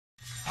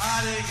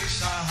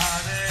Krishna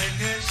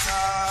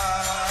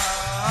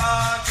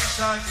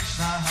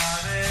Krishna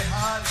Hare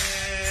Hare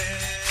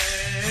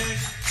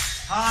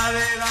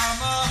Hare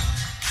Rama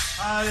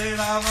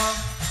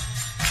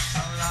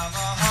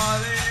Rama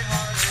Hare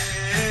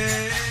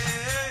Hare.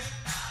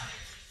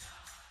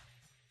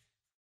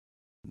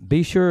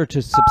 Be sure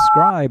to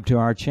subscribe to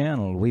our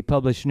channel. We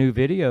publish new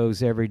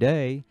videos every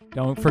day.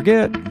 Don't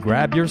forget,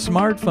 grab your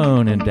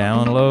smartphone and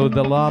download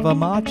the Lava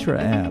Matra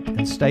app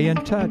and stay in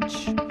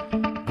touch.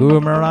 Guru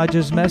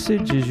Maharaj's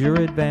message is your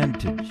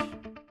advantage.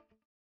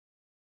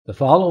 The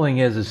following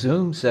is a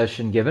Zoom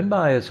session given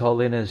by His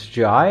Holiness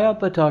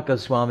Jayapataka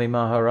Swami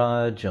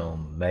Maharaj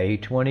on May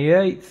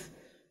 28th,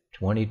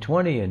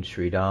 2020 in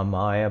Sridham,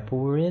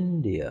 Mayapur,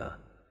 India.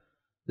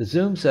 The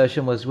Zoom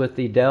session was with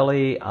the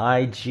Delhi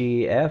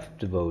IGF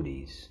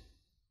devotees.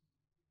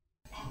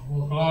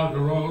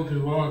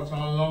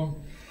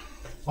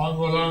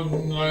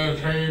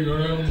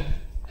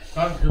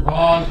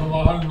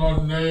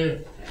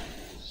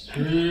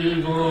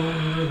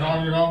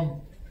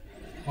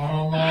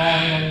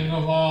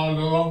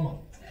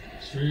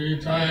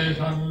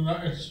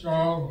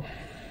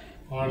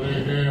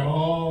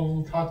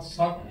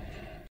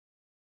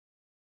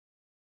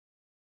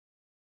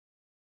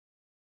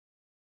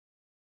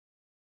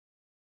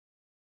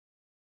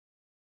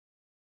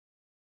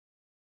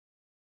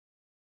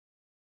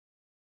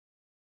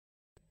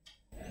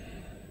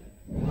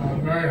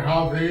 I'm very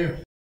happy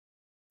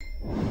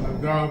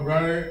that there are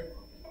very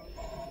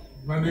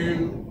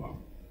many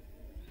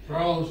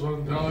girls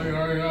from Delhi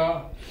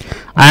area.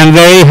 I'm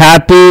very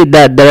happy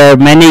that there are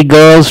many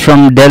girls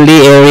from Delhi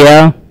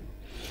area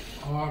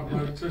who are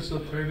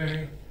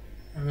participating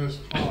in this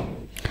call.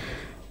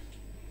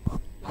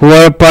 who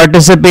are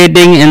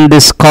participating in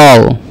this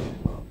call.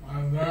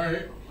 I'm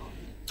very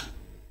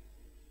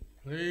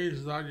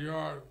pleased that you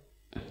are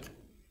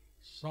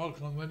so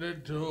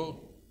committed to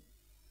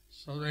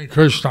serving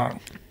Krishna.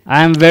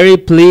 I am very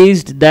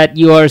pleased that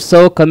you are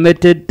so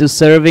committed to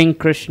serving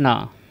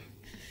Krishna.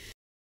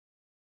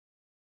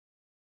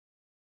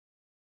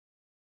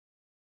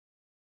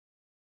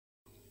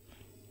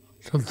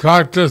 To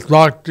practice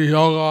bhakti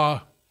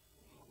yoga,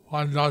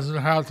 one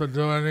doesn't have to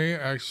do any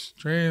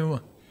extreme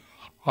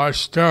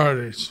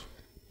austerities.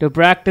 To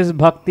practice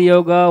Bhakti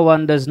Yoga,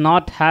 one does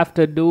not have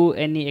to do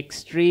any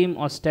extreme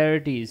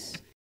austerities.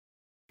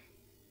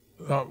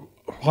 The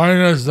point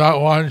is that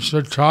one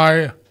should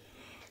try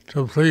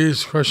to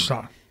please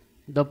Krishna.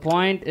 The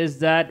point is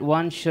that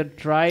one should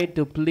try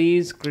to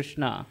please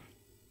Krishna.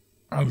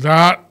 And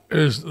that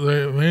is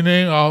the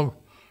meaning of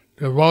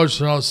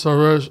devotional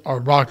service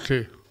or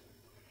bhakti.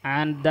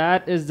 And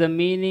that is the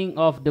meaning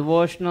of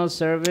devotional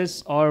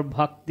service or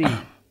bhakti.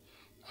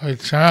 I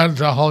chant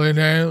the holy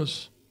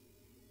names.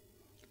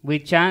 We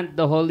chant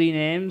the holy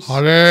names.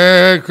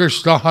 Hare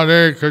Krishna,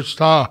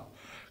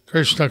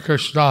 Krishna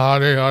Krishna,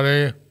 Hare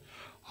Hare,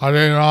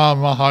 Hare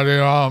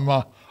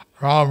Rama,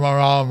 Rama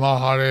Rama,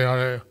 Hare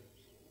Hare.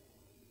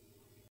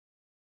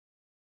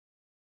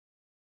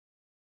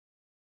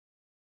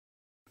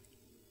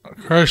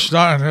 Krishna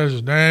and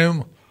his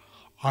name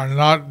are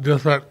not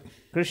different.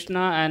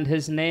 Krishna and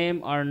his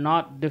name are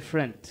not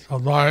different. So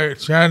by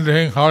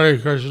chanting Hare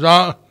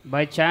Krishna,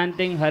 By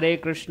chanting Hare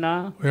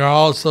Krishna, we are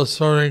also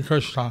serving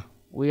Krishna.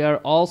 we are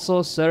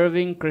also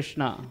serving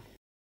Krishna.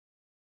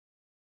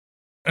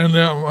 In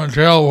the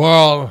material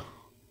world,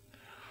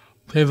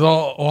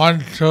 people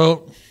want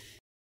to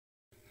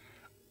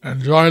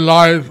enjoy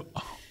life,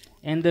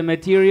 In the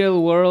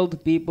material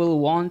world, people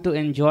want to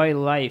enjoy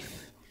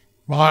life,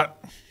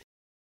 but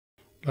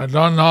they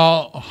don't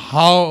know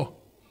how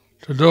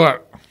to do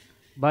it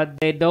but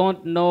they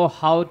don't know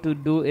how to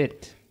do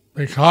it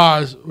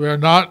because we are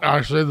not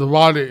actually the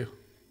body.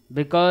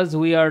 because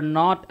we are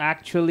not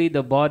actually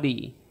the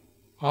body.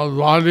 Our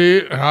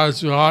body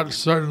has got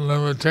certain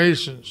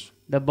limitations,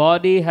 The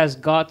body has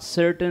got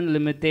certain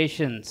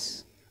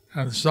limitations,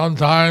 and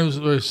sometimes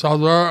we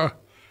suffer,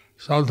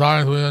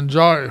 sometimes we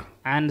enjoy,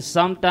 and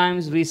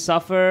sometimes we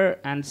suffer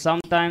and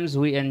sometimes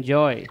we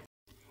enjoy.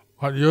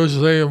 but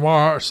usually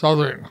more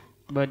suffering.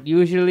 But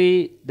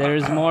usually there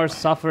is more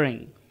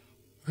suffering.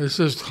 This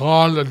is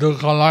called the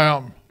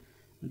Dukhalayam,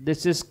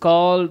 This is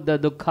called the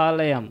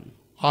Dukhalayam,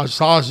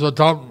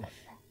 Asasvatam.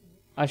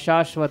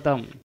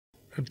 Ashashvatam.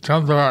 It's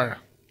temporary.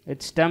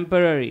 It's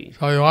temporary.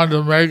 So you want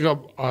to make a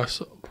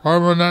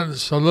permanent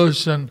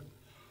solution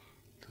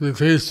to be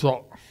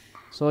peaceful.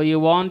 So you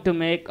want to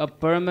make a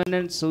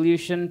permanent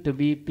solution to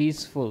be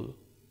peaceful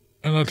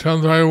In the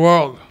temporary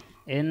world,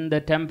 in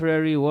the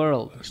temporary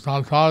world. it's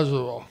not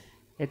possible.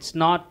 It's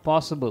not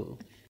possible.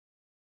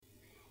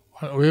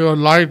 We would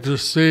like to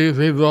see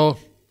people,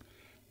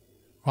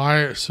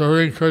 by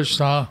serving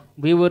Krishna,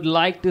 We would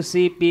like to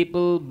see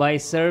people, by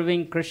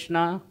serving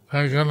Krishna,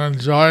 they can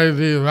enjoy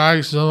the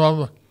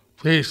maximum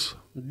peace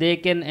they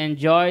can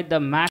enjoy the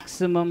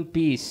maximum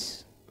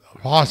peace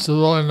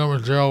possible in the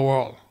material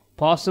world.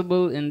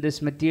 possible in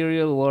this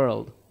material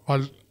world.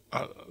 But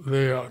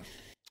the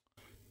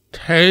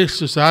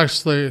taste is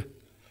actually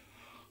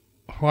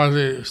for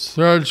the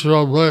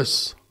spiritual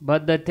bliss.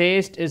 But the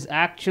taste is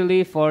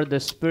actually for the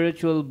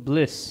spiritual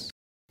bliss.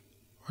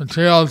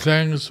 Material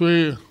things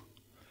we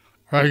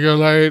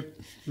regulate.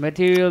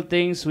 Material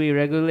things we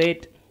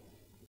regulate.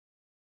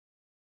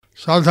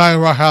 Sometimes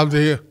we're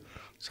happy,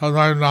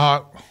 sometimes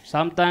not.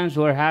 Sometimes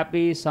we're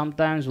happy,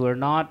 sometimes we're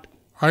not.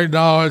 Right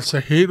now it's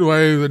a heat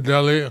wave in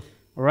Delhi,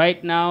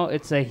 Right now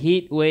it's a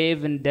heat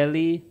wave in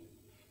Delhi,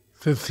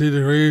 50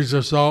 degrees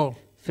or so.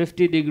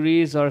 50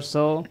 degrees or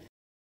so.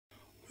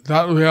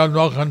 That we have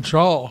no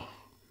control.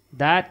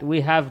 That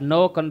we have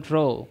no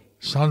control.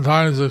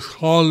 Sometimes it's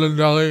cold in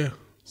Delhi,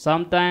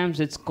 Sometimes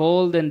it's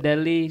cold in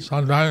Delhi,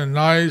 sometimes it's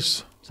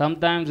nice.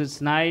 sometimes it's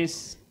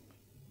nice.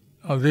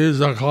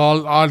 These are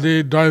called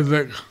Adi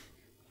Daivik.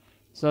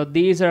 So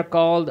these are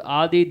called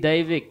Adi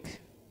Daivik.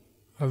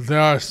 They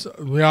are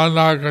beyond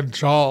our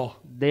control.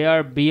 They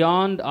are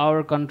beyond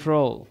our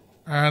control.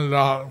 And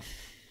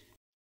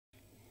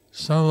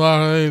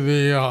similarly,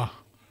 the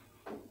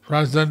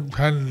present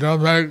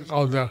pandemic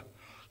of the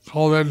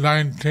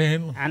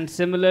COVID-19 And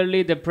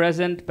similarly, the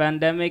present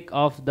pandemic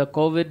of the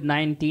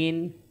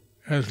COVID-19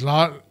 is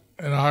not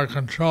in our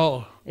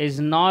control. is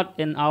not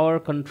in our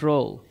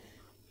control.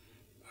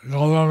 The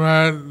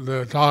government,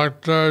 the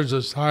doctors,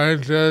 the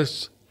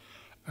scientists,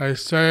 they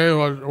say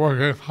we're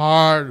working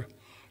hard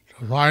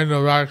to find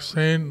a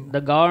vaccine.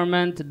 The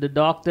government, the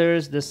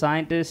doctors, the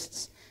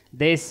scientists,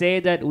 they say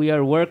that we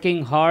are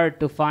working hard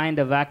to find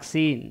a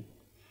vaccine.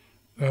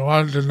 They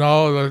want to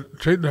know the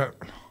treatment.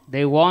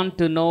 They want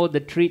to know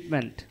the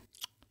treatment.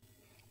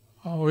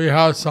 We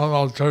have some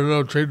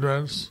alternative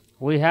treatments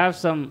We have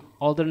some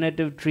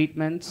alternative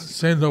treatments that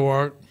seem to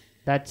work,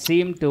 that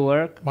seem to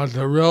work, but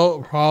the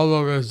real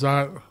problem is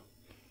that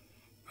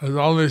there's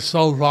only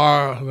so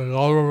far the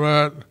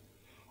government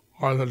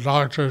or the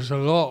doctors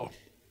can go.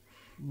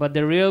 but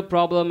the real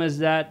problem is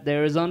that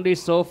there is only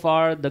so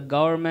far the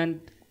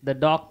government, the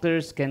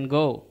doctors can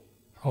go.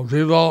 So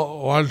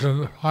people want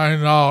to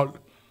find out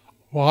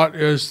what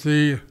is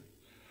the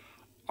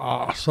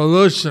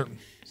solution.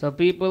 So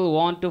people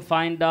want to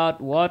find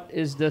out what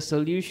is the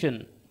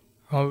solution.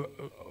 The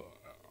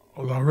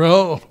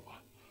real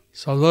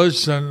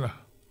solution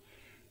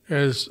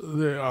is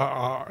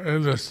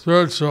in the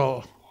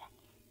spiritual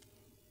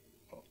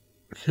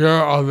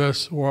cure of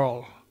this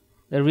world.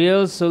 The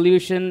real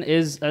solution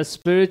is a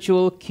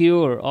spiritual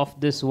cure of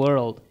this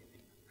world.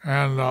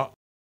 And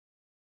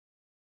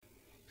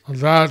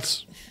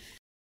that's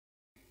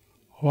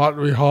what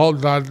we hope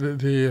that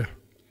the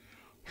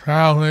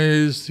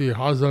families, the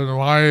husband and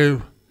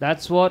wife,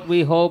 That's what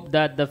we hope,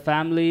 that the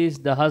families,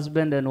 the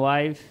husband and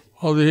wife,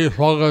 will be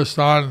focused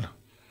on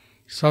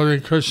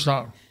serving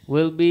Krishna.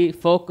 will be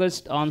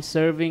focused on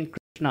serving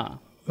Krishna.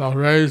 They'll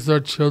raise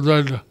their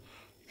children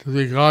to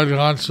be God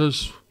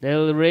conscious.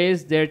 They'll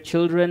raise their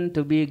children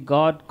to be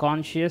God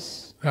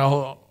conscious.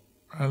 They'll,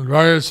 in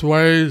various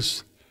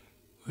ways,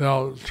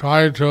 they'll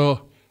try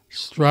to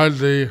spread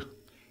the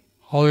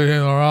holy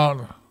name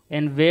around.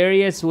 In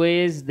various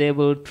ways, they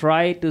will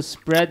try to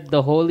spread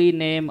the holy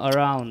name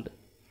around.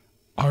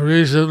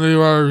 Recently, we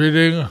were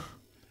reading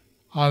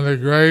on the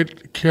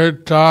great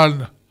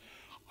kirtan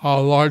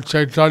of Lord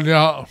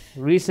Chaitanya.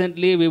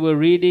 Recently, we were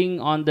reading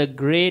on the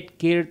great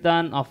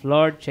kirtan of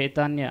Lord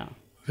Chaitanya.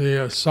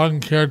 The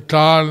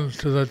Sankirtan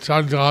to the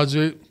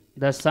Chandgaji,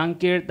 The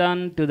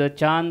Sankirtan to the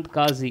Chand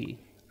Kazi.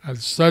 and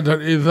said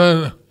that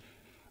even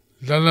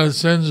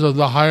denizens of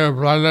the higher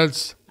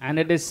planets, And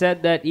it is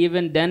said that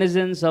even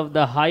denizens of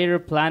the higher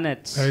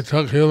planets, they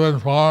took human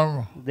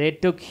form they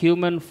took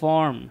human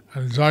form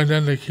and joined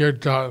in the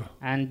kirtan.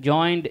 and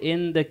joined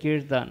in the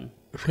kirtan.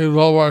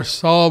 People were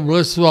so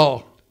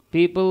blissful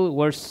People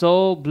were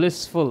so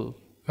blissful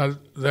that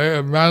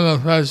they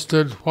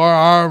manifested 4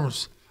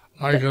 arms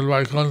like in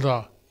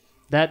Vaikuntha,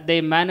 that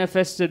they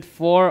manifested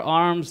 4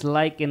 arms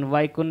like in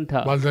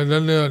Vaikuntha, but they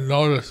didn't even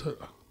notice it.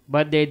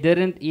 but they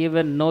didn't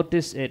even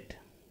notice it.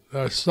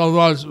 There's so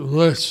much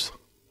bliss,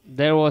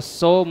 There was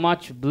so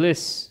much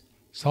bliss,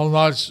 so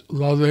much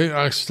loving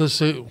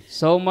ecstasy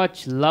so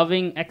much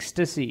loving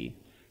ecstasy,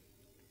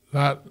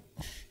 that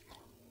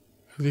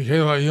it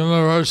became a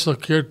universal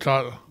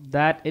kirtan.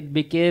 that it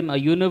became a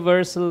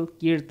universal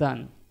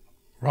kirtan.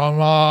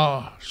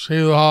 Brahma,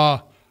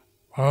 Shiva,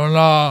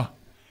 Varuna,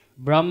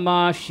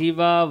 Brahma,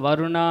 Shiva,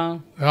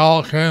 Varuna, they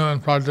all came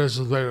and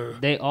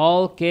participated, they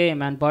all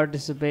came and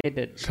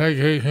participated,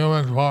 taking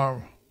human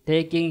form,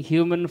 taking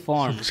human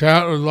form to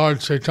chant with Lord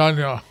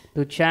Chaitanya.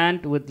 to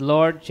chant with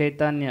Lord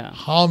Chaitanya.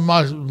 How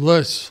much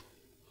bliss!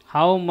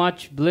 How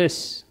much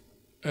bliss!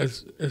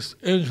 It's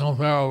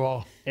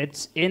incomparable.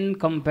 It's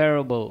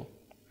incomparable.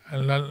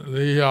 And then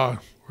the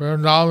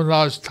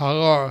Vrindavan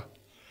Thakur,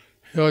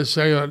 he was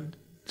saying that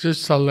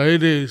just the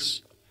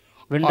ladies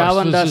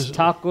Vrindavan Das auspicious-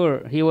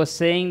 Thakur, he was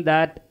saying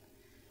that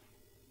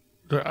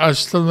to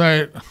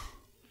estimate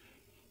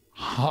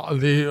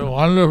the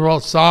wonderful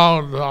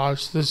sound, the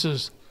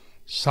auspicious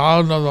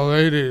sound of the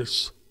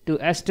ladies, to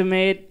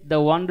estimate the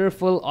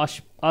wonderful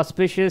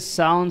auspicious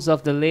sounds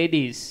of the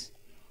ladies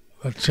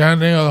the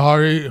chanting of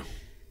Hari,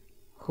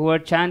 who are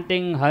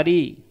chanting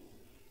Hari,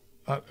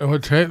 It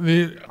would take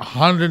me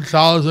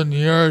 100,000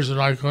 years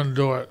and I couldn't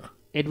do it.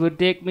 It would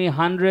take me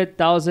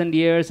 100,000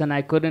 years and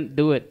I couldn't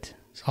do it.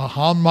 So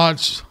how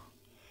much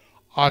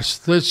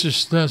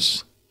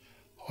auspiciousness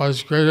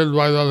was created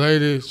by the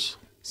ladies?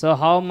 So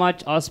how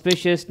much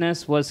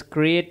auspiciousness was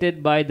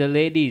created by the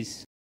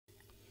ladies?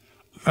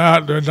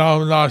 That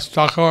Vrindavan Das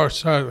Thakur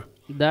said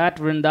That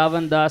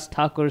Vrindavan Das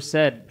Thakur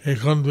said. he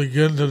couldn't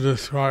begin to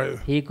describe.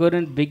 He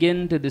couldn't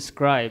begin to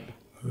describe.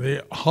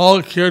 The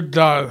whole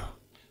kirtan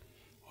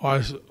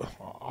was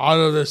out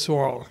of this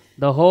world.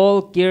 The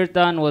whole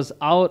kirtan was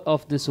out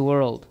of this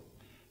world.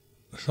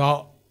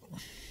 So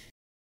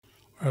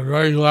I'm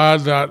very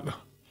glad that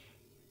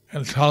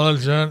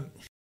intelligent,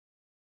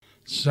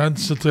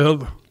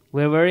 sensitive,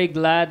 We're very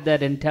glad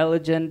that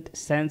intelligent,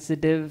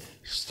 sensitive,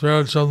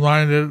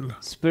 spiritual-minded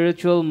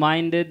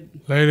spiritual-minded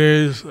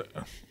ladies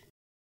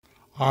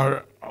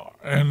are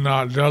in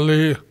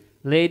Delhi,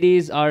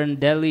 ladies are in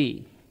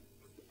Delhi,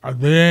 are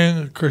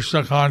being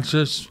Krishna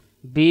conscious.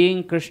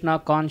 being Krishna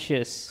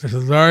conscious. It's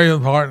very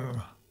important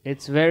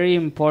It's very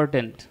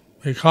important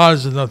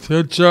because in the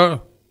future,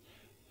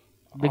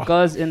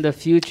 because in the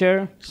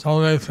future, so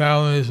many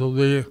families will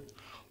be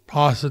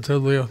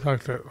positively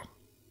affected.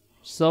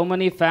 so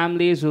many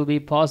families will be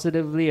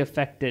positively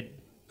affected.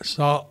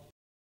 So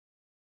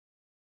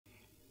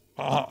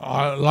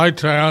I'd like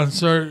to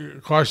answer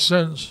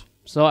questions,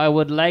 So I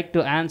would like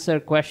to answer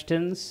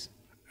questions,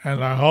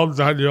 and I hope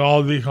that you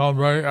all become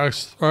very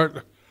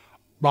expert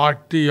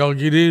bhakti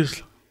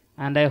yoginis.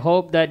 and I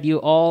hope that you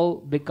all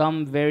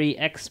become very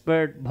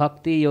expert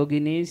bhakti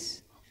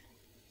yoginis.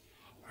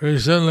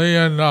 Recently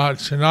in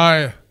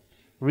Chennai,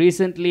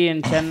 Recently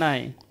in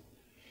Chennai,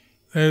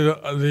 the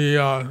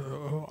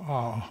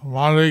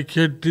Mali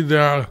Kirti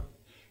there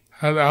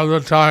had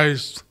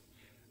advertised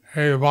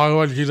a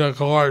Bhagavad Gita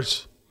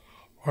course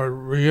for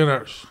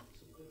beginners.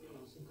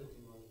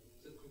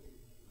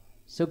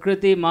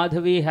 Sukriti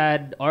Madhavi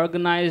had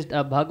organized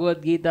a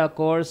Bhagavad Gita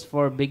course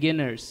for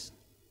beginners,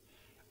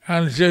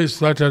 And she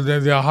expected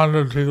maybe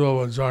 100 people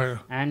would join.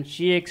 and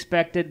she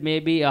expected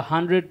maybe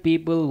 100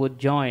 people would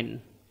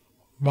join.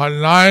 But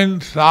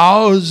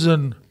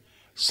 9,000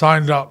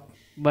 signed up.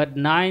 But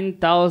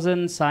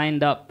 9,000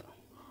 signed up.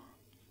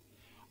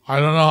 I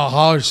don't know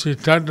how she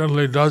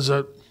technically does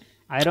it,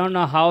 I don't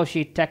know how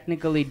she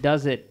technically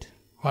does it,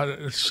 but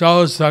it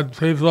shows that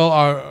people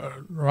are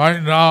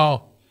right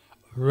now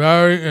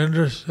very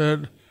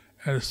interested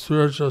in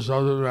spiritual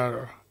subject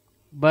matter.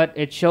 but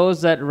it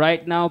shows that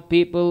right now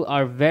people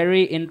are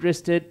very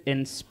interested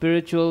in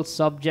spiritual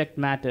subject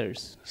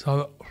matters.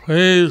 So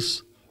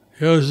please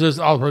use this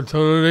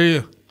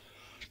opportunity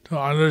to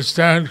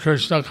understand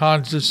Krishna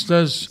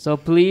consciousness So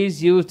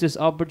please use this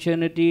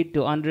opportunity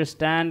to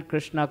understand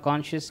Krishna and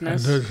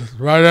consciousness to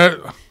spread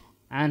it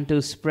and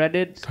to spread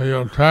it to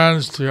your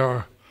friends, to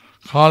your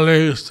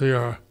colleagues, to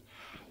your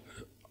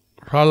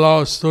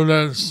fellow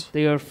students, to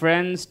your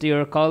friends, to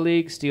your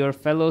colleagues, to your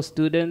fellow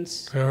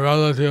students, to your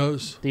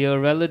relatives, to your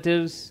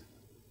relatives.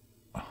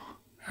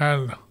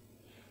 and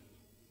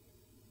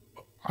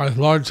as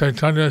Lord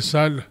Chaitanya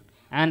said,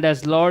 And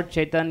as Lord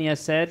Chaitanya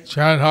said,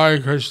 chant Hare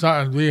Krishna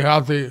and be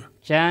happy.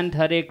 chant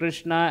Hare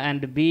Krishna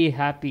and be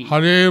happy.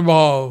 Hare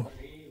Bol.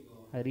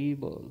 Hari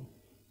Bol.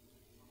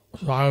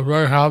 So I'm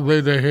very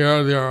happy to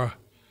hear they're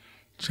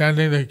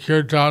chanting the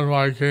kirtan when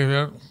I came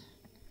in.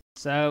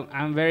 So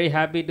I'm very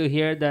happy to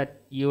hear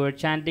that you were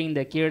chanting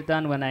the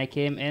kirtan when I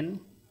came in.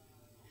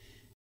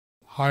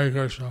 Hare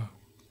Krishna.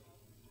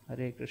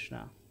 Hare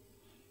Krishna.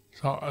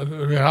 So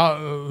we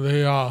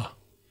have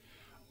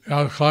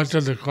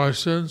collected the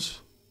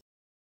questions.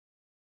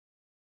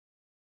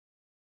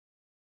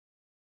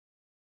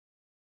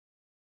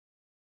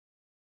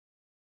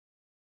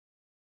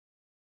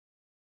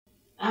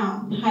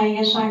 Hi,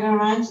 Yashaga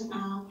Raj.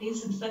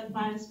 Please accept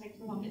my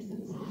respectful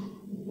obeisances.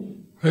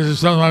 Please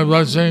accept my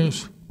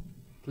blessings.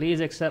 Please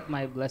accept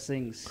my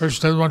blessings.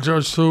 Krishna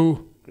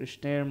Macharastu.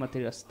 Krishner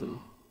Matirastu.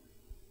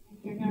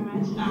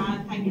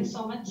 Thank you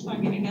so much for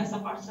giving us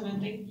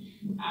opportunity,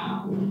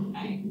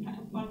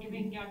 for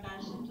giving your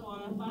darshan to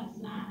all of us.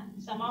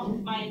 And some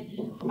of my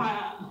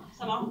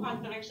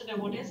connection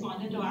devotees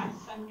wanted to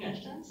ask some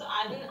questions, so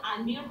I will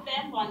unmute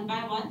them one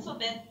by one so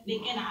that they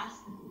can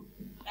ask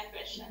the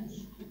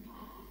questions.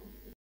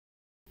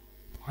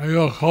 Are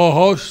you a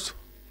co-host?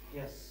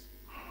 Yes.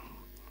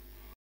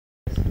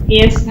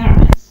 Yes,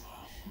 Maharaj.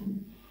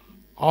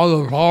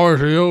 All the power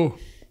to you.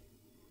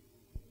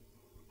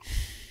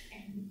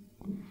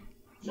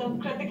 So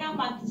Kritika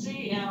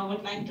Mataji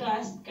would like to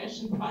ask the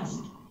question first.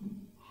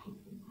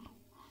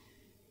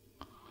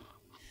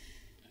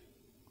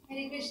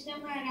 Hare Krishna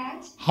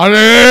Maharaj,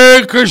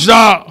 Hare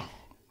Krishna.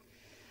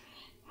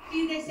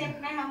 please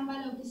accept my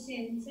humble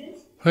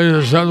obeisances. Please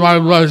accept my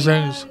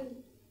blessings.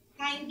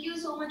 Thank you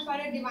so much for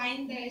a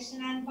divine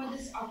darshan and for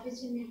this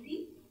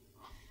opportunity.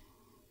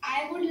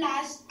 I would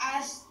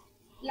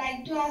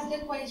like to ask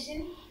the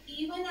question,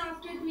 even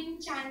after doing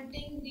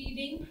chanting,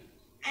 reading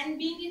and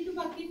being into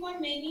bhakti for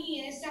many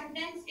years,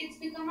 sometimes it's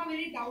become a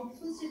very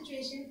doubtful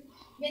situation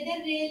whether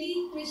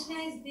really Krishna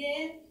is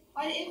there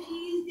or if he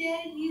is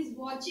there, he is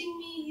watching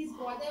me, he is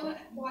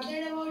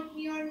bothered about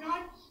me or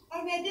not,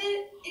 or whether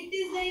it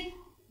is like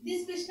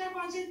this Krishna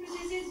consciousness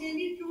is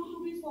really true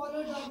to be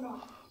followed or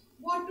not.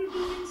 What to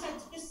do in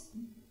such a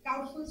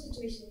doubtful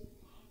situation?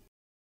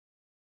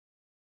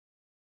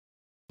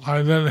 I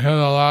didn't hear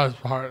the last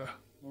part.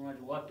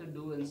 What to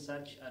do in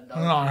such a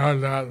No, I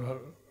heard that.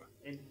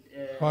 It,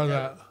 What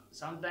that?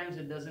 sometimes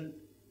it doesn't.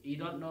 You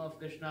don't know if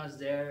Krishna is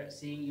there,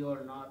 seeing you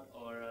or not,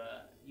 or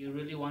you're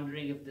really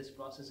wondering if this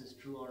process is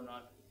true or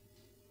not.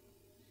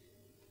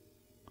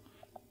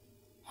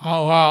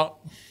 Oh, well,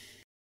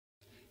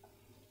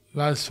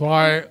 that's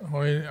why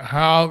we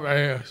have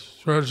a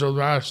spiritual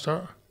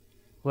master,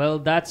 Well,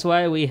 that's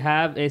why we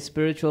have a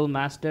spiritual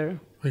master,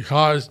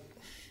 because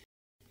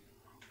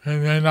he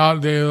may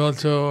not be able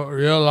to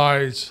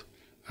realize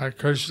that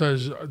Krishna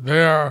is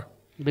there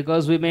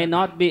because we may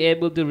not be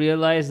able to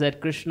realize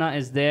that Krishna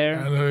is there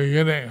in the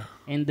beginning.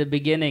 in the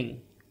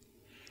beginning.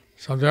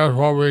 So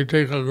therefore we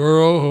take a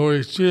guru who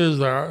we see is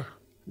there,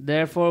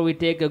 Therefore, we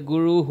take a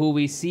guru who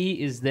we see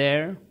is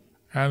there,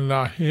 and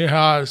he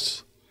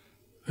has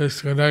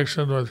this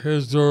connection with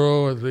his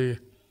guru, with the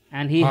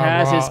and he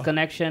has his Parampara,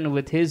 connection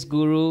with his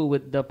guru,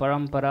 with the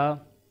parampara,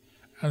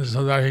 and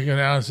so that he can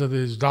answer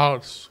these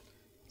doubts.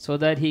 so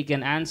that he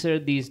can answer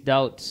these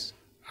doubts.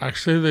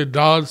 Actually, the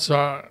doubts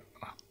are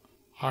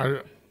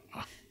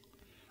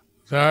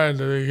there in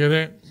the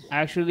beginning,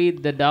 Actually,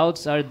 the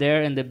doubts are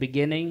there in the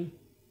beginning,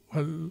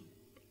 but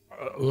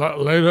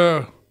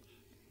later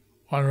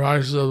one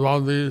rises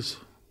above these.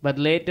 but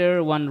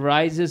later one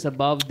rises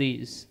above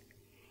these.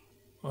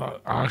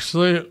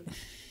 Actually,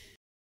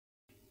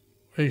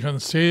 we can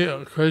see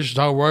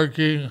Krishna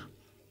working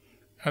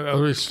at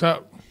every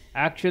step,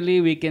 Actually,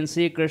 we can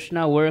see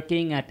Krishna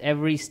working at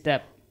every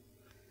step.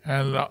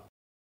 and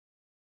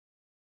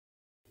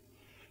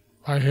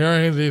by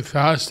hearing the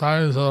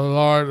pastimes of the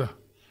Lord,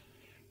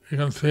 we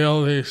can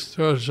feel the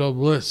spiritual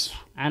bliss.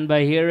 And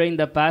by hearing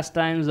the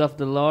pastimes of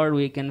the Lord,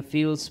 we can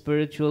feel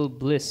spiritual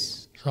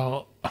bliss.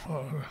 So,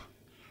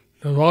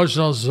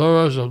 devotional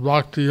service of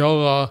Bhakti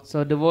Yoga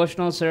So,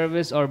 devotional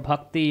service or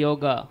bhakti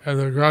yoga is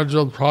a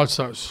gradual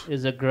process.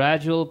 is a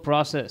gradual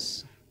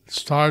process. It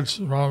starts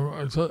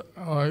from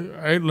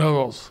 8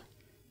 levels: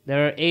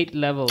 There are 8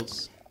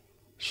 levels: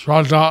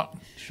 Shraddha,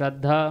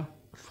 Shraddha,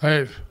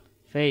 faith.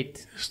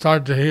 faith. You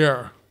start to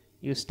hear,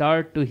 You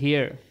start to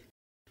hear,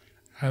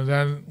 and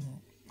then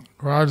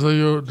gradually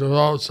you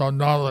develop some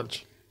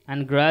knowledge.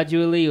 and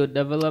gradually you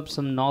develop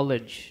some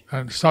knowledge.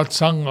 And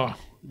satsanga,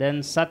 Then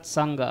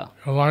satsanga.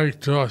 you like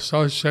to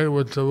associate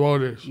with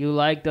devotees. You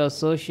like to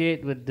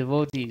associate with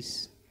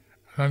devotees.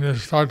 And you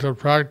start to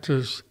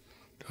practice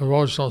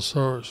devotional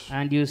service,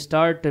 And you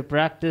start to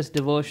practice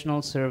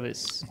devotional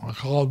service.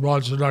 called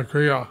bhajana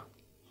kriya.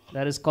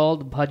 That is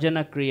called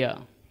bhajana kriya.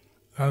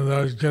 And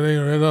that's getting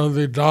rid of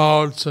the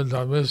doubts and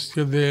the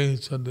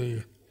misgivings and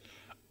the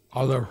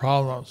other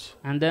problems.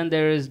 And then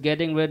there is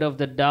getting rid of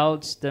the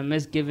doubts, the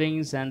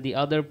misgivings, and the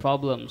other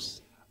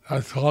problems.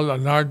 That's called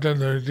anartha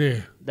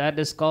nirti. That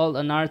is called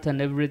anartha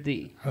nivritti.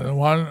 And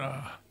one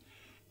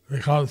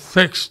becomes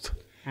fixed.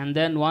 And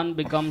then one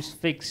becomes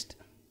fixed.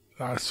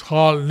 That's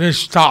called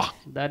nishtha.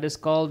 That is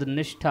called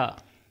nishtha.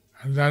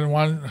 And then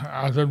one,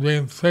 after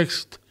being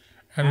fixed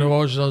in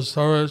devotional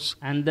service,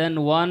 And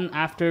then one,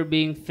 after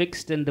being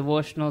fixed in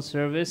devotional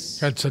service,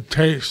 gets a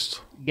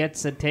taste.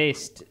 gets a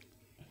taste.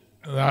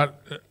 That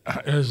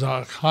is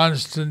a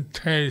constant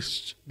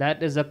taste.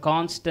 That is a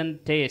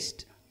constant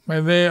taste.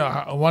 Maybe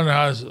one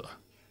has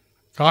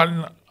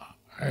gotten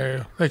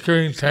a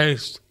flickering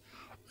taste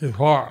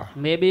before,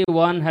 Maybe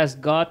one has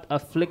got a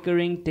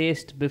flickering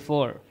taste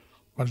before,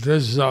 but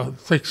this is a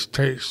fixed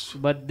taste.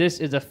 but this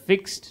is a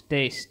fixed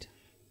taste.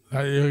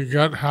 That you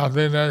get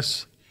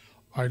happiness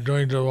by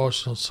doing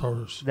devotional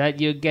service.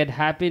 That you get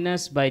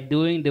happiness by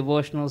doing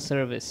devotional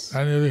service.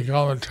 Then you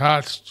become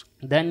attached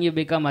Then you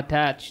become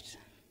attached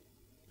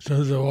to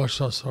the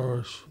devotional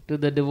service. to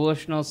the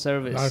devotional That's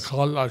service.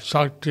 called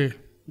ashakti.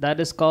 That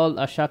is called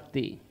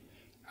ashakti.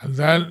 And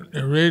then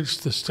you reach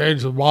the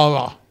stage of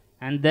bhava,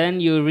 And then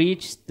you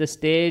reach the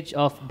stage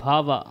of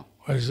bhava,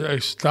 which is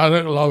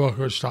ecstatic love of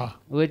Krishna.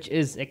 which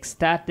is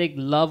ecstatic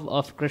love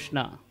of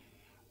Krishna.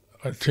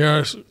 The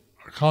tears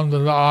come to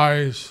the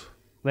eyes,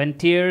 When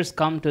tears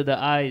come to the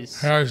eyes,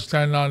 hair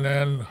stand on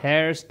end,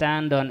 hair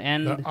stand on the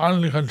end,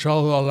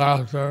 uncontrollable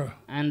laughter,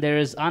 and there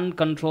is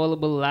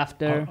uncontrollable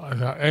laughter.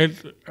 the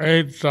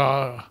eight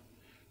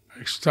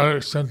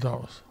ecstatic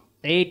symptoms.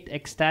 8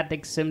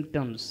 ecstatic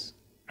symptoms.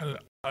 And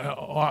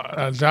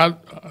at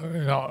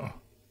that,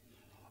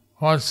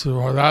 once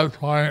for that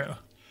point,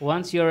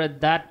 Once you're at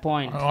that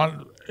point,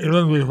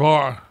 even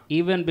before,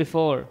 even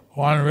before,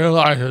 one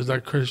realizes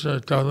that Krishna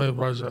is definitely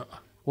present.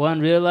 one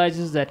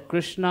realizes that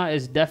Krishna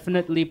is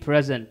definitely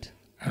present.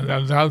 And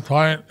at that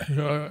point,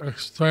 you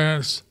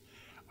experience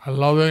a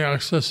loving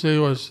ecstasy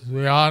which is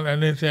beyond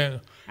anything.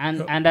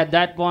 And at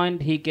that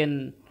point, he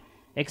can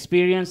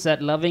experience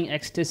that loving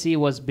ecstasy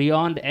was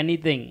beyond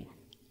anything.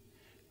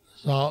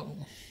 So,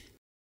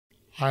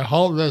 I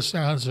hope this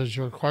answers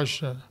your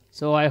question.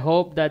 So I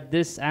hope that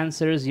this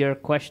answers your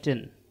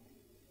question.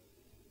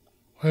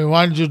 We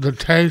want you to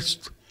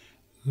taste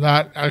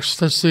that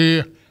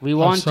ecstasy. We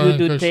want you to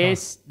Krishna.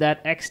 taste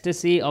that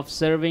ecstasy of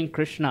serving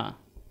Krishna.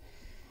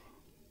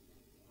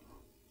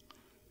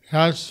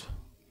 Yes.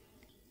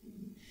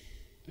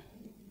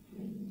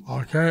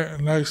 Okay,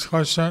 next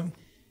question.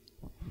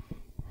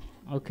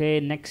 Okay,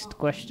 next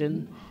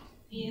question.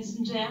 Yes,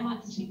 Jaya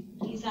Mataji,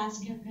 please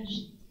ask your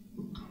question.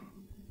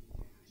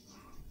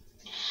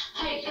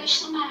 Hare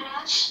Krishna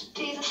Maharaj,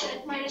 please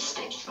accept my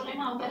respectful and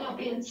humble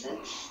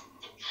obeisances.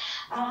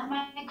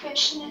 My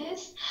question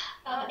is,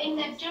 in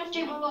Nectar of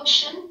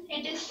Devotion,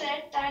 it is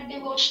said that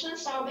devotional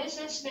service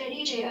is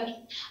very rare.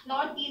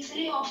 Lord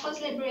easily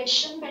offers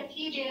liberation, but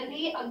he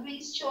rarely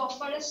agrees to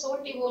offer a soul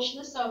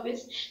devotional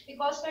service,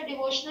 because by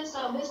devotional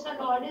service, the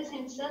Lord is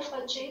himself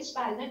purchased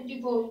by the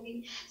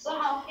devotee. So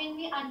how can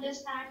we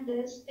understand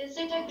this? Is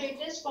it a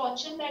greatest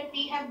fortune that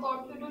we have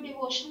got to do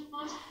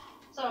devotional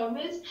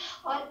service,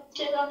 or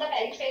still on the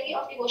periphery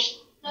of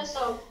devotional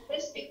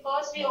service,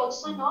 because we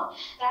also know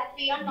that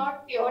we are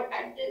not pure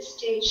at this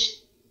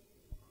stage?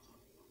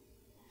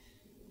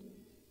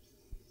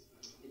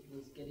 It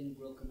was getting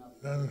broken up.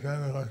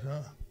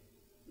 Question.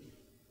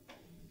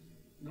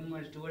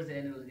 Towards the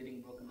end it was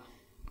getting broken up.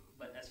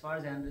 But as far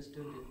as I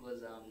understood, it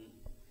was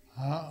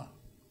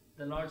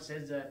the Lord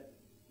says that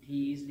he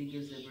easily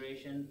gives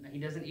liberation. He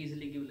doesn't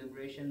easily give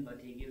liberation, but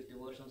he gives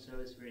devotional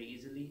service very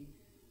easily.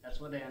 That's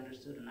what I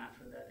understood, and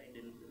after that I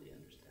didn't really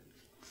understand.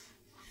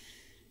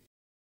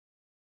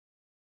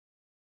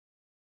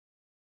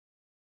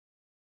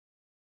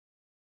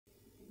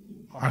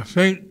 I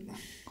think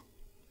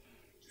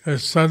it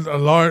said the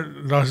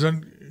Lord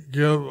doesn't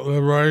give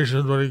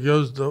liberation, but he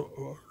gives the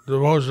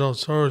devotional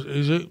service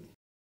easy.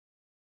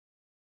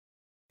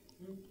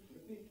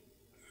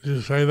 Did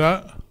you say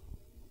that?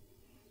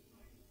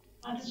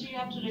 Mataji, you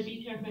have to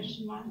repeat your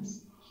question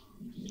once.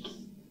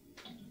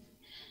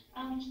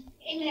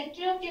 In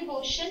Nectar of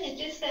Devotion, it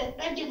is said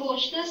that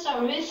devotional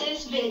service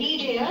is very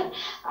rare.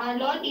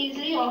 Lord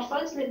easily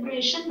offers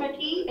liberation, but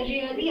he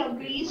rarely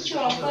agrees to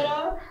offer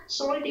a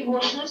soul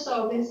devotional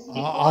service.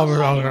 Because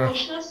by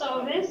devotional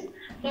service,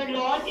 the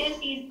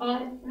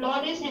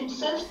Lord is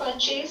himself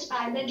purchased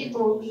by the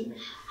devotee.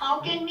 How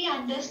can we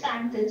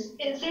understand this?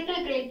 Is it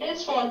the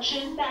greatest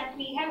fortune that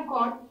we have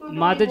got to do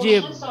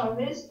devotional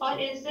service, or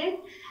is it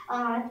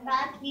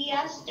that we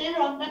are still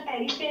on the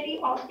periphery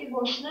of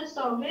devotional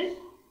service,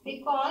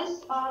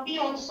 because we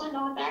also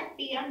know that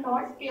we are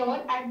not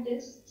pure at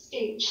this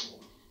stage?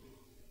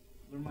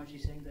 Gurmachi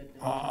is saying that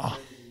devotional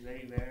service is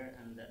very rare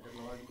and that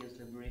the Lord gives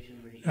liberation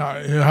very easily.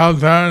 Yeah, you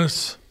have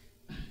parents.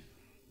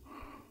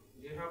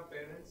 Do you have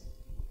parents?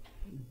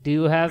 Do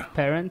you have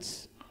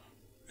parents?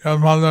 You have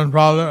mother and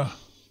father.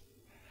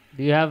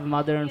 Do you have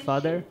mother and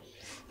father?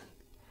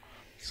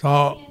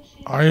 So,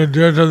 are you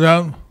dear to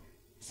them?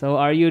 So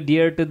are you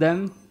dear to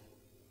them?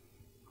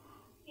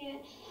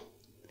 Yes.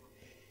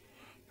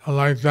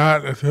 Like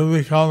that, if you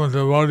become a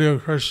devotee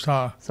of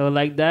Krishna, So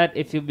like that,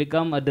 if you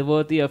become a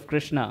devotee of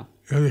Krishna,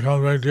 you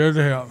become very dear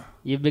to him.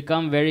 you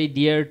become very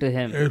dear to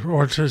him. You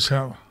purchase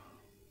him.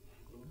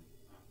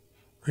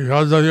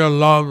 Because of your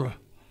love,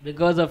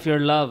 Because of your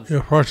love,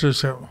 you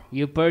purchase him.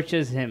 you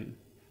purchase him.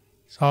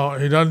 So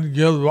he doesn't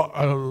give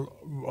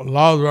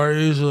love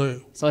very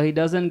easily. So he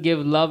doesn't give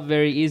love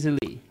very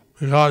easily.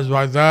 Because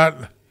by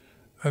that,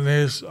 then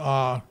he's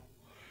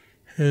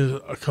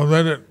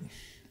committed.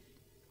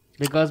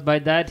 Because by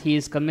that he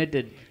is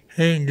committed.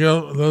 He can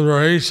give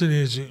liberation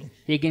easy.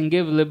 He can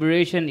give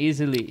liberation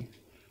easily.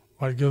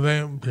 But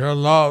giving pure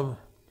love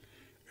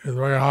is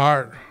very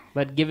hard.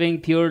 But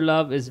giving pure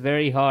love is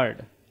very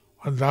hard.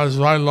 And that's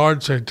why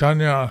Lord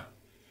Chaitanya,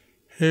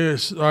 he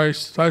is a very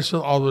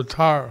special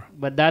avatar.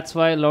 But that's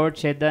why Lord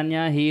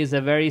Chaitanya, he is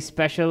a very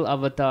special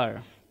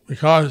avatar.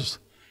 Because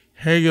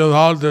he gives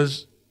out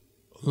this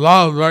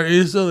love very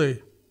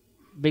easily.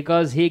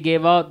 Because he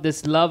gave out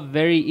this love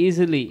very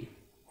easily.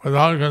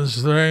 Without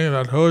considering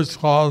that who is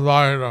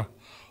qualified or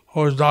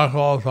who is not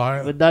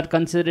qualified. Without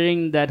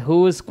considering that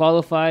who is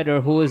qualified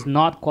or who is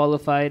not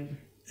qualified.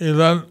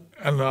 Even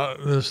in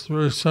this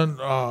recent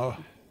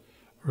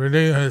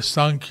reading his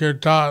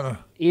Sankirtan,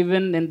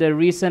 Even in the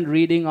recent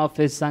reading of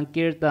his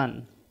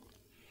Sankirtan,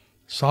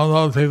 some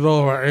of the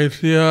people were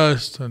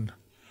atheists and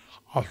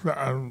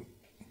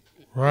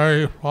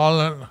very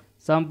fallen.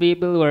 some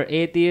people were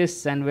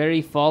atheists and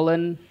very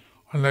fallen.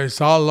 When they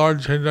saw Lord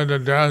Chaitanya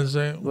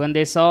dancing, When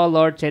they saw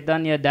Lord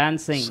Chaitanya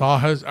dancing, saw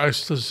his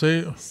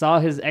ecstasy, saw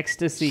his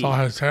ecstasy, saw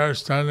his hair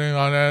standing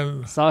on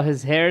end, saw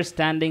his hair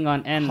standing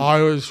on end, how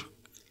he was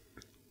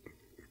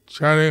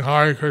chanting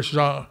Hare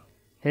Krishna,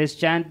 his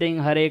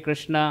chanting Hare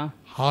Krishna,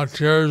 how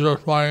tears were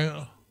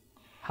flowing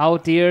how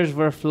tears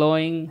were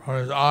flowing from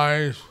his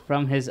eyes.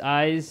 from his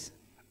eyes.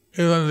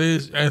 Even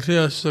these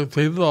atheistic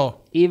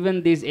people,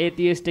 Even these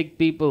atheistic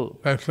people,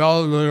 they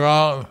fell to the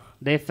ground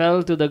they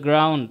fell to the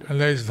ground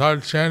and they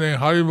started chanting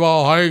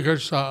Haribol, Hare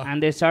Krishna.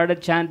 and they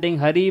started chanting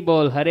Hari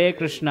Bol, Hare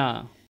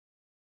Krishna.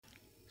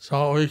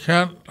 So we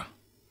can't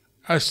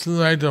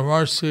estimate the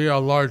mercy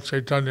of Lord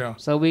Chaitanya.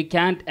 So we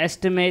can't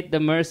estimate the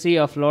mercy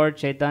of Lord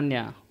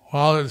Chaitanya.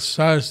 While it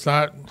says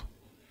that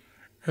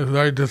it's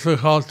very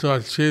difficult to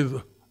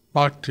achieve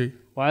bhakti,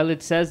 While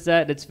it says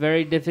that it's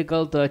very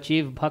difficult to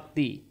achieve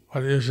bhakti,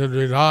 but it should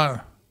be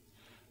done.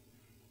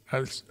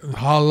 That's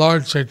how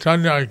Lord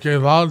Chaitanya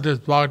gave out this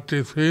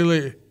bhakti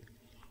freely.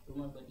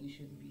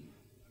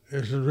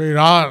 It should be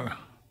done.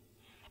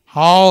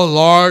 How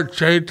Lord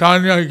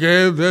Chaitanya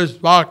gave this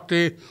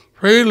bhakti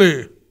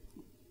freely.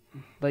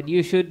 but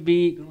you should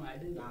be.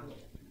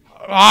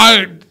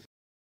 Right.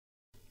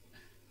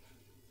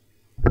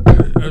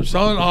 If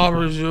someone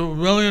offers you $1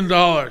 million,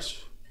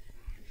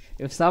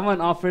 If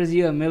someone offers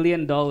you $1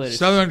 million,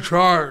 7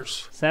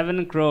 crores,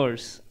 7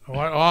 crores,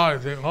 I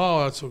think,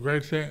 oh, that's a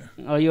great thing.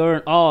 oh, you're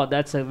in awe,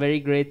 that's a very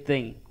great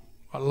thing.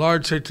 But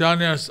Lord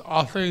Chaitanya is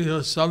offering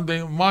you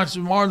something much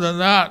more than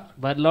that.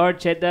 But Lord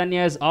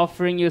Chaitanya is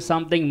offering you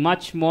something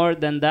much more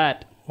than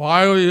that.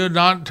 Why will you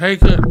not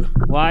take it?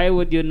 Why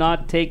would you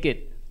not take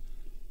it?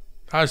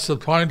 That's the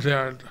point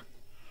there.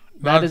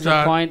 That is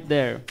the point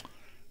there.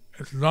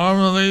 It's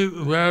normally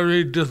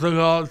very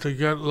difficult to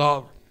get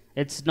love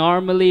It's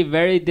normally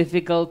very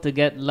difficult to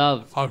get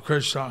love of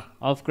Krishna.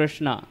 of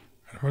Krishna.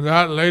 For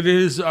that,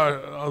 ladies are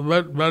a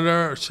bit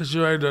better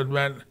situated than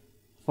men.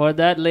 For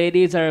that,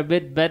 ladies are a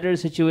bit better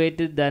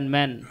situated than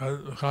men.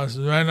 Because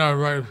men are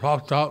very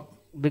puffed up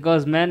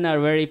Because men are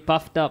very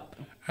puffed up.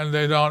 and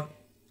they don't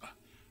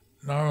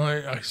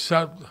normally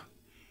accept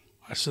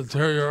a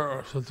superior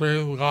or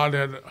supreme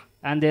Godhead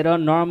And they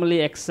don't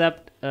normally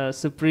accept a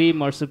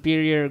supreme or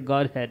superior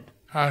Godhead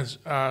as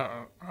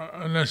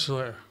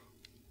initially.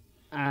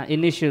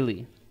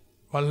 Initially.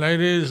 But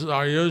ladies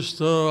are used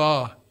to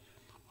a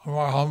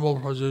more humble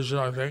position,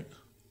 I think.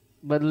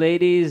 But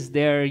ladies,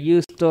 they're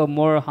used to a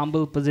more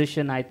humble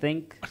position, I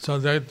think. So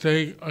they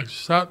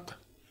accept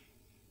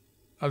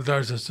that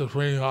there's a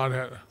supreme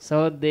Godhead.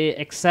 So they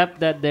accept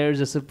that there's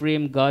a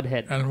supreme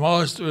Godhead. And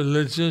most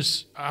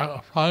religious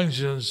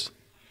functions,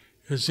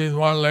 you see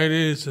more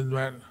ladies than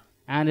men.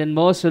 And in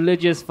most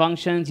religious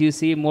functions, you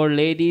see more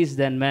ladies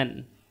than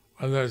men.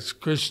 Whether it's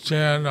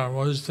Christian or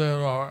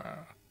Muslim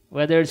or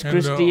Whether it's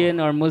Hindu. Christian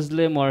or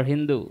Muslim or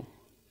Hindu.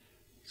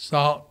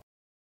 So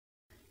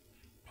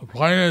the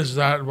point is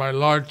that by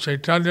Lord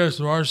Chaitanya's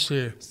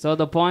mercy, So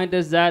the point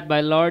is that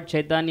by Lord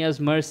Chaitanya's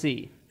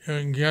mercy, you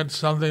can get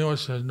something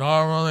which is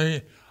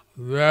normally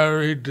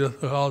very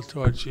difficult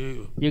to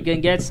achieve. you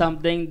can get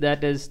something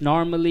that is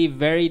normally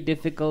very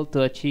difficult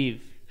to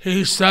achieve.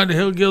 He said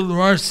he'll give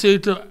mercy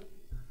to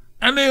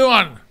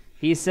anyone,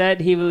 He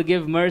said he will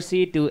give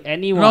mercy to no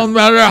anyone,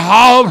 matter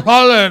how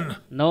fallen,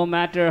 no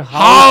matter how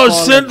how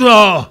fallen,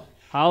 sinful,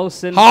 how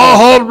sinful, how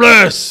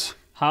hopeless.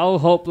 how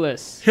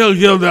hopeless. He'll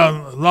give them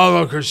love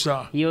of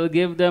Krishna. He will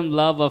give them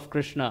love of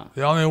Krishna.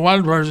 The only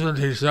one person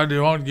he said he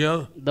won't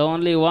give. The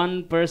only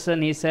one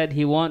person he said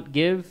he won't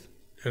give,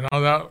 You know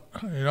that?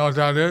 You know what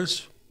that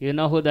is? you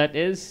know who that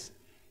is?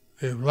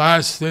 The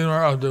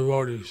blasphemer of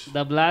devotees.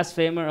 The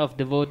blasphemer of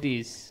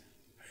devotees.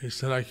 He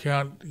said, I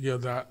can't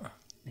give that.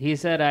 He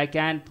said, I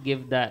can't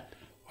give that.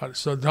 But,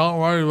 so don't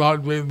worry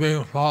about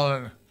being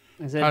fallen.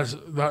 He said,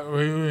 That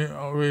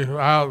we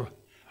have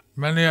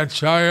many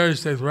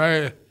acharyas. They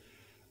pray,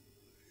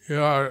 you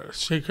are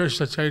Sri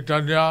Krishna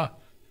Chaitanya.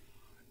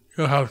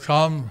 You have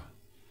come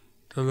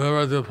to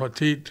deliver the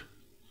patit,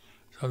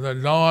 so that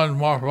no one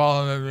more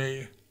fallen than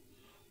me.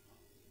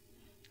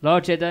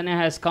 Lord Chaitanya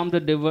has come to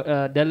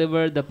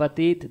deliver the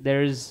patit.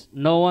 There is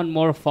no one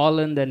more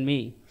fallen than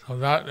me. So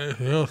that if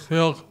you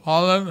feel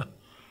fallen,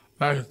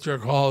 that's your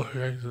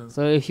qualification.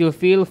 So if you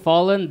feel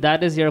fallen,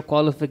 that is your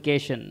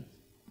qualification.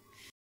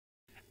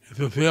 If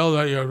you feel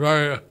that you're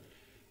very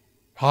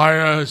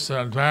pious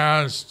and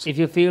advanced, If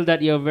you feel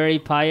that you're very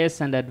pious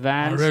and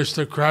advanced,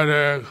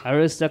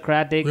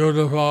 aristocratic,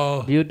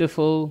 beautiful,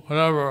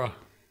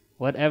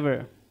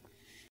 whatever,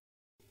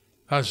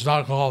 that's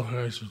not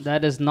qualification.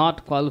 that is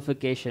not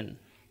qualification.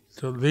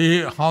 To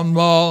be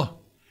humble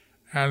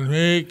and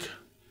meek,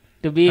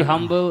 To be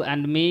humble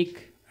and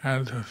meek,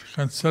 and to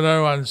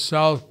consider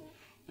oneself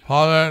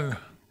fallen,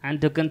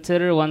 and to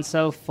consider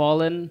oneself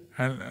fallen,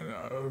 and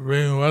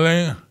being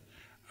willing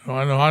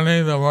and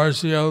wanting the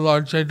mercy of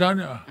Lord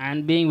Chaitanya.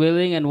 and being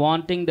willing and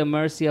wanting the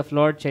mercy of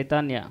Lord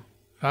Chaitanya.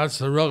 That's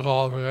the real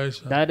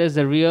qualification. That is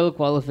the real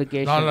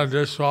qualification, Not a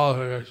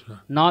disqualification.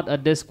 not a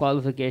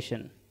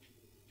disqualification.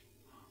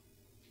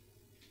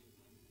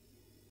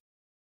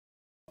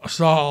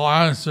 So I'll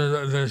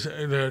answer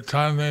the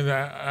time thing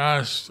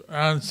to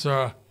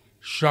answer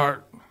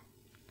short.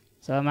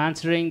 So I'm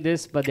answering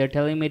this, but they're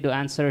telling me to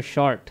answer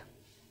short.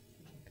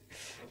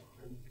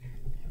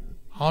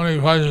 How many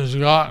questions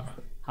you got?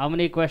 How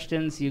many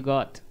questions you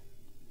got?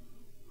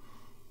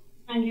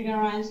 Thank you,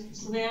 Garaj.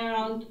 So there are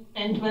around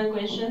 10, 12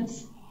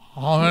 questions.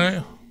 How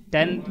many?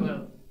 10,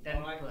 12.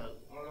 10, 12.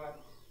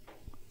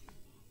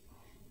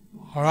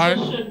 All right.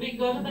 So should we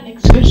go to the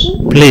next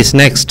question? Please,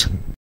 next.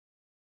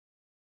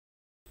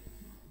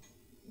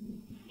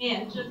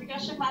 Yeah, Jyotika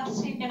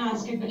Shapatsi, you can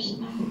ask your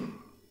question now.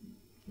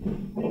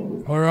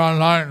 Put her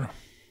online.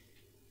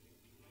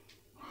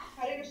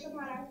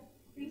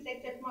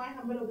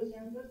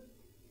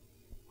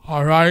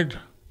 All right,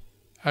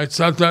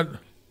 accept it.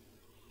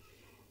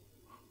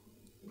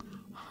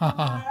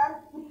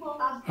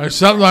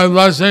 Accept my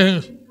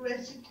blessings.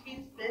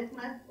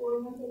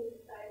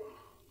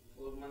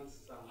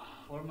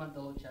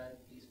 Four-month-old child,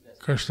 please bless.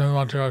 Krishna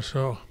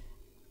Matyasu.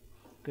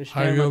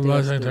 Krishna I give a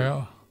blessing to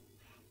Matayastu. you.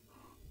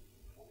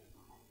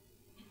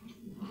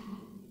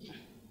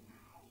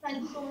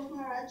 Thank you so much,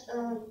 Maharaj.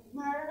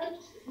 Maharaj,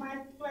 my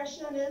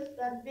question is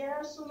that there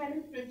are so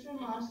many spiritual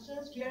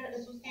masters we are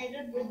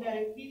associated with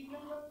directly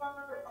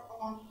or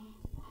on.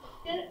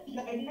 There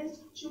guidance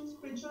to choose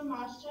spiritual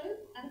masters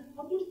and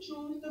how to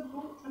choose the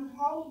group and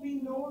how we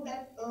know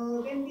that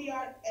when we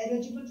are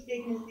eligible to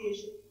take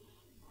initiation.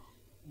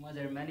 Well,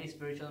 there are many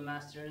spiritual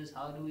masters.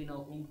 How do we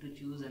know whom to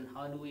choose, and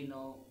how do we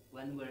know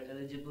when we're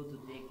eligible to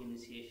take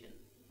initiation?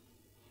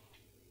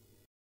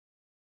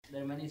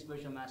 There are many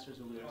spiritual masters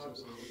who we are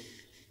associated with.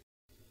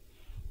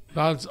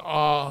 That's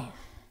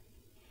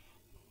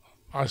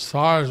as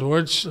far as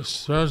which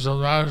spiritual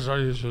master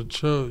you should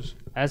choose.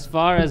 As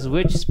far as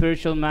which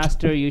spiritual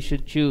master you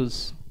should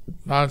choose,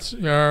 That's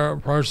your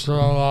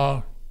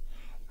personal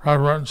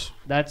preference.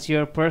 that's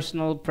your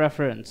personal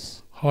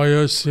preference. Who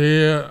you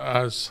see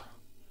as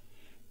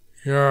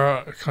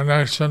your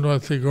connection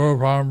with the Guru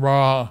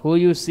Parampara. Who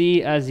you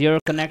see as your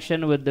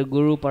connection with the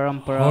Guru Who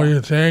Parampara.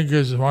 you think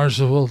is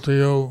merciful to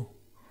you.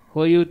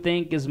 Who you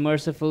think is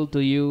merciful to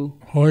you.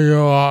 Who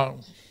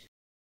you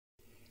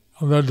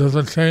the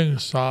different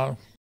things There are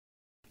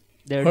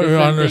who you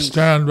different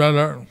understand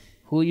better. things.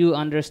 Who you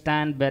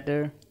understand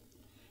better.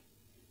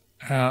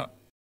 And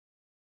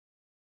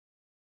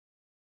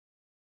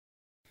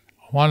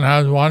one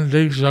has one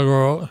Diksha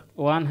Guru.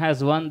 One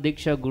has one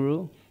Diksha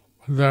Guru,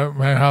 There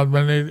may have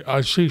many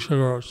Shiksha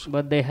Gurus.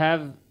 but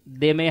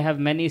they may have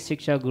many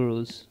Siksha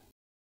Gurus.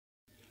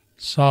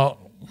 So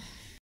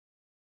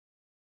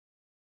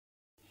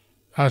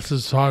that's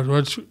as far as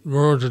which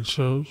Guru to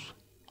choose.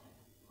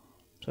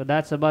 So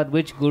that's about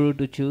which Guru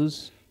to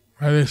choose.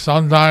 Maybe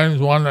sometimes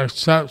one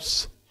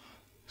accepts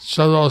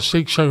several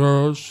Shiksha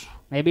Gurus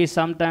Maybe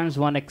sometimes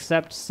one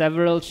accepts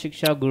several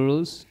Shiksha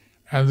Gurus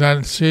and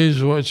then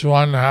sees which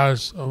one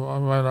is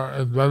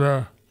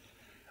better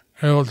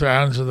able to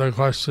answer the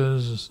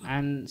questions.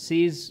 and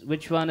sees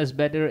which one is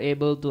better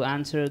able to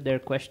answer their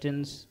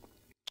questions.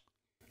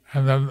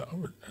 And then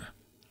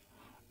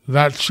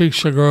that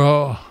Shiksha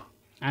Guru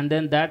And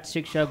then that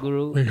Shiksha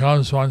Guru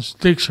becomes one's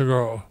Diksha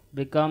Guru.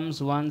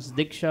 becomes one's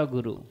Diksha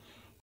Guru.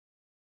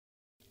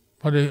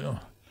 But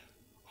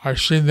I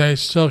see they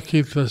still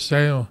keep the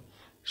same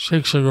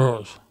Shiksha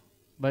Gurus.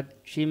 But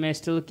she may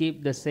still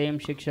keep the same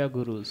Shiksha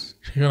Gurus.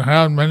 She can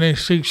have many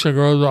Shiksha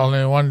Gurus,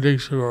 only one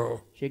Diksha Guru.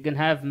 She can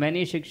have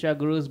many Shiksha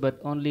Gurus but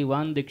only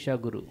one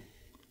Diksha Guru.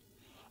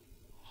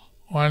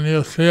 When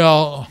you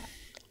feel,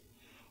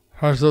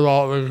 first of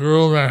all, the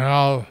Guru may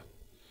have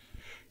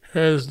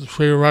his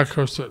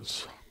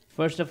prerequisites.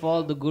 First of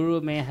all, the Guru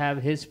may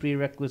have his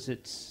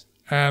prerequisites.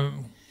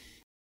 And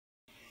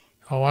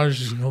one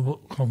should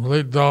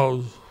complete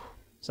those.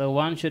 So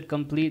one should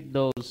complete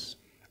those.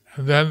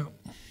 And then,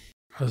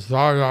 as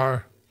far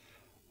as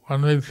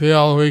when we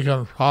feel we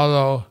can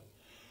follow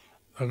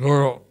the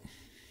Guru,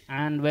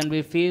 And when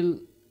we feel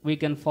we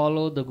can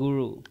follow the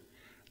Guru,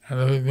 and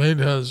if we meet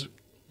his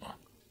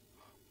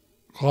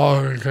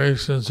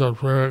qualifications or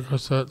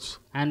prerequisites,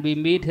 and we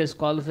meet his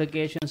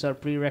qualifications or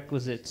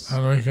prerequisites,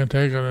 and we can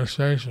take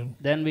initiation.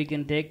 then we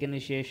can take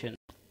initiation.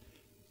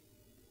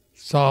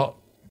 So,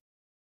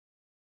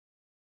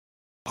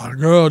 our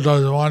Guru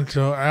doesn't want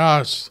to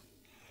ask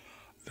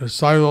the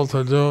disciple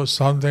to do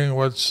something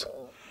which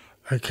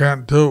they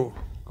can't do,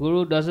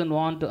 Guru doesn't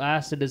want to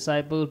ask the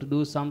disciple to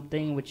do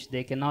something which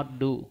they cannot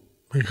do.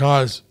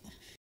 because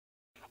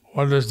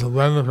what is the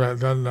benefit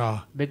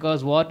then?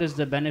 Because what is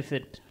the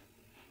benefit?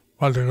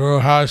 But the Guru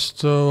has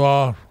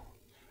to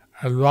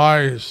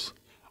advise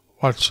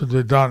what should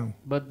be done.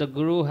 But the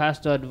Guru has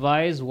to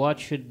advise what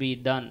should be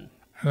done.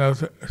 And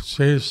if he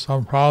sees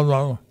some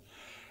problem,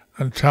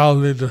 then tell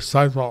the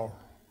disciple.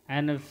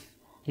 And if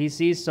he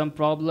sees some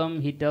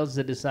problem, he tells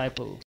the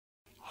disciple.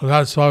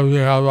 That's why we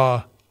have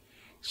a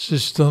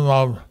system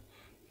of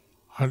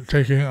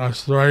taking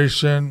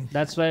aspiration,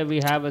 That's why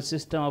we have a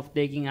system of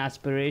taking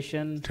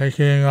aspiration,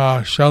 taking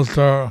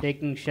shelter,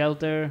 taking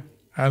shelter,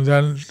 and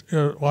then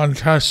one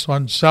tests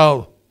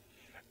oneself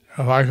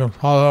if I can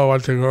follow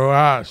what the Guru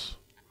asks.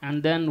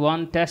 and then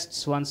one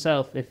tests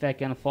oneself if I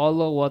can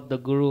follow what the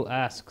Guru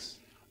asks.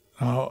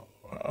 Now,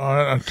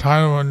 at a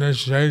time of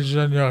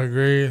initiation, you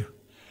agree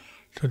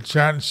to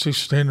chant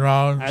 16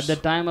 rounds, At the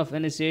time of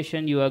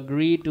initiation, you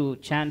agree to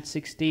chant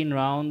 16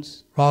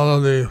 rounds,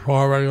 follow the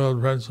 4 regular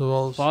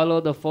principles,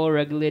 follow the 4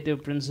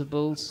 regulative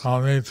principles: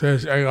 meat,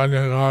 fish, egg,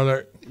 onion,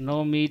 garlic,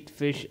 no meat,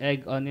 fish,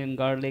 egg, onion,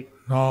 garlic,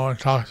 no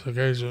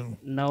intoxication,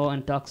 no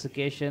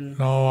intoxication,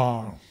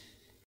 no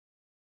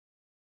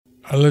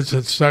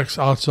illicit sex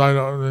outside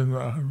of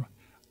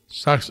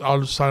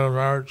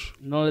marriage,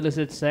 no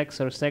illicit sex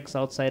or sex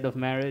outside of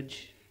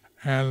marriage,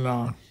 and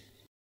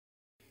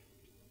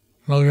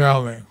no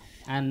gambling.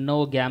 and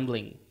no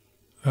gambling.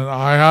 And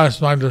I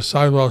asked my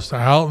disciples to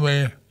help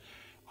me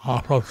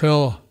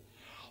fulfill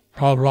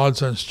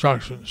Prabhupada's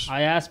instructions.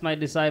 I ask my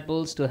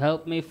disciples to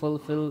help me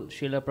fulfill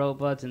Srila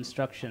Prabhupada's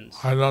instructions.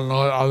 I don't know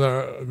what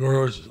other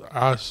gurus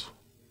ask.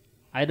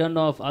 I don't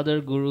know if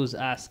other gurus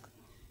ask.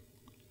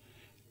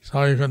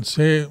 So you can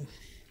see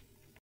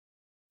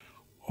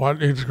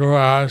what each guru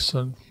asks,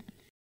 and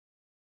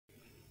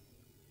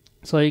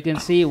So you can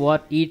see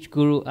what each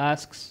guru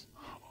asks,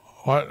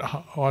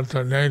 what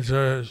their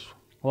nature is,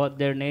 what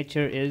their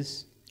nature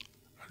is,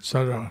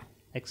 etc.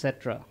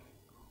 etc.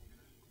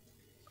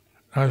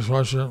 Next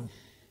question.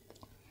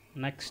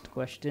 Next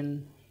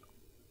question.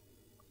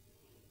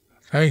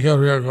 Thank you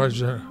for your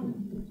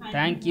question.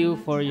 Thank you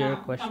for your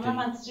question.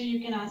 Kamala Matsu, you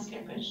can ask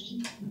your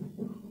question.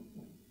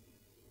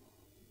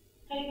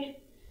 Hare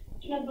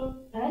Krishna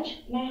Maharaj,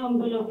 my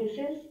humble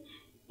obeisances.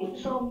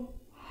 So,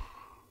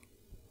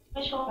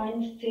 my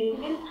mind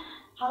says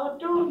how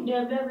to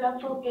develop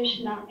love for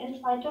Krishna in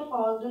spite of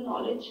all the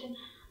knowledge.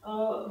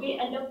 We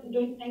end up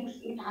doing things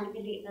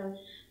mechanically.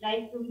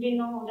 Like we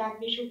know that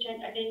we should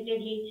chant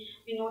attentively.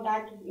 We know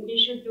that we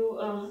should do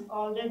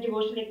all the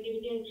devotional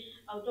activities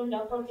out of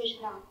love for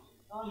Krishna.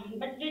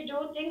 But we do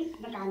things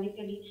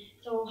mechanically.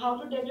 So, how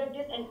to develop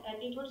this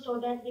attitude so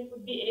that we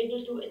could be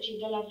able to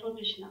achieve the love for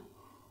Krishna?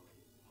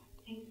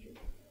 Thank you.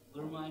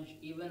 Guru Maharaj,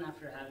 even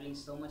after having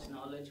so much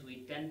knowledge,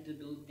 we tend to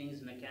do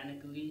things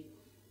mechanically.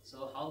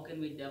 So how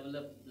can we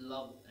develop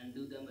love and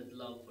do them with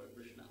love for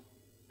Krishna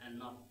and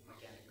not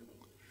mechanically?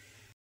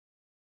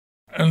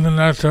 In the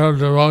nectar of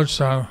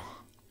devotion,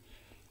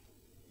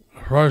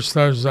 first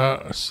there's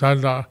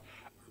said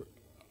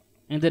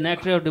In the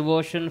nectar of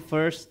devotion,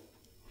 first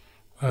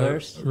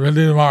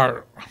Vidhi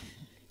Marg.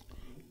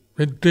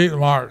 Vidhi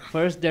Marg.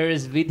 First there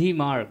is Vidhi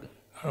Marg.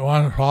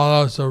 One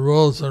follows the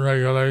rules and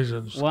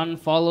regulations. One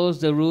follows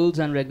the rules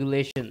and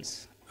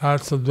regulations.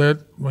 That's a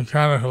bit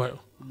mechanical.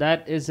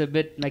 That is a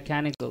bit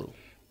mechanical.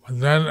 But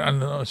then on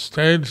the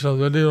stage of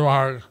Vidhi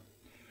Marg,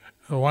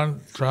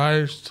 one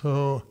tries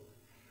to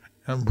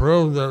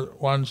improve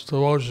one's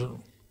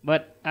devotion.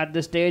 But at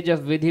the stage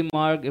of Vidhi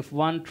Marg, if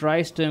one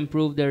tries to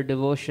improve their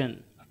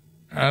devotion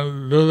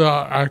and do the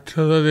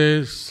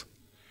activities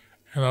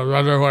in a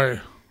better way,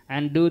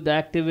 and do the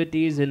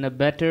activities in a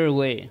better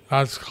way,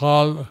 that's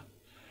called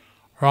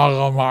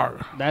Raga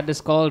Marg. that is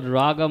called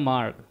Raga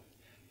Marg.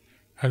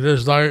 It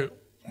is like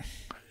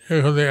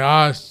you can be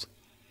asked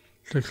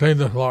to clean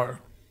the floor,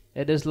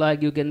 It is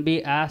like you can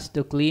be asked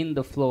to clean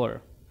the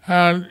floor,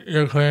 and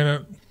you clean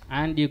it,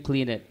 and you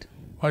clean it.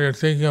 but you're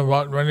thinking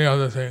about many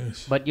other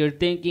things. But you're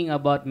thinking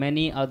about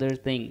many other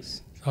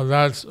things. So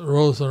that's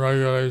rules and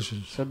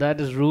regulations. So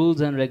that is rules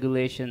and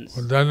regulations.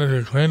 But then if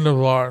you clean the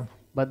floor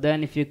But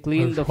then if you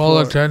clean with the full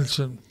floor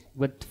attention,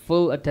 with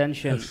full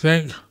attention, you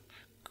think,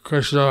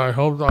 Krishna, I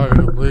hope I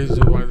can please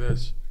you by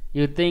this.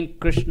 you think,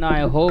 Krishna, I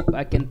hope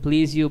I can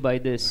please you by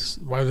this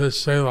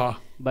Seva.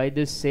 by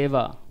this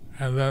seva.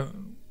 And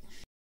then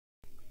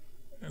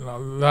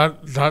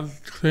that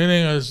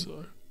cleaning is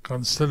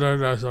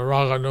considered as a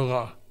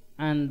Raganuga.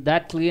 And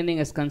that cleaning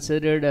is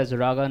considered as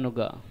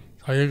Raganuga.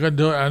 So you can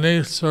do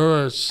any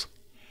service,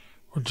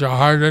 put your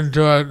heart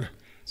into it,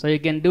 So you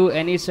can do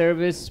any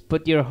service,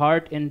 put your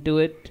heart into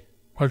it,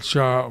 put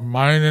your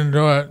mind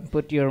into it,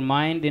 put your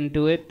mind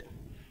into it,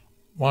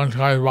 one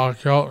guy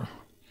walk out.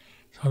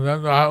 So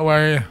that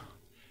way,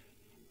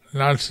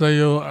 naturally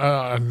you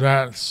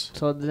advance.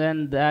 so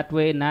then that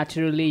way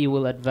naturally you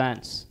will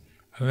advance.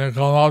 And then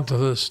come out to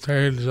the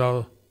stage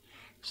of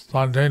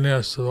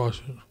spontaneous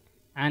devotion.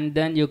 And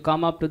then you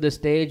come up to the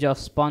stage of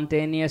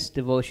spontaneous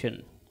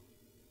devotion.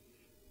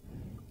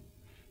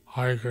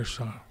 Hare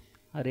Krishna.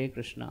 Hare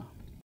Krishna.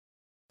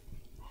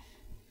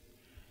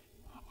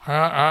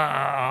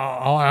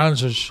 I'll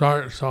answer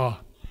short, so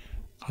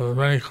there are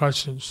many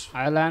questions.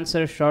 I'll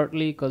answer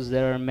shortly because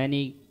there are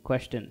many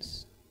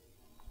questions.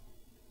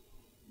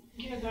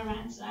 Thank you very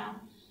much.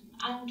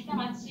 Ankita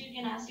Matsu, you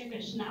can ask your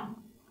question now.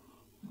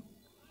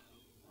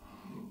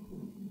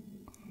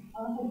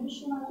 Hare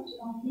Krishna Maharaj,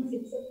 please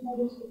accept my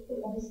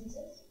respectful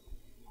obeisances.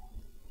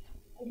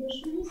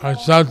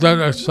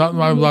 Accept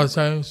my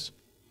blessings.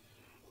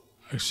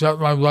 Accept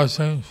my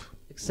blessings.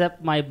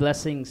 Accept my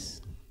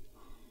blessings.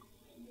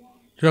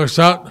 Do you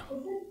accept?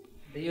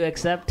 Do you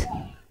accept?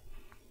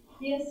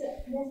 Yes,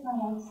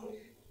 Maharaj.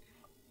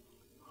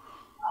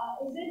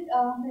 Is it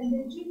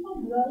mandatory for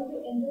girl to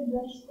enter the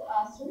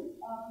ashram?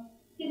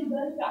 Can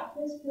girl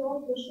practice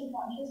pure Krishna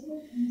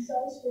consciousness and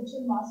serve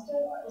spiritual master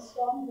or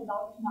ISKCON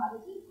without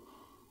marriage?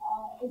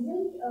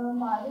 Isn't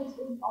marriage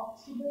an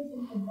obstacle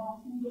in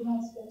advancement in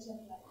our spiritual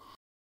life?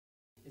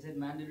 Is it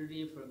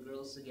mandatory for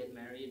girls to get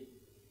married?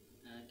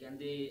 Can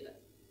they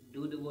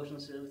do devotional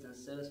service and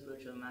serve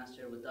spiritual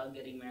master without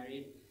getting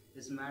married?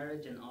 Is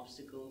marriage an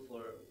obstacle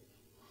for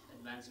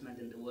advancement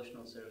in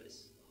devotional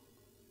service?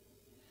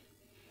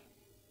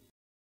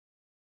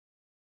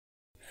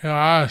 You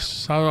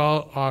asked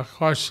several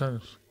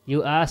questions.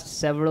 You asked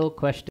several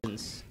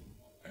questions.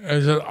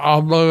 Is it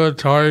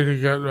obligatory to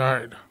get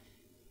married?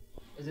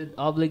 Is it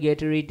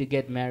obligatory to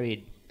get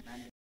married?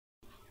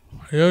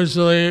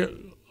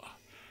 Usually,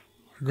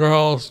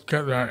 girls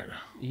get married.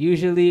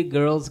 Usually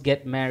girls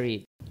get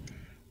married.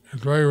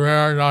 It's very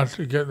rare not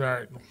to get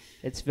married.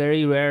 It's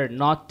very rare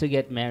not to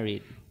get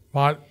married.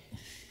 But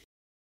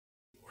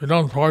we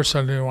don't force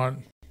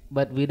anyone.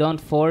 But we don't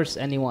force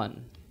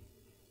anyone.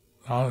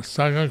 Now, the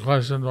second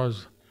question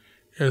was,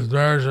 is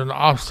marriage an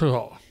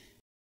obstacle?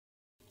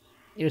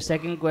 Your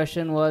second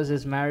question was,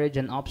 is marriage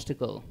an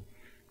obstacle?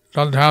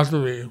 Doesn't have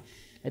to be.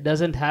 It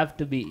doesn't have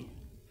to be.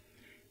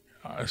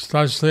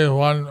 Especially if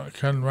one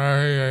can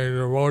marry a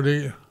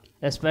devotee.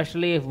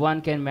 Especially if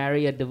one can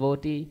marry a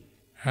devotee.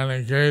 And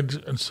engage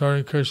in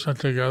serving Krishna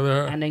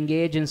together. And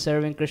engage in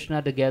serving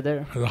Krishna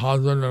together. As a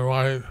husband and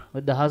wife.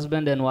 With the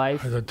husband and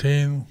wife. As a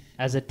team.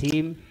 As a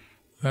team.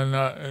 Then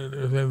it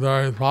is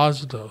very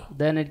positive.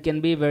 Then it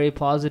can be very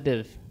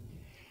positive.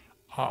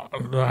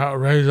 To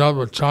raise up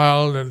a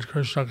child in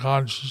Krishna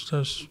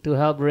consciousness. To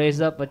help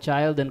raise up a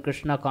child in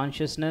Krishna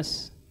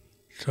consciousness.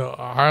 So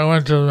I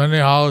went to many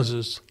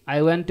houses.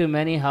 I went to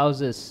many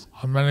houses.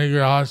 Of many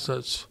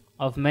grihastas.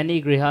 Of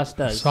many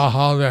grihastas. Saw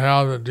how they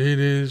have the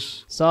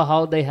deities. Saw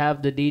how they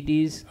have the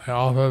deities. They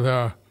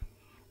offer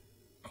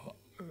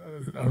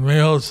their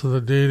meals to the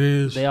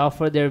deities. They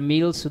offer their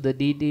meals to the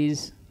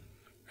deities.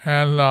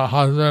 And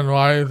husband and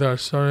wife, they're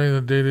serving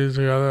the deities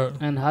together.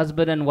 And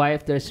husband and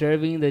wife, they're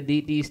serving the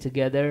deities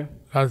together.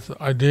 That's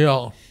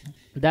ideal.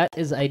 That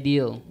is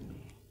ideal.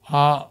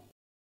 Prabhupada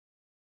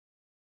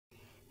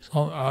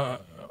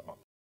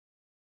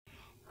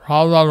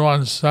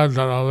once said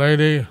that a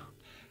lady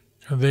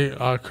can be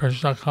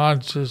Krishna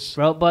conscious.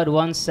 Prabhupada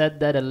once said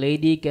that a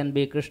lady can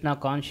be Krishna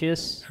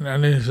conscious. In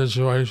any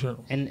situation.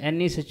 In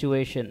any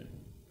situation.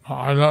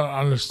 I don't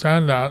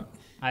understand that.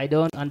 I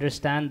don't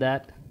understand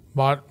that.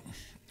 But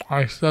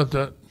I accept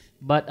it.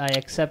 But I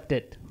accept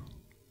it.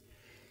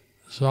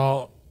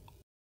 So,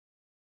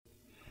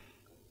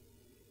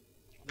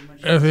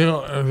 if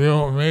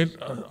you meet,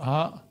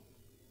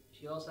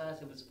 She also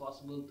asked if it's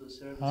possible to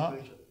serve the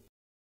spiritual.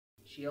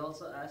 She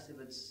also asked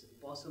if it's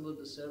possible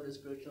to serve the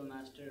spiritual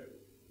master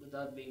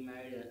without being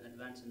married and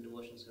advance in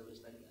devotional service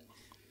like that.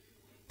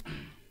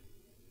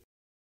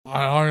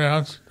 I already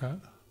answered that.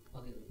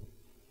 Okay.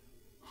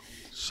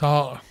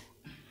 So,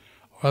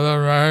 whether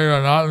married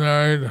or not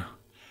married,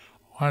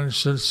 one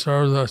should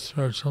serve the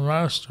spiritual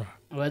master.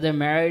 Whether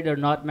married or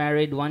not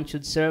married, one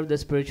should serve the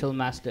spiritual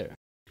master.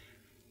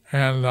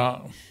 And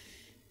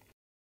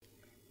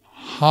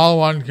how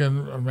one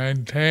can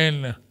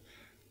maintain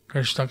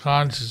Krishna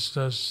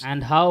consciousness.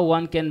 And how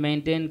one can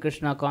maintain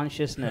Krishna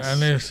consciousness.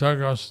 In any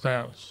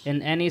circumstance.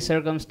 In any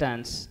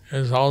circumstance.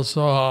 Is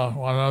also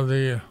one of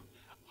the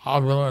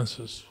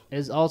opulences.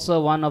 Is also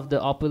one of the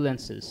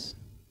opulences.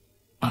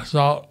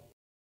 So,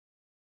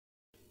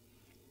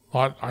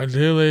 but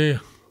ideally,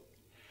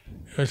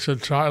 you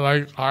should try,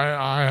 like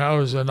I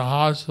was in the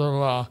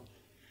hospital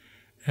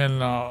in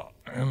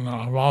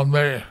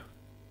Bombay.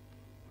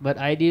 But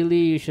ideally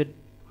you should...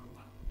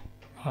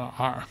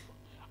 I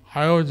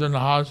was in the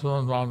hospital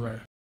in Bombay.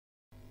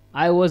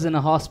 I was in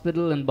a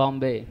hospital in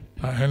Bombay.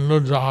 The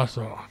Hinduja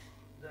hospital.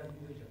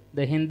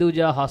 The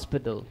Hinduja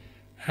hospital.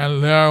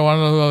 And there one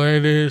of the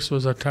ladies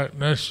was a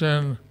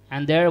technician.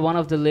 And there one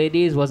of the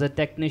ladies was a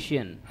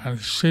technician. And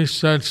she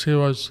said she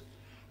was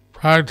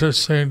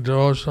practicing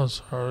devotional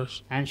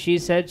service. And she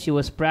said she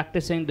was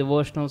practicing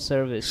devotional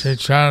service. She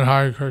chanted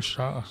Hare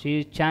Krishna.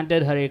 She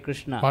chanted Hare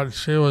Krishna. But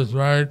she was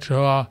married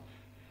to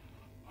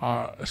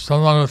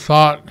someone who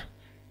thought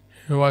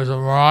he was a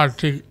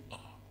Marathi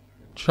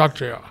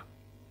Kshatriya.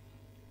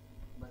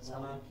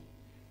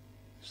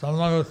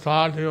 Someone who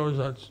thought he was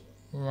a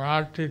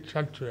Marathi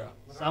Kshatriya.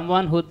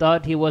 Someone who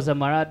thought he was a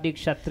Marathi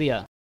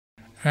Kshatriya.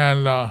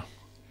 And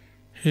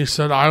he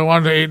said, I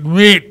want to eat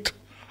meat.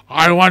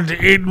 I want to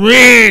eat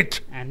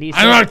meat. And he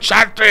said, I'm a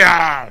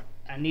Kshatriya.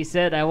 And he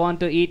said, I want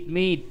to eat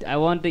meat. I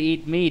want to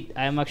eat meat.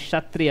 I am a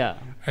Kshatriya.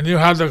 And you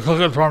have to cook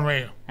it for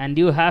me. And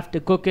you have to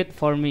cook it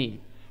for me.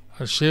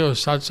 And she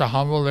was such a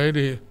humble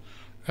lady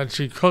that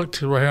she cooked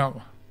for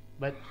him.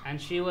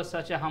 And she was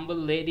such a humble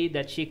lady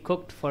that she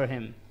cooked for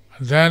him.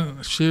 And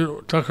then she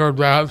took her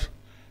bath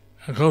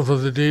and cooked for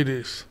the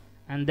deities.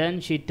 And then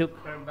she took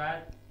her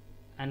bath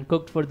and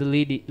cooked for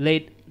the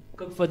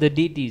cooked for the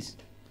deities.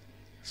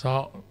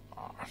 So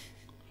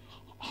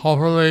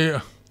hopefully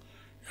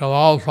you'll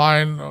all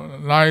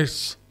find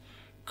nice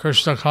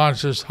Krishna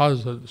conscious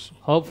husbands.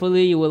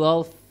 Hopefully you will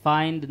all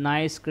find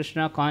nice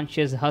Krishna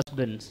conscious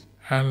husbands.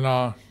 And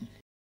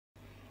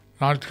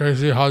not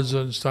crazy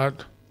husbands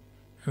that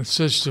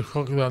insist to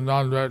cook the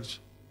non-veg.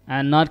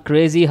 And not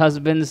crazy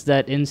husbands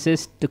that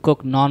insist to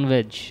cook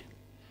non-veg.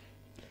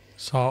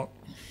 So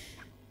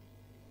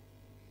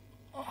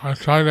I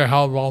try to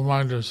help all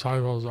my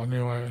disciples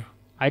anyway.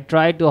 I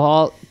try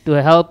to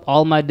help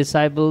all my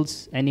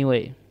disciples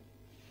anyway.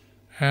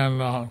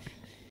 And I'd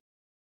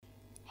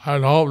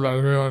hope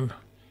that we would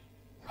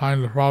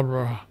find a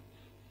proper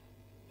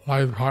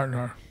life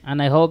partner.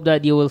 And I hope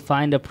that you will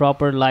find a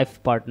proper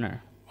life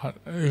partner. But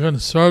you can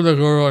serve the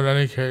Guru in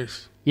any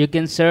case. You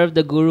can serve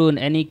the Guru in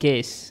any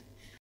case.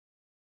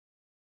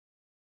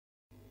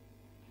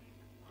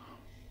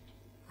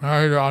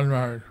 Married or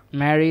unmarried.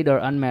 Married or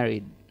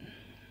unmarried.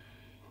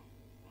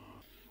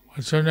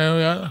 What's your name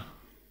again?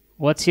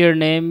 What's your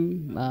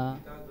name? Ankita.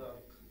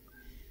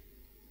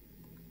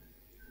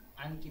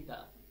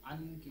 Angita.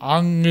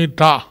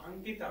 Ankita.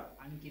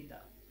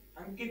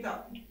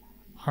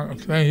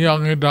 Thank you,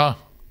 Angita.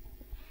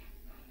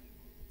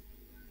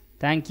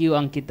 Thank you,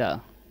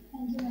 Ankita.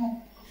 Thank you,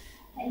 Maharaj.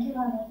 Thank you,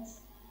 Maharaj.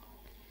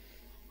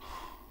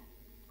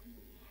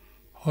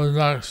 Who's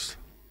next?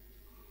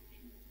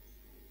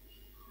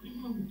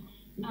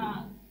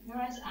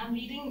 Whereas I'm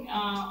reading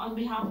on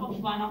behalf of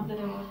one of the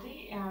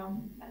devotee.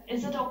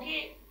 Is it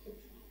okay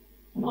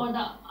for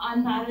the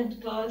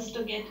unmarried girls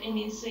to get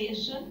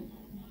initiation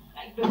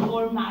like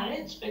before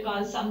marriage?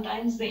 Because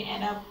sometimes they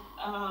end up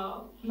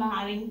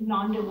marrying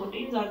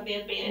non-devotees, or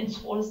their parents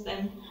force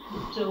them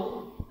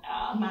to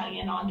marry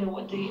a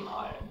non-devotee,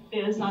 or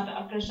there is not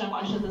a Krishna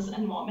consciousness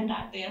involvement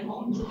at their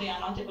home, so they are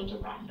not able to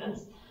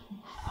practice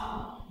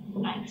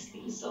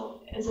nicely. So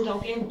is it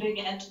okay if they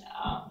get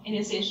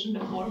initiation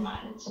before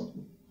marriage?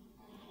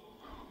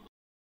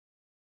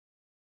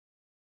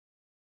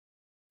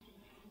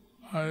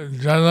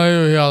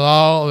 Generally, we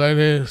allow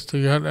ladies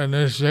to get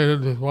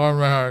initiated before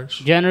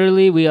marriage.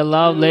 Generally, we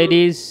allow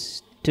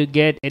ladies to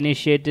get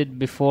initiated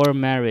before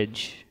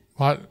marriage.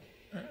 But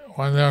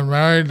when they're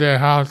married, they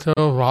have to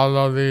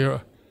follow the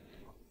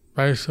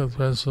basic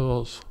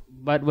principles.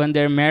 But when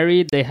they're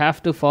married, they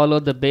have to follow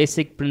the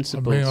basic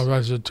principles. Being a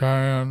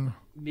vegetarian.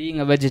 Being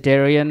a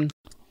vegetarian.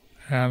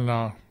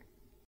 And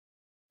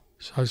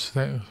such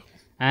things.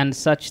 And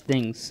such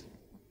things.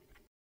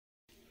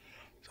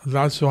 So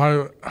that's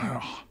why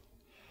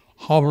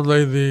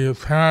hopefully the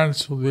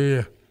parents will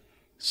be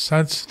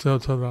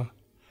sensitive to the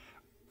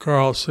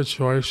girl's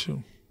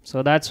situation.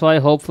 So that's why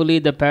hopefully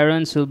the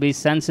parents will be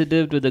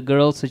sensitive to the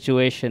girl's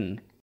situation.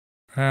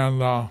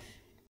 And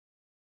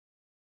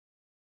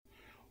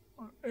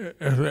if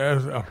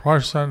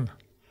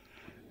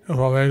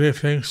a lady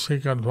thinks she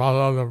can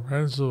follow the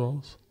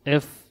principles,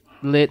 if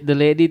the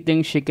lady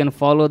thinks she can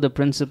follow the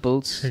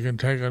principles, she can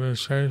take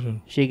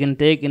initiation. She can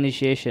take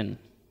initiation.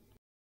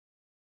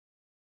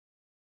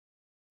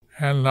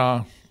 And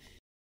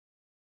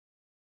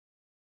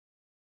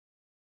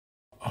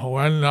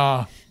when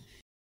the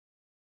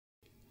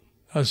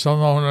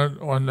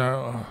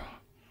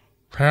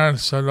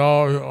parents said,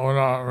 "Oh, you want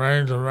to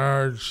arrange a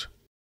marriage,"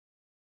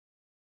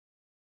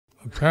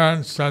 the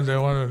parents said they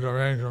wanted to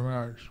arrange a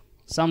marriage.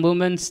 Some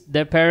women,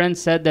 their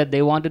parents said that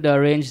they wanted to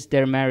arrange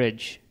their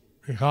marriage.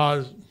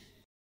 Because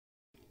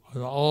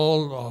an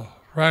old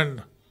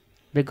friend.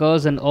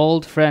 Because an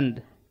old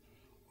friend.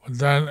 But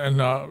then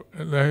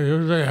they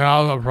usually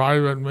have a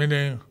private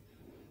meeting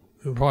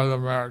before the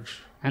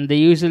marriage. And they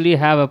usually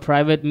have a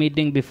private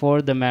meeting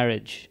before the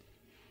marriage.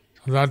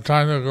 So that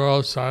time the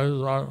girl says,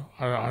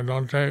 I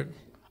don't take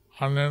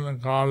onion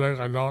and garlic,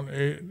 I don't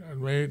eat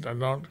meat, I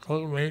don't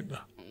cook meat.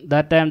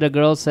 That time the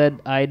girl said,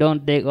 I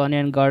don't take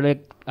onion,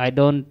 garlic, I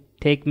don't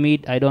take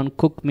meat, I don't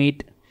cook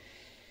meat.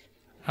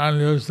 And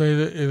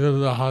usually either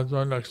the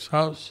husband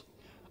accepts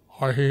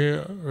or he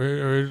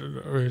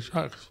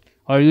rejects.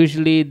 Or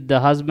usually the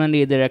husband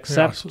either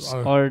accepts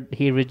or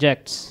he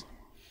rejects.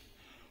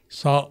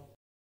 So,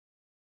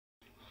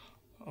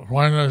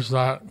 when is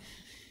that?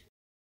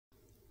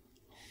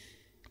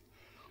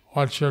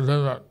 What's your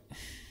limit?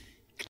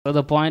 So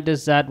the point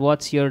is that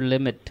what's your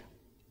limit?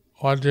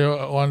 What do you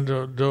want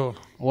to do?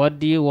 What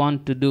do you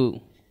want to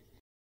do?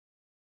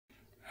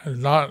 It's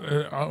not,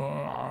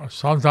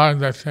 sometimes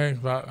they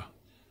think that,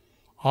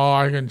 oh,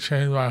 I can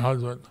change my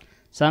husband.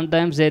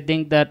 Sometimes they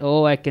think that,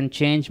 oh, I can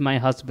change my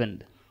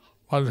husband.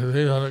 But if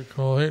he's a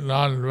complete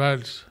non-veg,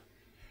 it's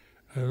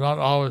not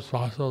always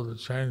possible to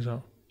change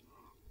him.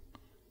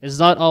 It's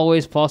not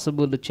always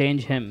possible to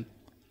change him.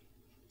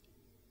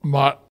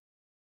 But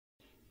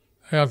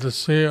you have to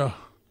see if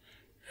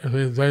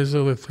he's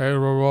basically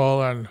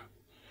favorable and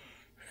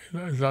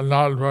he's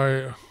not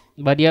very...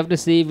 But you have to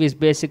see if he's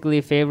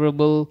basically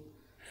favorable.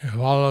 He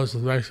follows the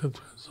basic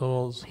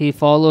principles. He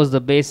follows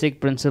the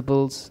basic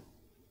principles.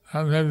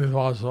 That may be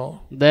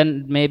possible.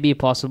 Then it may be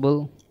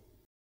possible.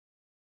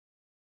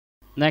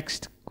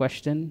 Next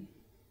question.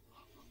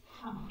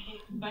 Okay,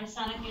 by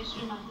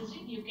Sanakeshwari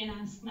Mataji, you can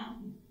ask now.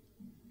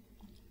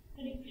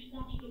 Hare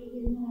Krishna, Shri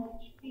Guru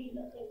Maharaj, please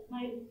accept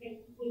my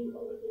respectful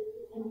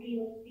obeisances and to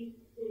your feet,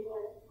 Guru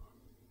Maharaj.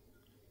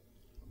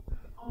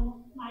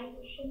 My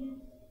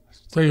question is...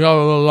 Speak up a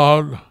little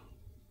loud.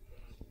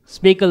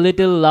 Speak a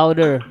little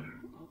louder.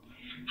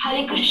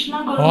 Hare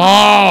Krishna, Guru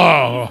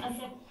Maharaj.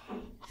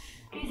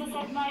 Please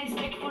accept my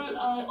respectful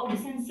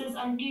obeisances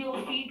unto your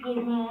feet,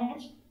 Guru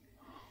Maharaj.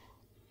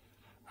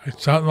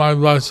 Accept my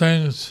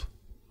blessings.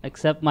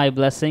 Accept my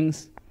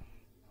blessings.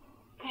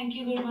 Thank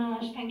you, Guru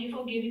Maharaj. Thank you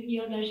for giving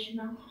your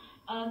darshana.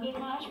 Guru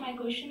Maharaj, my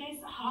question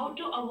is how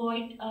to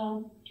avoid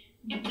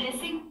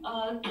depressing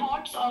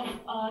thoughts of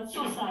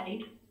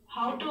suicide.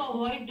 How to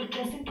avoid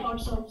depressing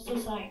thoughts of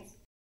suicide.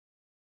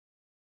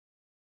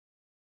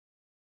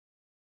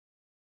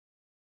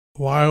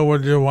 Why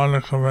would you want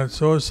to commit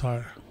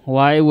suicide?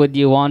 Why would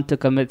you want to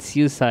commit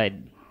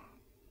suicide?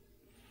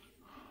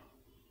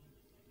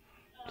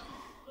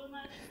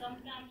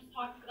 Sometimes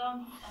thought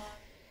comes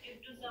due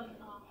to some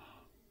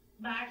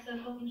bad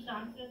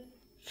circumstances.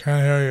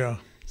 Can't hear you.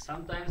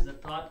 Sometimes the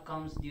thought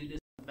comes due to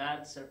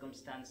bad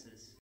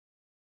circumstances.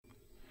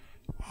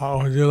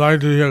 Would you like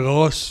to be a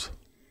ghost?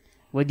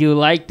 Would you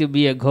like to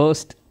be a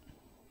ghost?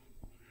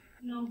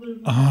 No,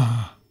 Guru.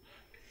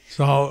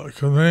 So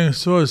committing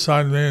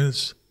suicide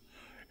means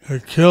you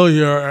kill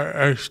your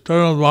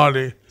external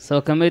body,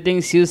 So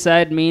committing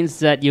suicide means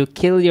that you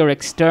kill your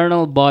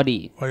external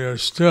body, but you're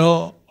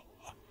still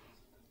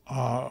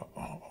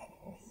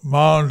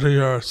bound to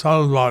your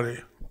subtle body.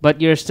 but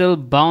you're still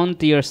bound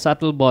to your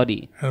subtle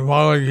body. In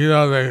Bhagavad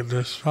Gita, they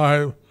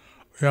describe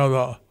we have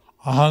the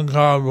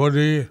ahankara,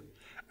 buddhi,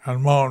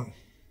 and mon.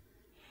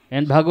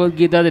 In Bhagavad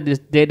Gita,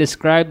 they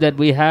describe that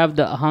we have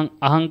the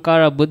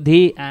ahankara,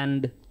 buddhi,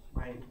 and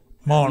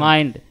Mon.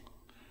 mind.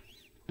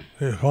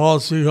 The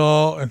false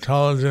ego,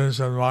 intelligence,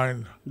 and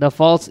mind. The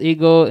false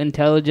ego,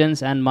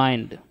 intelligence, and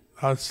mind.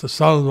 That's the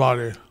subtle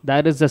body.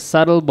 That is the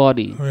subtle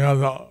body. We have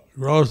the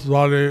gross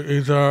body,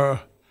 ether,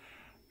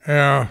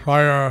 air,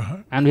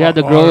 fire. And we have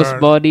the water, gross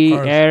body,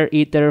 earth. air,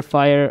 ether,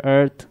 fire,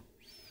 earth.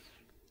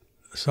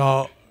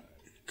 So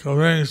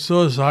committing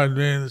suicide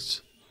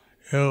means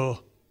you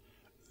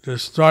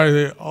destroy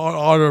the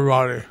outer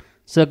body,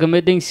 So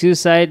committing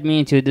suicide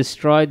means you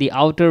destroy the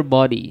outer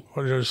body,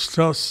 but you're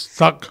still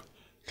stuck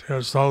to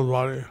your subtle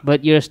body.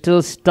 but you're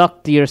still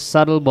stuck to your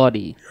subtle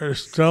body. You're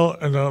still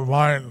in the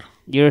mind.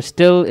 You're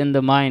still in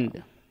the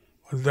mind.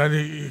 But then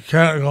you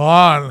can't go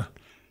on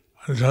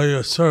until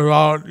you serve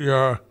out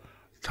your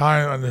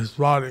time in this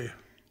body.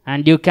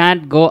 And you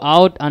can't go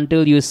out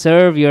until you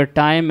serve your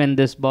time in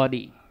this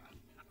body.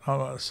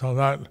 So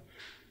that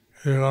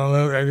you're going to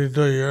live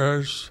 82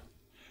 years,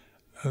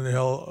 and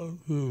you'll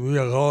be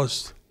a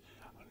ghost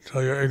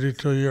until your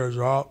 82 years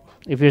are up.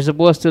 If you're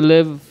supposed to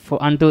live for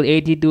until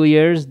 82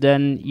 years,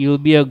 then you'll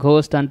be a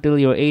ghost until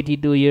your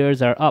 82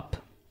 years are up.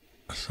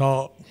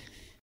 So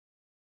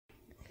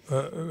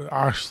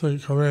actually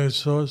committing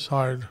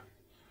suicide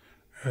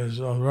is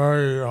a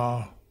very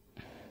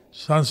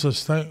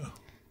senseless thing.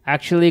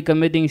 Actually,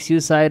 committing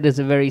suicide is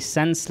a very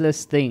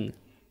senseless thing.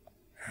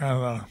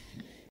 And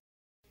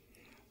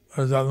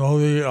there's that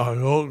movie,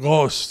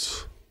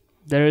 Ghosts,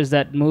 There is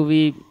that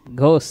movie,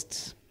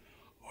 Ghosts,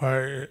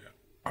 where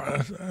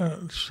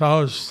it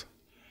shows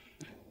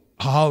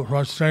how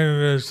frustrating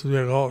it is to be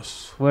a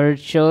ghost. where it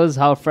shows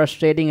how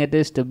frustrating it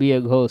is to be a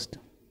ghost.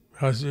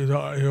 Because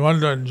you want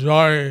to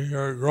enjoy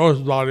your gross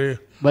body,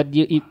 But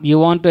you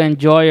want to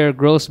enjoy your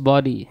gross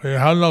body, but you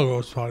have no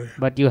gross body.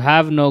 but you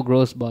have no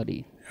gross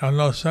body. You have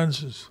no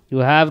senses. You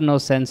have no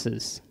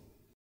senses.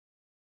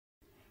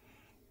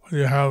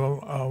 You have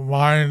a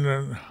mind,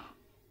 and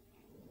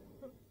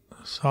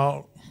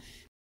so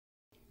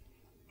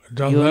it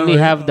doesn't You only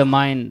really- have the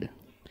mind.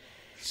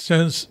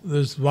 Since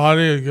this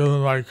body is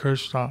given by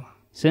Krishna,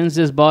 Since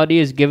this body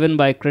is given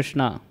by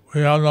Krishna,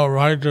 we have no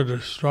right to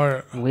destroy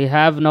it. we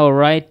have no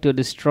right to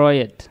destroy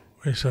it.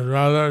 We should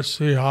rather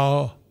see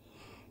how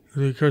to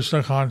be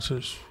Krishna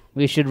conscious,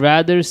 We should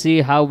rather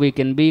see how we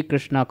can be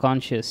Krishna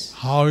conscious,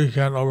 how we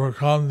can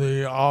overcome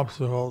the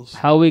obstacles,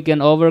 how we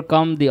can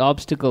overcome the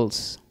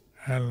obstacles,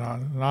 and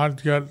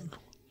not get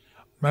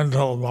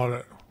mental about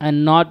it.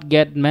 and not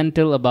get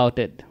mental about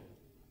it.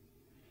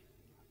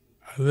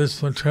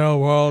 This material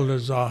world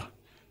is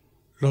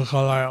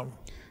dukkhalayam.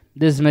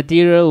 This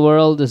material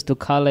world is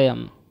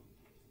Dukhalayam.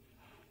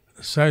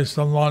 Say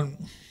someone,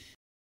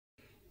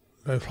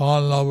 they fall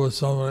in love with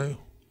somebody,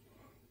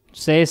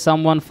 Say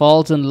someone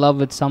falls in love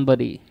with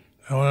somebody.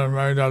 they want to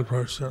marry that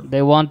person.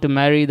 They want to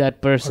marry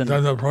that But person.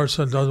 then the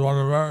person doesn't want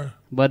to marry.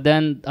 But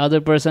then the other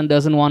person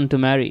doesn't want to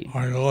marry.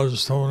 Or he goes to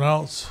someone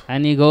else.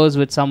 And he goes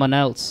with someone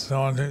else.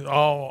 Someone thinks,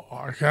 oh,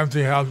 I can't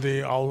be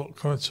happy, I'll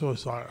commit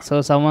suicide.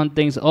 So someone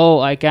thinks, oh,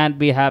 I can't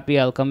be happy,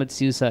 I'll commit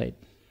suicide.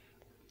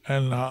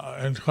 And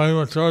in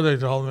Coimbatore, they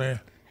told me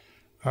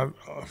that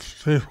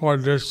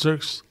 3-4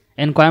 districts,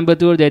 In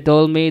Coimbatore, they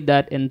told me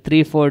that in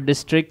 3-4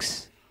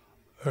 districts,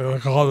 they were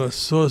called the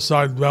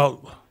suicide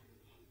belt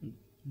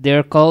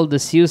they're called the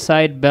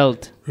suicide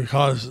belt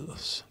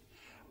because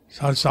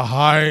such a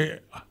high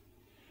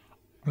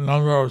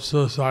number of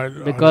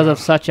suicide. because of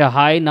such a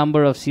high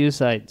number of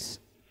suicides.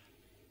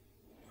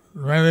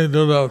 Many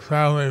due to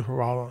family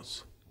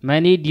problems.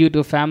 Many due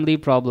to family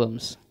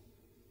problems.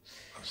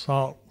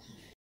 So,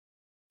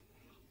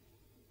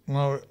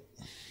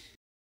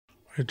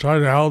 we try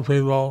to help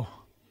people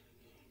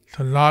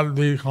to not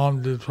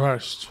become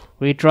depressed.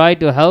 We try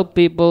to help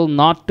people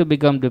not to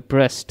become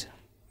depressed.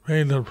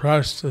 Being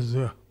depressed is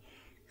due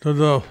to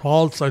the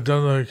false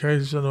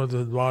identification with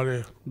his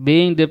body.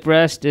 Being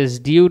depressed is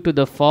due to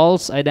the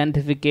false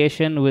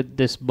identification with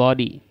this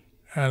body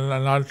And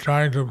not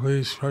trying to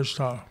please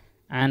Krishna.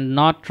 and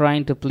not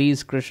trying to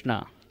please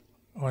Krishna.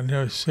 When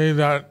you see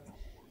that,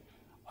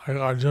 like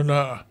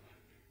Arjuna,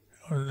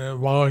 in the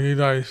Bhagavad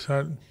Gita, he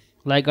said,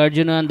 Like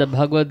Arjuna in the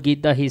Bhagavad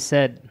Gita, he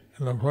said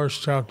in the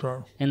first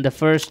chapter, in the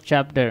first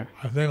chapter,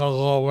 I think I'll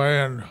go away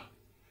and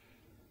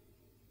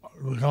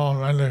become a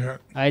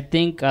mendicant. I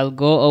think I'll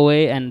go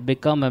away and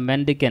become a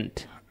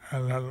mendicant.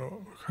 And then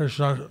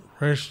Krishna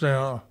preached to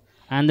him.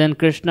 And then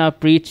Krishna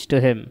preached to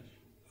him.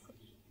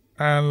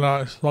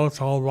 and spoke the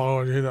whole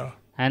Bhagavad Gita.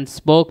 and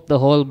spoke the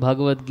whole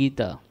Bhagavad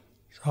Gita.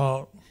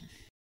 So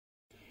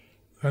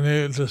then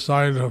he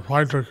decided to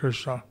fight for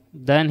Krishna.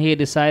 Then he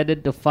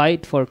decided to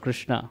fight for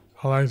Krishna.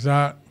 So like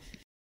that,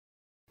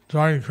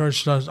 join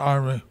Krishna's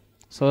army.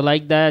 So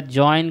like that,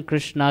 join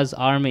Krishna's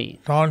army.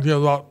 Don't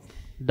give up.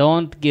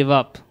 Don't give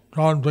up.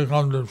 Don't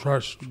become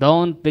depressed.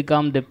 Don't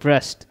become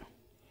depressed.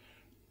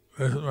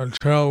 This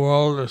material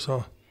world is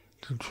a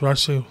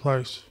depressing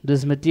place.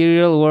 This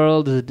material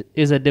world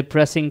is a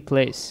depressing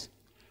place.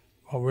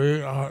 But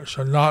we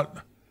should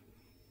not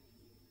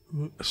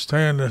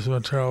stay in this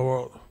material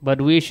world. But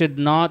we should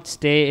not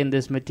stay in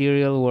this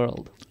material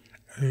world.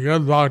 If you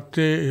get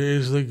bhakti, you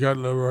easily get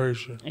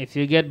liberation. If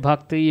you get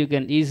bhakti, you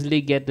can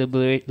easily get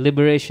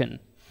liberation.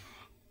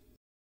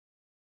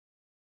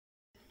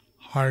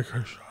 Hare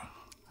Krishna.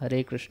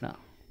 Hare Krishna.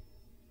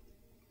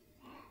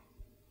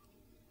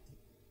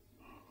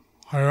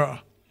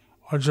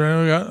 What's your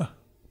name again?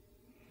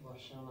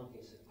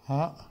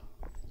 Huh?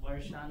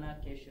 Varshana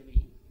Keshavi.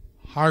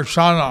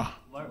 Harshana.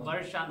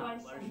 Varshana.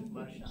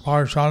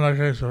 Harshana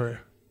Kesavi.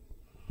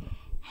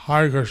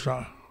 Hare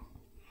Krishna.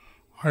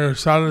 Are you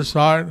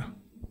satisfied?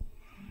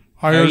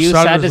 Are you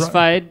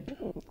satisfied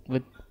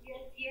with?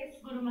 Yes,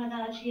 Guru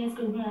Maharaj. Yes,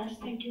 Guru Maharaj.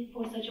 Thank you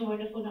for such a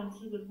wonderful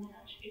answer, Guru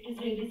Maharaj. It is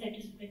really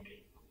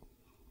satisfactory.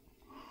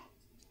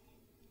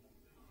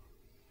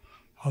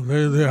 How She's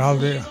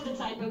a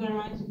disciple, Guru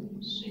Maharaj.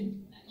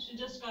 She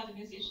just got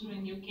initiation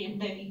when you came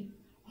Delhi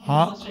in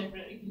 1st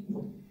February.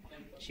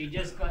 She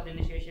just got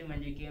initiation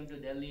when you came to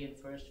Delhi in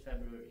 1st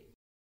February.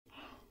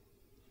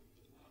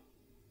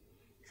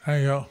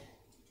 Thank you.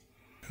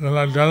 You can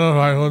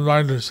identify who's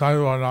my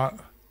disciple or not.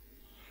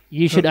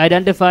 You should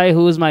identify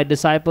who is my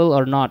disciple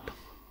or not.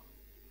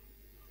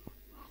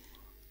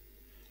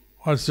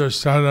 What's their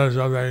status?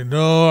 Are they new?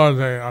 Are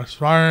they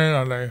aspiring?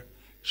 Are they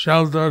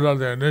sheltered? Are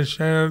they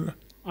initiated?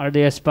 Are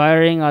they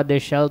aspiring? Are they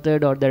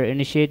sheltered? Or they're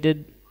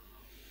initiated?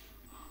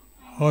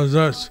 Who is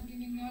this?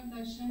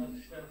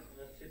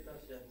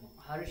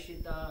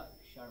 Harshita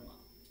Sharma.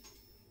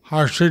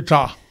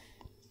 Harshita.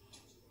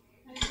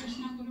 Hare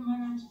Krishna Guru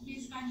Maharaj,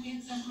 please kindly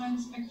accept my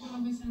respectful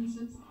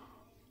obeisances.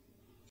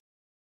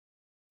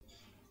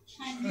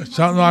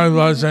 Accept my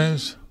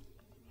blessings.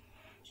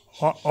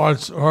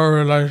 What's her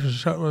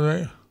relationship with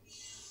me?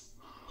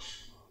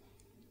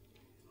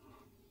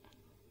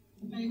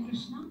 Hare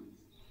Krishna.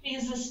 He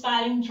is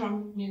aspiring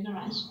from you, Guru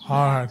Maharaj.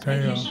 Alright,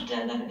 thank You you. should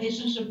tell the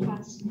relationship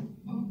first.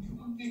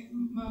 Okay.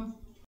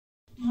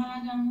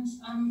 Maharaj,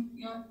 I'm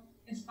your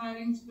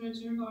aspiring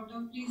spiritual daughter.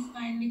 Please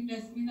kindly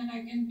bless me that I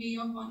can be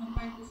your bona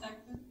fide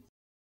disciple.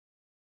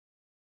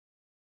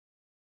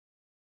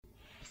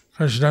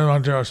 Krishna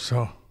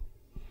Mantrastu.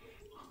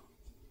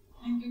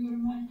 Thank you, Guru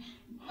Maharaj.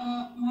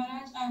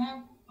 Maharaj, I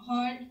have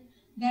heard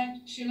that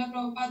Srila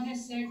Prabhupada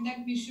has said that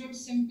we should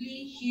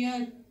simply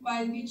hear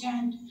while we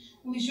chant.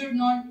 We should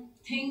not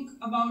think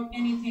about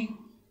anything.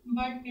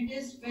 But it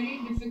is very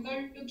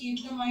difficult to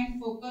keep the mind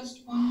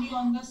focused only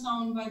on the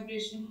sound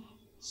vibration.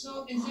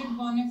 So is it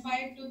bona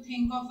fide to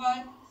think of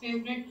our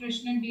favorite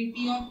Krishna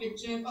deity or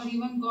picture, or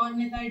even God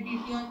Nitai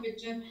deity or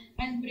picture,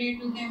 and pray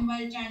to them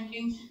while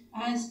chanting?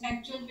 As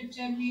actual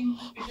picture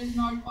it is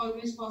not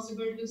always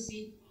possible to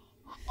see.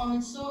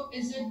 Also,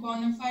 is it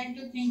bona fide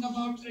to think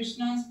about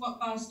Krishna's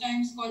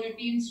pastimes,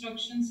 quality,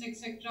 instructions,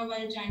 etc.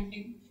 while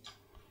chanting?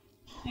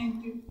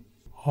 Thank you.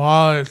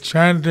 While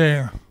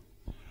chanting,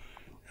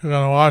 you're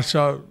going to watch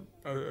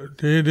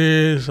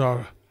deities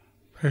or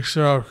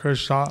picture of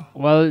Krishna.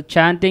 While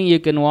chanting, you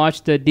can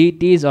watch the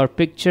deities or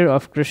picture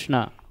of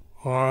Krishna.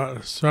 Or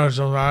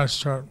spiritual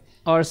master.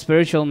 Or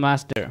spiritual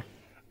master.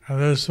 And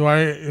this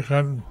way you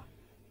can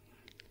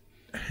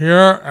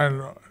hear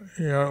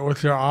and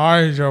with your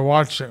eyes you're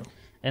watching.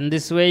 And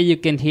this way you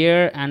can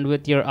hear and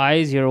with your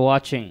eyes you're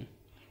watching.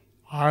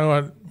 I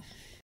would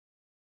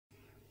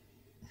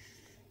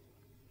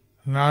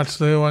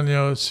naturally when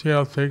you see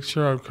a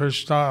picture of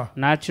Krishna.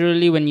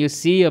 Naturally when you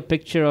see a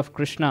picture of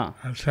Krishna.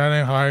 And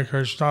chanting Hare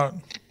Krishna.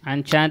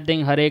 And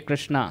chanting Hare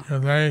Krishna. You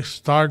may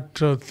start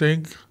to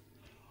think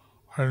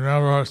or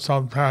remember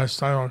some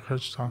pastime of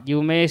Krishna.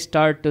 You may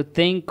start to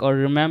think or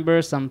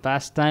remember some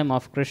pastime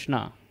of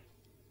Krishna.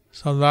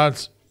 So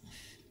that's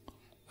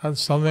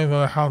something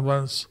that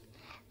happens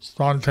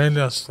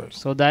spontaneously.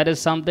 So that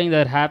is something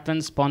that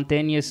happens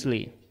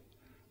spontaneously.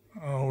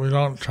 You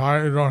don't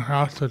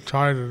have to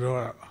try to do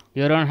it.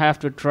 You don't have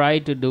to try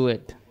to do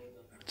it.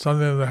 It's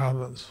something that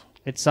happens.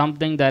 It's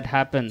something that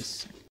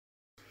happens.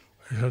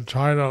 We can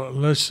try to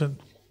listen.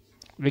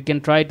 We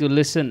can try to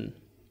listen.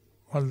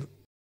 We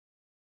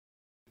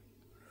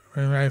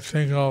may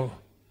think of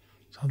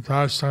some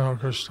pastime of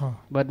Krishna.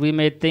 But we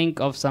may think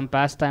of some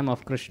pastime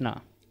of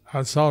Krishna.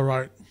 That's all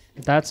right.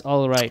 That's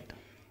all right.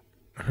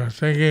 If you're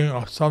thinking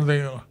of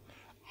something,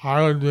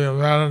 I would be a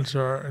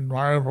manager in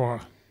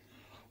Mayapur.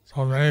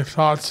 So many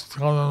thoughts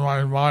come in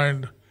my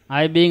mind.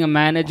 I being a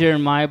manager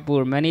in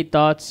Mayapur, many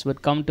thoughts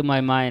would come to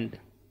my mind.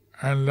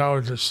 And that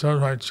would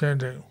disturb my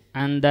chanting.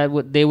 And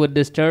they would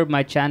disturb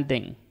my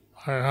chanting.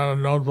 I had a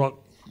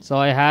notebook. So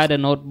I had a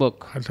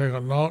notebook. I take a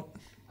note.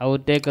 I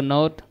would take a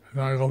note.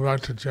 And I go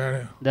back to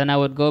chanting. Then I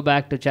would go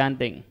back to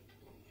chanting.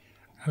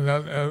 And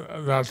then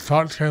that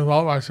thought came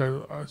up, I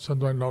said, it's in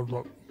my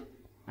notebook.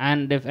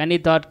 And if any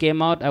thought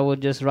came out, I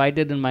would just write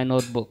it in my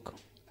notebook.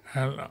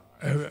 And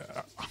if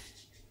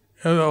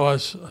it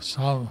was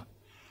some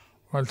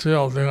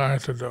material thing I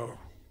had to do.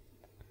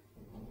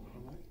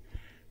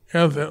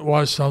 If it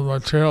was some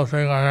material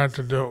thing I had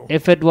to do.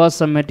 If it was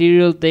some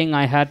material thing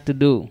I had to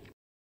do.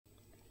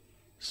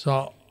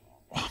 So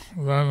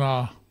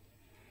then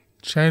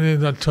changing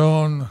the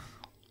tune,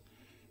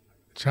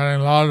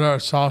 chanting louder,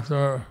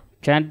 softer.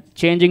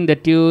 Changing the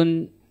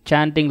tune,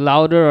 chanting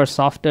louder or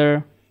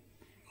softer.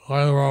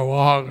 Going for a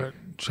walk,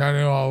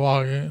 chanting while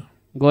walking.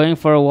 Going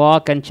for a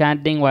walk and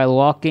chanting while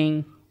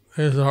walking.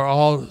 These are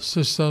all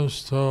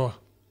systems to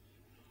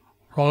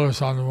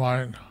focus on the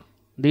mind.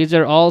 These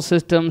are all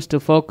systems to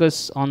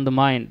focus on the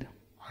mind.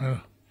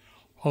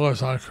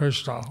 Focus on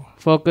Krishna.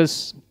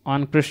 Focus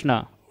on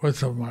Krishna. With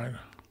the mind.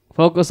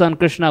 Focus on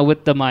Krishna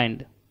with the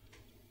mind.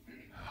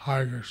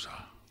 Hare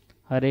Krishna.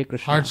 Hare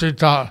Krishna.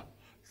 Harshita,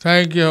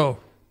 thank you.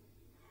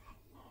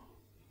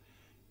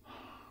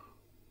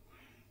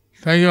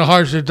 Thank you,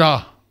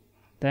 Harshita.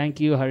 Thank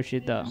you,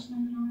 Harshita.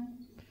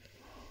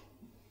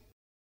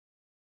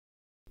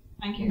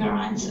 Thank you,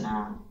 Garaj.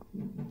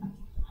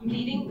 I'm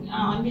reading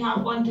on behalf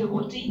of one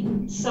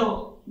devotee.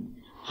 So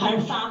her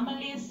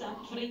family is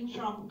suffering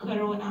from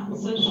corona.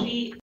 So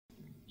she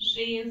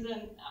is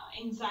in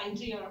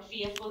anxiety or a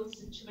fearful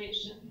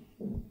situation.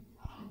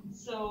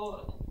 So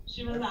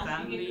she was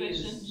asking a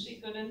question. She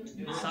couldn't.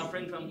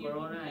 Suffering from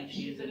corona and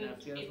she is in a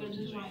fearful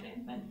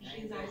situation. But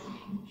she's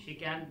asking. She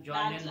can't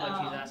join in,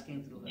 but she's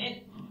asking through her.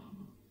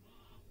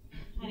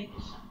 Hare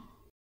Krishna.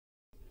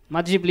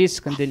 Mataji, please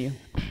continue.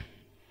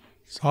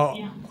 So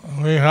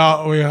we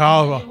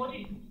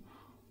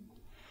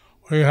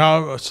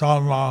have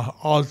some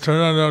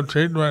alternative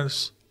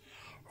treatments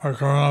for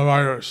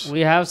coronavirus.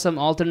 We have some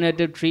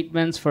alternative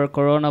treatments for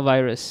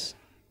coronavirus.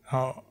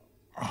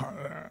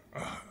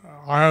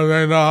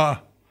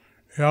 Ayurveda,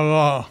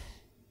 yoga.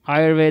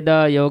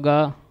 Ayurveda,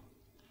 yoga.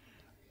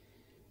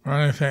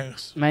 Many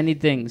things. Many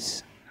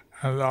things.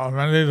 And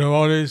many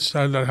devotees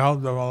said that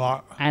helped them a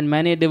lot. And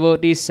many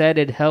devotees said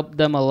it helped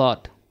them a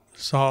lot.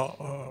 So,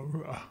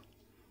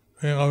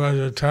 being a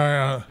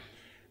vegetarian,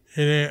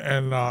 eating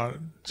and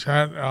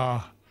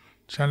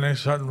chanting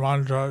certain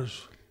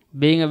mantras.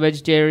 Being a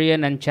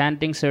vegetarian and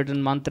chanting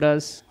certain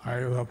mantras.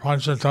 Like the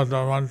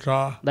Panchatattva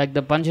mantra. Like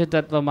the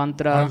Panchatattva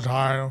mantra.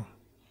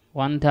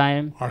 One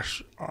time. Or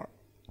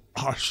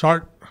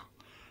short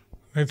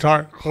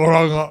Nitai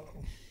Gauranga.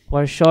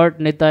 Or short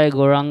Nitai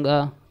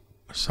Gauranga.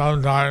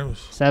 7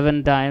 times.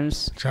 7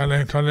 times.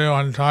 Chanting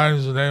 21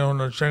 times the name of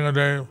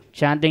Nrsimhadev.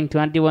 Chanting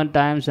 21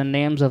 times the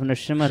names of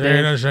Nrsimhadev.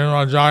 Sri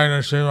Nrsimha Jai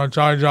Nrsimha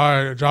Jai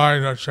Jai Jai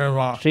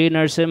Nrsimha. Sri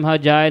Nrsimha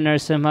Jai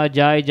Nrsimha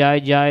Jai Jai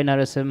Jai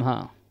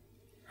Nrsimha.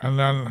 And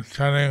then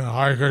chanting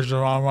Hare Krishna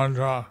Maha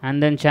Mantra.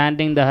 And then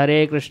chanting the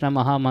Hare Krishna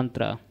Maha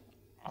Mantra.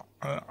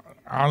 I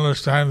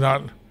understand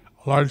that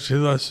Lord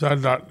Shiva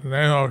said that the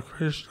name of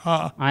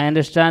Krishna. I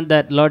understand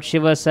that Lord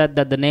Shiva said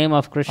that the name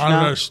of Krishna.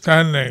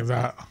 Understanding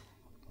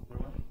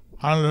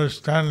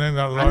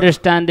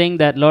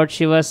that Lord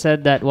Shiva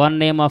said that one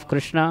name of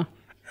Krishna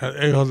is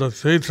equal to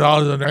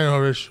 3,000 names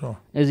of Vishnu.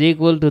 Is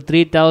equal to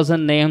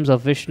 3,000 names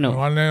of Vishnu.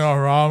 One name of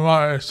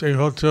Rama is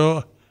equal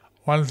to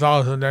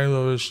 1,000 names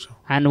of Vishnu.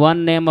 And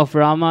one name of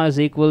Rama is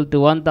equal to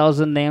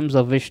 1,000 names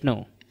of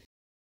Vishnu.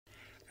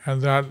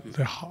 And that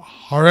the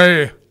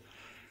Hare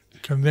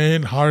can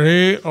mean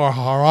Hari or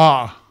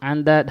Hara.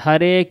 And that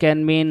Hare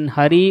can mean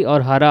Hari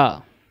or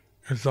Hara.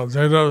 It's a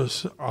dative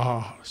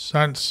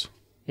sense.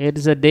 It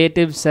is a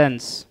dative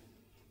sense.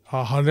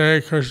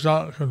 Hare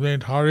Krishna can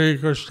mean Hari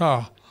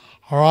Krishna,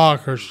 Hara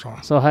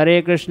Krishna. So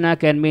Hare Krishna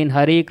can mean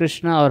Hari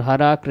Krishna or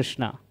Hara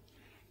Krishna.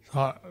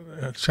 So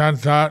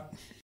chant that.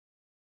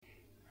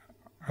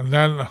 And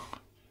then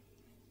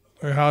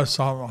we have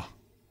some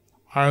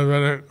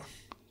Ayurvedic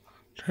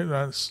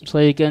treatments. So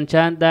you can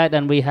chant that,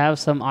 and we have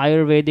some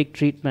Ayurvedic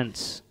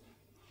treatments.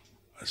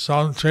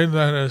 Some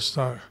treatment is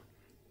to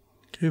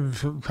keep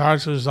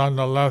patches on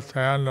the left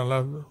hand, the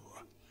left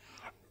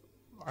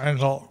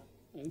ankle.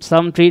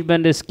 Some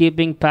treatment is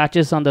keeping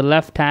patches on the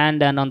left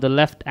hand and on the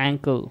left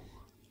ankle.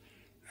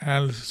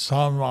 And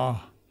some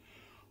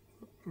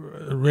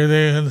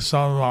breathing in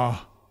some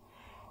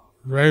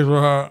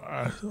vapor,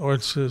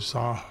 which is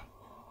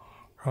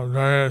from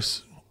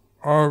various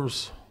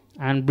herbs.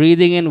 And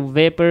breathing in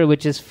vapor,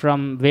 which is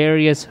from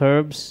various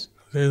herbs.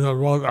 These are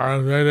both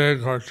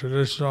Ayurvedic or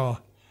traditional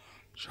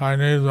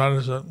Chinese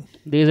medicine.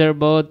 These are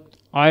both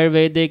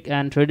Ayurvedic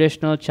and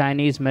traditional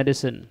Chinese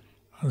medicine.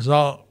 And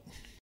so,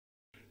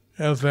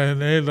 if they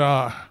need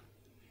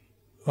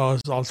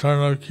those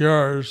alternative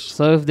cures,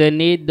 so if they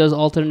need those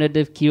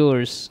alternative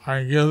cures,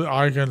 I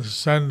can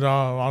send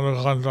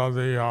Madhavkanta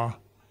the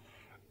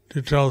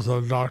details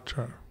of the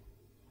doctor.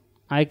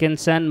 I can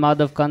send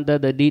Madhavkanta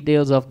the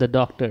details of the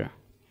doctor.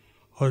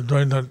 Who's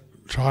doing the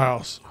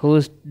trials.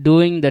 Who's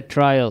doing the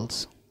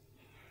trials.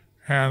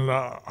 And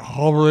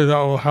hopefully that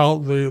will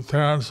help the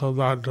parents of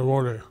that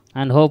devotee.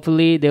 And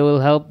hopefully they will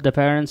help the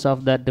parents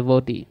of that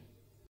devotee.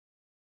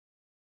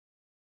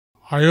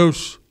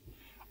 Ayush,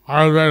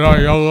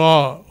 Ayurveda,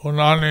 Yoga,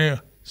 Unani,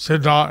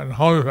 Siddha, and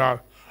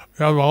homeopath.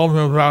 We have a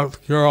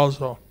homeopath cure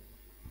also.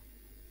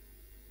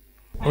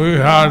 We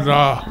had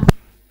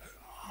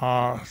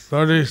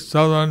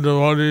 37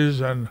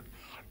 devotees in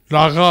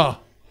Dhaka.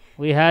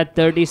 We had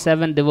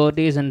 37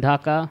 devotees in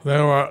Dhaka.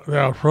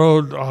 They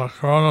proved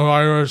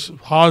coronavirus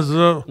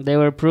positive. They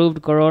were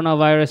proved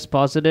coronavirus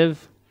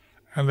positive.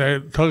 And they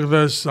took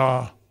this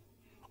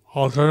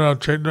alternative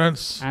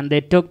treatments. And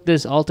they took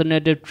this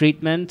alternative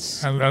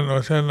treatments. And then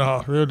within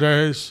a few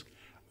days,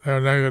 they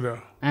were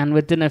negative. And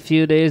within a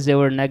few days, they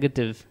were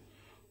negative.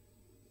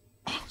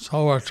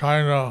 So we're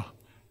trying to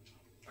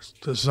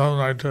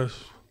disseminate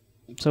this.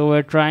 So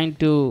we're trying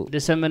to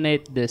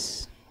disseminate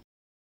this.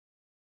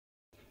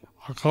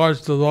 Of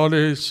course,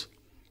 devotees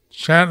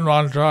chant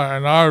mantra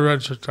and are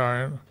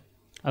vegetarian.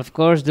 Of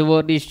course,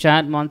 devotees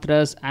chant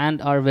mantras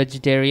and are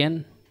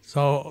vegetarian.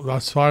 So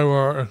that's why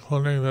we're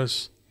including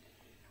this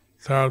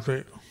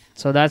therapy.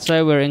 So that's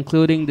why we're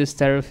including this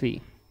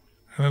therapy.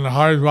 And in the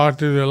Hari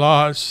Bhakti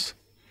Vilas,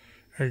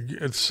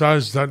 it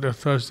says that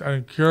if there's an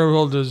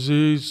incurable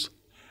disease,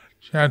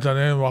 chant the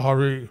name of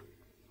Hari.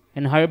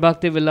 In Hari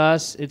Bhakti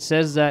Vilas, it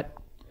says that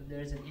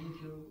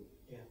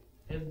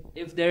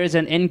if there is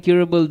an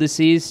incurable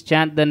disease,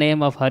 chant the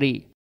name of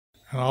Hari.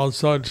 And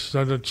also it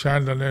said to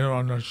chant the name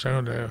of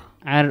Nrsimhadev.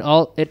 And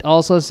it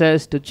also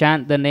says to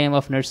chant the name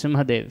of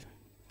Nrsimhadev.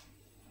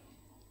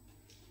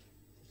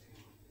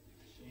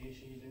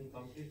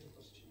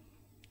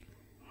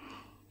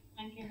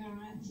 Thank you very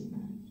much.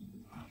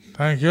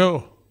 Thank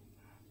you.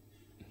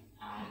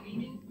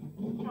 Reading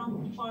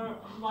for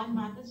one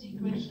Mataji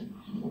question.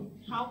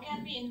 How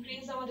can we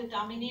increase our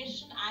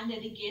determination and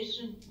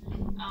dedication?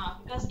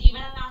 Because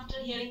even after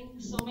hearing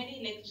so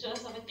many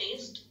lectures, our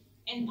taste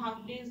in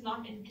bhakti is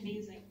not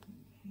increasing.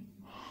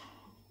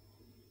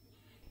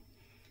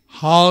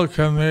 How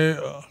can we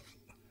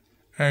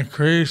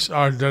increase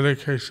our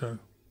dedication?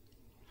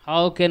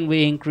 How can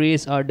we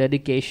increase our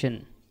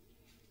dedication?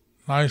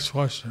 Nice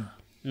question.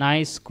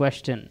 Nice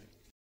question.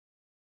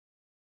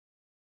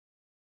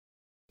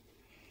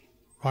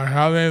 By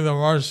having the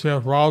mercy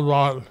of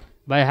Prabhupada.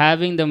 By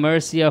having the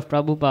mercy of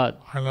Prabhupada.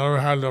 I never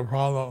had the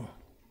problem.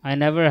 I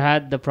never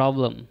had the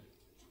problem.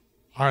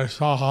 I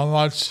saw how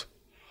much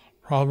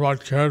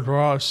Prabhupada cared for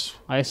us.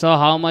 I saw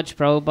how much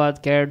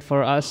Prabhupada cared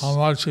for us. How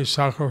much he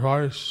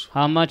sacrificed.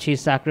 How much he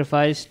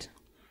sacrificed.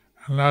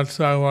 And that's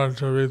what I wanted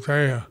to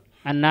repay.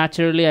 And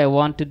naturally I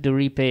wanted to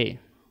repay.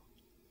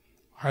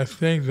 I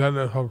think that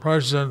if a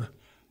person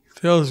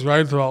feels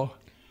grateful,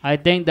 I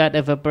think that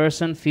if a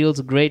person feels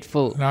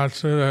grateful,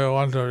 naturally they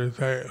want to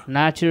repay.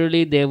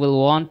 Naturally they will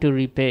want to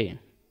repay.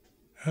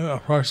 If a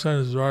person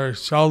is very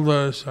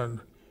selfish and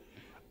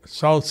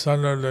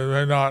self-centered, they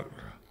may not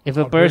If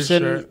a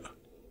person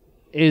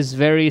is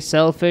very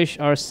selfish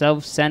or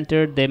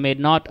self-centered, they may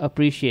not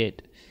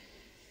appreciate.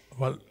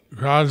 But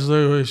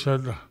gradually we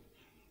should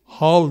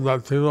hope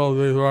that people will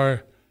be very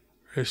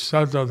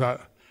receptive,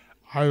 that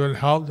I've been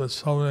helped in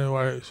so many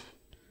ways.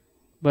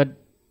 But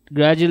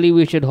gradually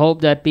we should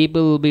hope that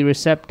people will be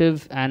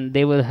receptive and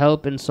they will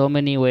help in so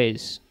many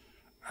ways.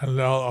 And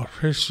they'll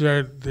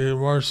appreciate the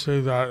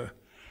mercy that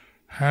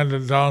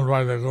handed down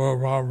by the Guru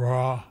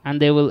Parampara.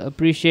 And they will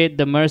appreciate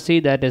the mercy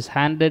that is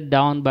handed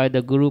down by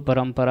the Guru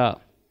Parampara.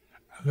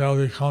 And they'll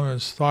become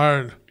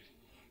inspired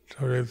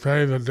to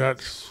repay the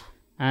debts.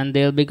 And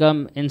they'll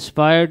become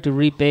inspired to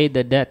repay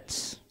the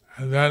debts.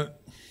 And then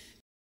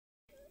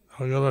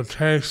they'll get a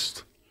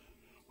taste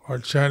for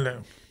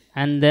chanting.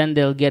 And then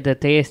they'll get a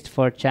taste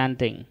for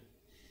chanting.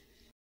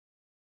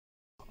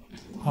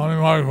 How many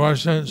more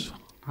questions?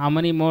 How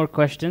many more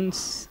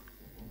questions?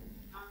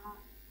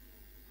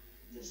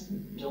 Just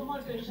two more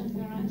questions,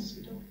 Maharaj.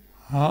 Two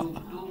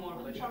more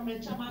questions. From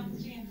Richa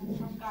Mataji and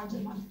from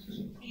Kajal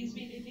Mataji. Please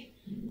be ready.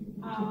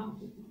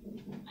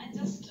 I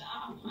just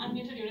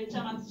unmuted you.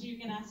 Richa Mataji, you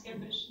can ask your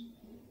question.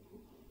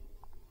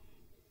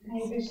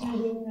 Hare Krishna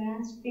Guru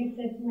Maharaj, please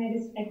set my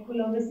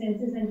respectful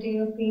obeisances unto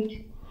your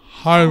feet.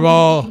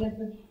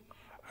 Haribol.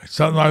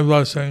 Accept my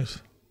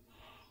blessings.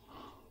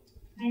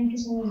 Thank you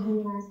so much,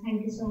 Guru Maharaj.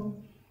 Thank you so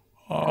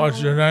much.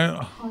 What's your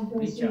name? All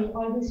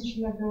this is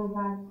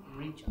Prabhupada.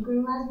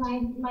 Guru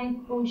Maharaj, my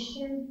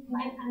question,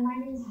 my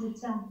name is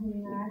Richa,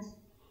 Guru Maharaj.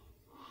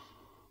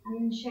 I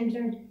am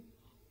sheltered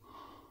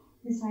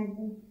beside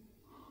them.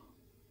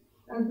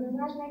 Guru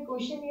Maharaj, my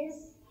question is,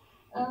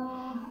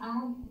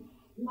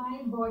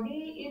 my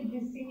body is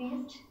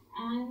diseased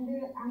and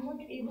I'm not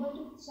able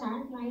to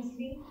chant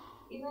nicely.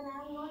 Even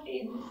I'm not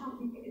able,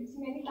 it's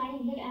many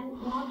times that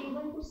I'm not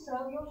able to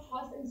serve your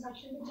first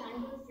instruction to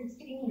chant the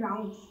 16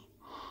 rounds.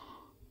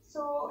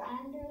 So,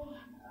 and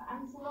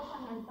I'm full of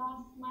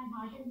anarthas, my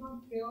heart is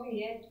not pure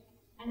yet,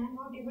 and I'm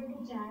not able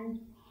to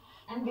chant.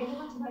 I'm very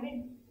much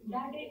worried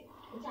that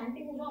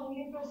chanting is the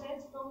only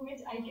process from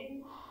which I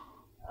can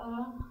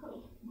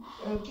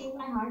clean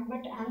my heart,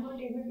 but I'm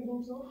not able to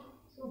do so.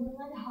 So, Guru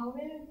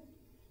Maharaj,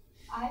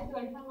 I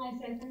purify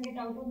myself and get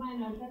out of my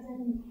anarthas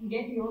and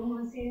get your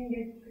mercy and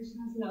get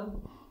Krishna's love.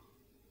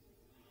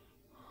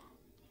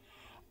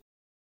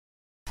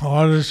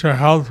 What is your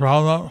health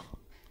problem?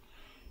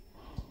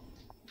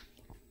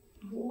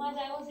 Maharaj,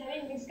 I was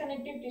having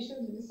misconnective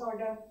tissue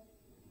disorder.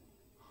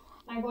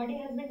 My body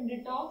has been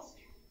detoxed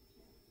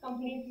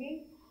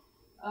completely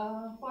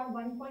for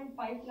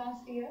 1.5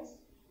 last years.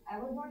 I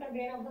was not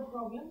aware of the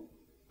problem.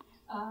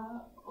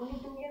 Only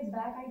 2 years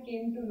back, I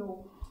came to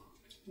know.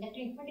 The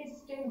treatment is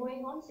still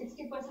going on.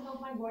 60%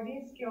 of my body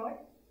is cured.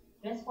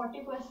 Rest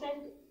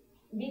 40%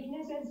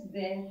 weakness is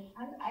there.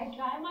 And I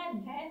try my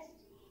best,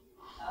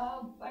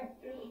 but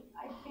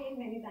I fail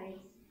many times.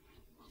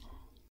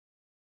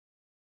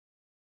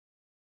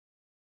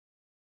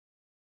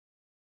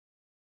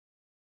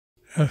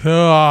 If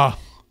you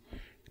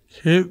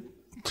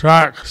keep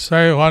track,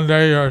 say one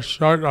day you're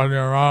short on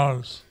your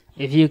rounds,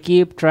 If you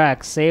keep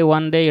track, say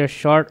one day you're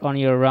short on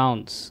your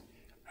rounds,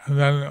 and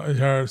then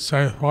you're,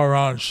 say, 4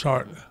 rounds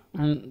short.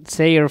 and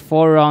say you're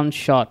 4 rounds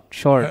short,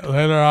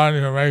 Later on,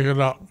 you make it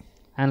up.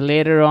 and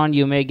later on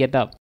you may get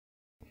up.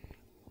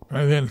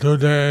 Maybe in 2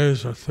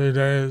 days or 3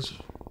 days.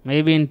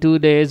 Maybe in 2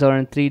 days or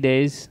in 3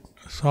 days.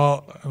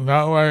 So, in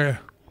that way,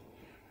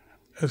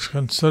 it's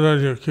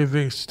considered you're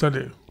keeping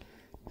steady.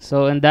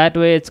 So in that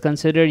way, it's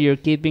considered you're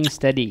keeping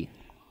steady.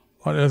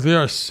 But if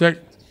you're sick,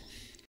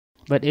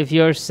 But if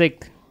you're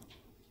sick,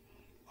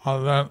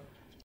 then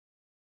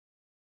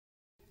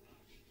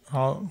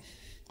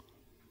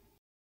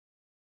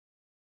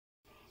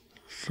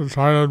so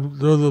try to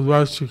do the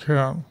best you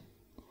can.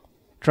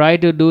 try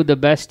to do the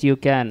best you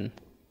can.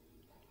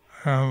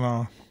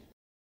 And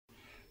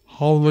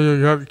hopefully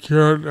you get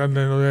cured and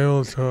then you'll be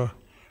able to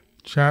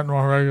chant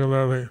more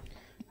regularly.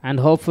 And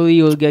hopefully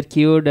you'll get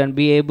cured and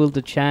be able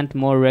to chant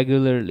more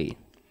regularly.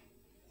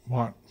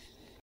 What?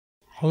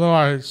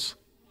 Otherwise,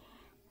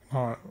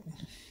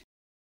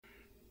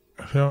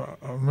 if you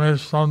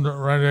miss some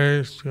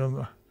days,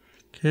 you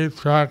keep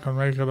track and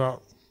make it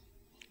up.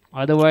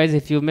 Otherwise,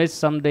 if you miss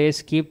some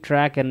days, keep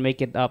track and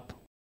make it up.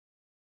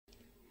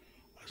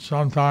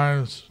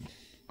 Sometimes,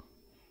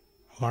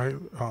 like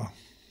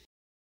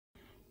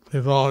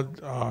people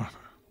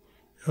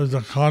use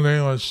the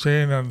counting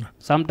machine and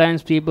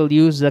Sometimes people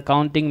use the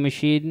counting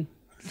machine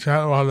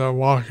chant while they're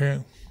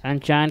walking.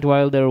 and chant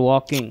while they're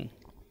walking.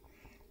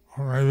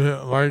 Or maybe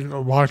like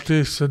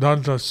Bhakti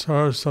Siddhanta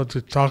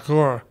Saraswati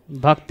Thakur.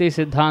 Bhakti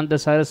Siddhanta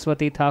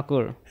Saraswati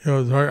Thakur, He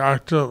was very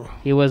active.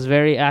 he was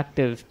very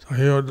active. So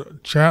he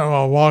would chant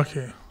while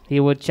walking. He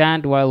would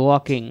chant while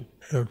walking.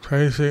 He was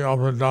pacing up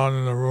and down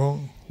in the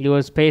room. He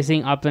was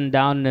pacing up and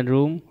down in the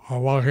room Or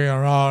walking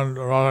around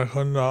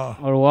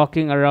Radhakunda. or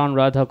walking around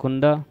Radha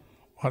Kunda.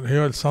 But he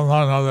would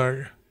somehow or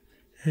another,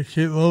 he'd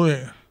keep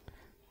moving.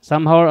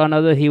 Somehow or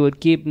another, he would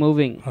keep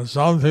moving. And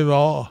some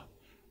people,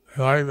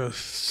 they like to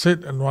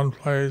sit in one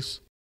place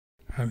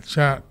and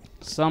chant.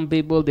 Some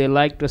people, they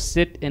like to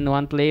sit in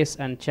one place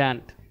and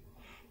chant.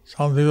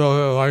 Some people,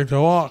 they like to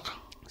walk.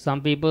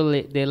 Some people,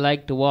 they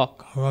like to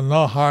walk. There are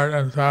no hard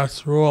and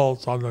fast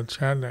rules on the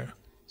chanting.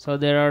 So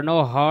there are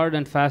no hard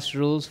and fast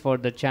rules for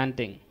the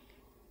chanting.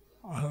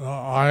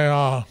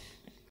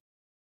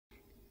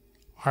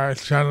 I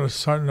chant a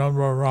certain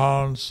number of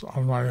rounds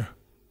on my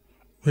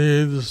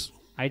beads,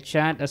 I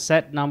chant a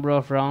set number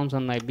of rounds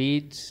on my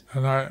beads.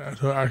 and I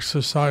do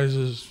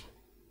exercises.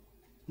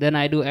 Then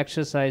I do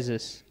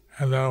exercises.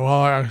 And then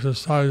while I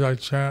exercise, I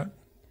chant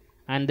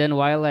And then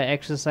while I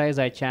exercise,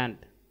 I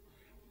chant.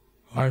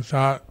 like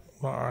that.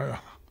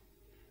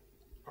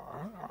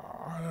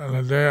 In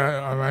a day,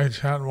 I may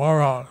chant more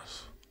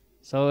rounds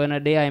So in a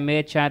day, I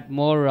may chant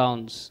more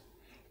rounds.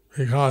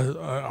 because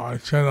I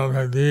chant on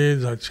my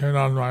beads, I chant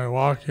on my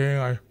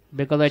walking,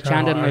 Because I Chant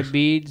chant on while my ex-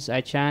 beads,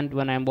 I chant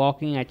when I'm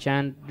walking, I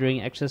chant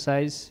during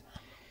exercise.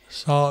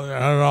 so I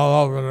add it all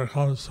up and it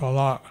comes to a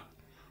lot.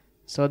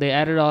 So they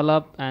add it all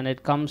up and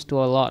it comes to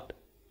a lot.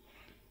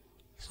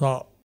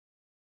 So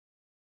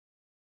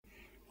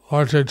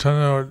Lord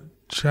Chaitanya would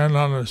chant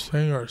on his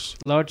fingers.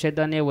 Lord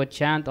Chaitanya would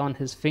chant on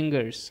his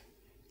fingers.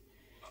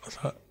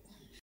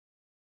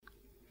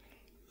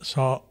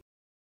 So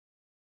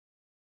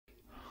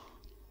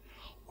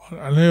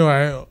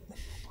anyway,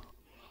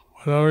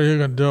 whatever you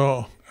can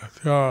do,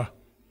 if you're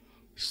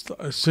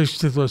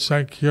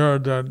 60%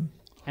 cured, then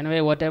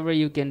Anyway, whatever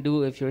you can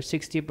do, if you're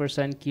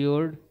 60%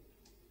 cured,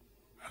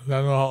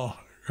 will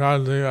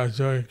gradually, as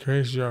you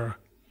increase your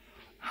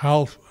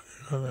health,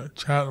 you can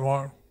chant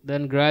more.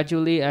 then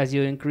gradually as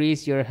you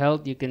increase your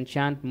health, you can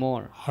chant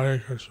more. Hare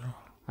Krishna.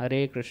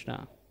 Hare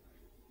Krishna.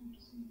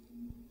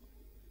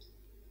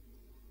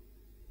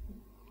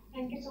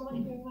 Thank you so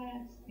much, Guru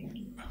Maharaj. Thank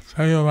you.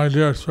 Thank you, my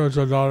dear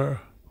spiritual daughter.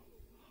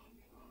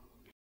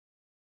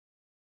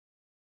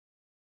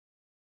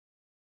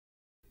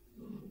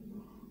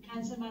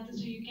 Answer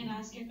Mataji, you can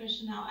ask your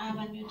question now. I have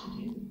unmuted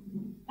you.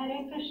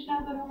 Hare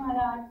Krishna, Guru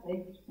Maharaj.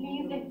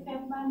 Please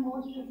accept my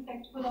most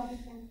respectful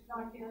obeisance,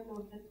 not your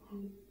lotus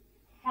feet.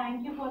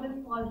 Thank you for this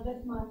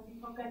causeless mercy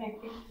for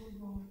connecting to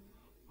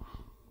God.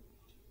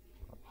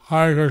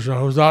 Hare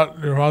Krishna. Was that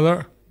your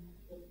mother?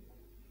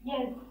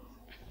 Yes,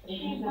 She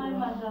is my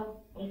mother.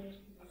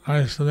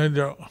 Nice to meet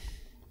you.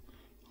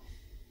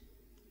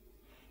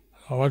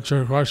 What's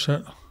your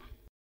question?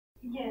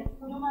 Yes,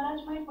 Guru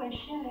Maharaj, my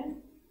question is,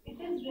 it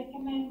is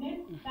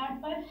recommended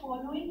that by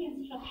following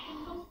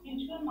instructions of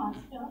spiritual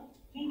master,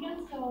 we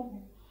can serve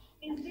him.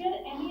 Is there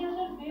any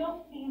other way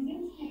of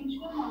pleasing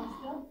spiritual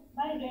master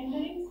by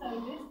rendering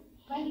service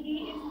when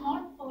he is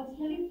not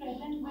personally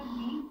present with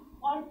me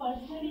or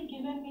personally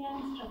given me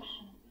an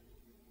instruction?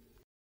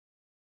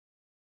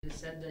 It is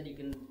said that you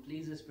can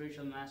please the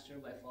spiritual master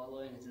by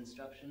following his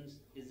instructions.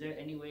 Is there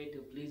any way to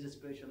please the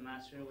spiritual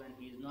master when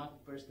he is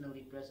not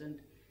personally present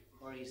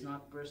or he is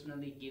not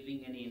personally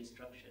giving any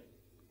instruction?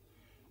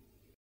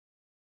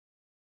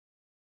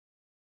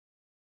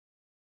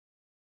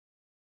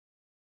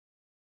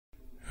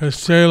 It's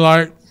say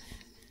like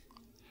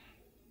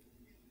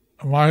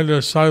my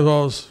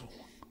disciples,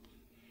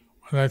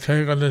 when they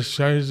take on this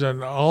change,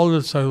 and all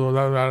disciples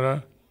that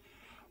matter,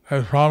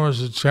 they promise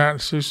to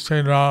chant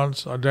 16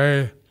 rounds a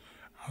day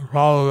and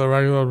follow the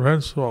regular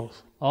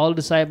principles. All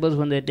disciples,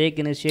 when they take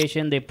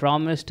initiation, they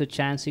promise to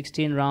chant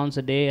 16 rounds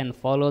a day and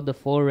follow the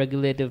 4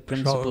 regulative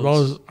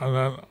principles. And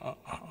then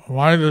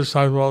my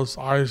disciples,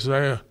 I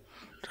say,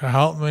 to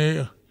help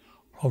me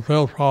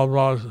fulfill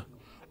Prabhupada's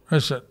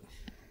mission.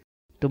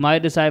 To my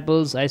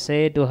disciples, I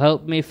say to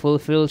help me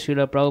fulfill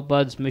Srila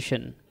Prabhupada's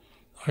mission.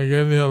 I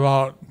gave me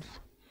about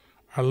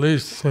at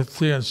least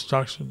 50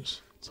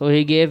 instructions. So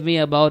he gave me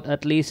about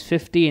at least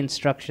 50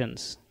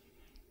 instructions.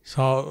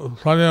 So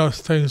plenty of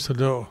things to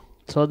do.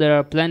 So there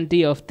are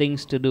plenty of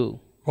things to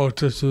do. Book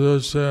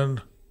distribution,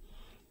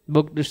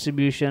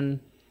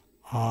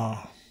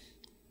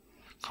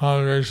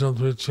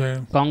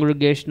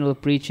 congregational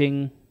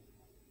preaching,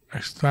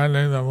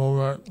 expanding the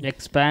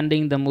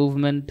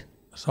movement,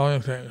 so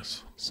many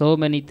things. So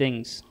many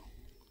things.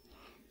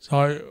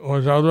 So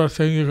whatever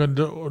thing you can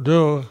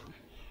do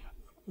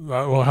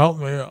that will help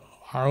me,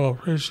 I will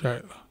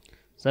appreciate.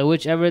 So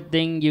whichever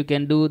thing you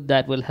can do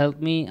that will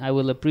help me, I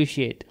will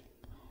appreciate.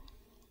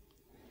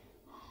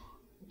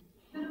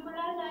 Guru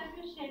Maharaj, I am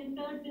your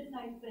sheltered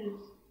disciple.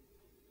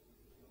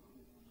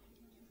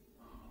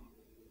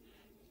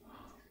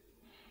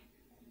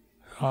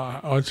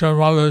 What's your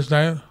mother's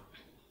name?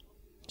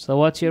 So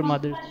what's your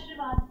mother?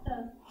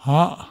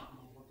 Huh?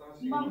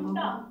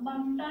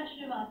 Mamta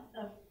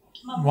Srivastav.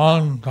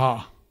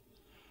 Mamta.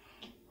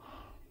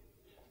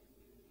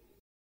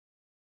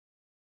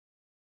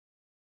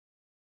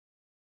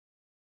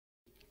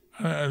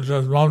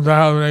 Does Mamta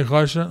have any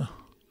question?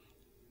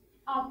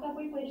 आपका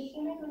कोई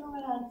question है गुरु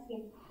महाराज से?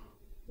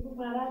 गुरु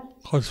महाराज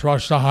कुछ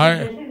प्रश्न है?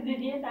 Message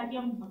दीजिए ताकि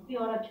हम भक्ति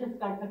और अच्छे से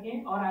कर सकें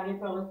और आगे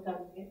प्रगति कर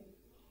सकें.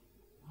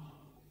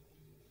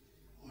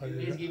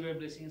 Please give your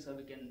blessing so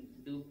we can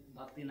do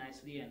bhakti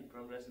nicely and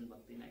progress in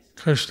bhakti nicely.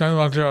 Krishna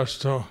Matras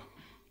too.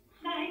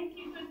 Thank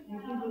you, Guru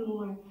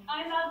Maharaj.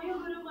 I love you,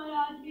 Guru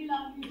Maharaj. We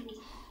love you.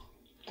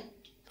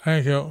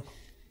 Thank you.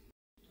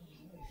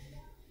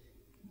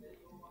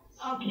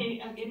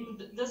 Okay,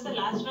 just the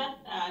last one,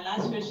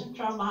 last question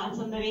from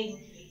Mahasundari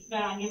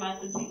Garangi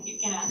Mataji. You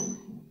can ask.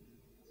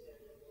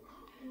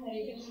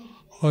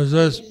 Who's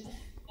this?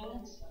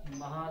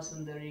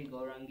 Mahasundari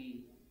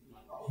Gaurangi.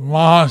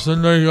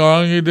 Mahasundari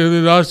Gaurangi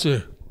Devi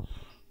Dasi.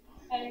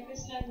 Hare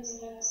Krishna, Guru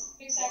Maharaj.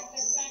 Please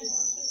accept my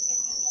most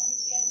respected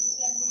obviously and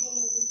present your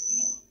lotus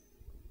feet.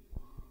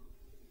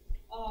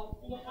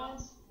 Guru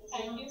Maharaj,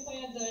 thank you for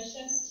your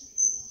darshan.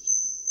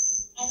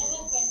 I have a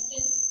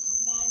question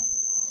that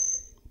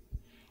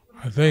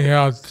I think he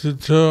has two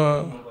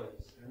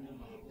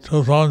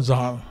phones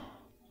on.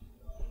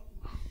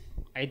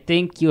 I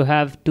think you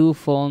have 2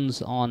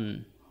 phones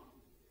on.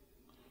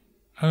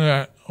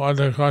 Anyway, what's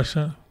the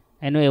question?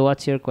 Anyway,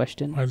 what's your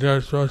question? My dear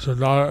spiritual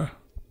daughter.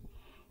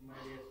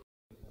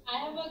 I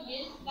have a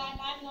guilt that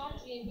I'm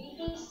not able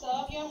to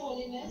serve your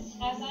holiness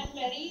as I'm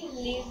very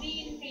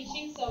lazy in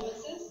preaching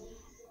services.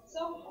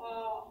 So,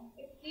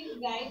 please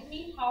guide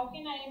me. How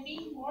can I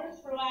be more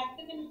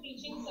proactive in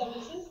preaching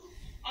services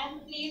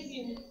and please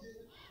you?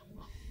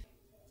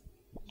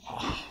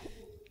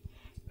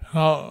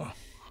 Now,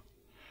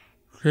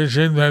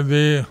 preaching may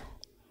be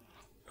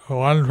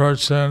one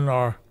person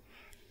or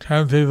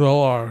 10 people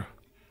or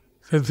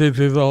 50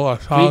 people or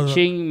 1,000.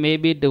 Preaching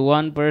maybe to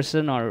 1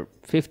 person or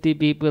 50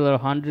 people or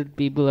 100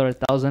 people or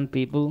 1,000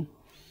 people.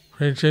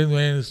 Preaching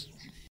means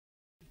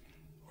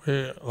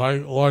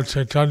like Lord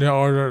Chaitanya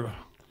ordered.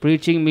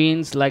 Preaching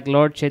means like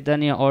Lord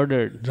Chaitanya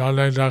ordered.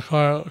 Jare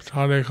dekho,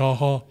 tare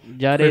kaho,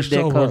 Jare Krishna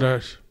dekho,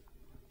 Upadesh.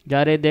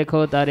 Jare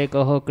dekho, tare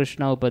kaho,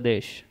 Krishna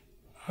Upadesh.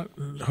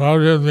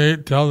 Whoever you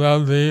meet, tell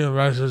them the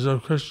message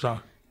of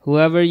Krishna.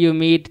 Whoever you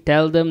meet,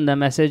 tell them the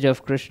message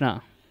of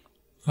Krishna.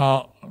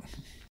 Now,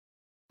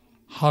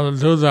 how to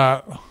do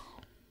that?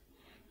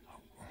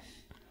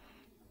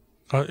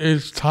 Because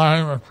each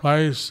time and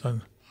place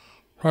and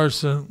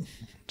person.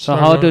 So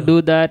how to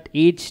do that?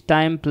 Each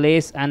time,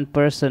 place and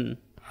person.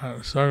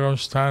 And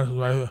circumstance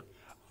may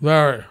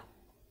vary.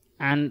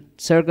 And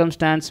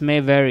circumstance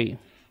may vary.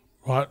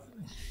 But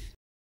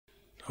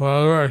to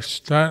whatever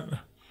extent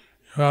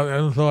you have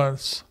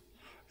influence,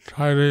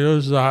 try to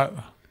use that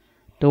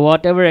To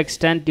whatever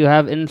extent you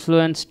have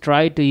influence,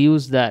 try to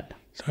use that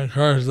to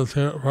encourage the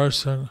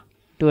person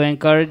to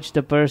encourage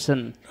the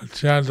person to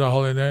chant the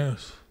holy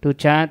names. to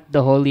chant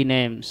the holy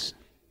names.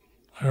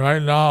 And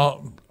right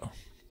now,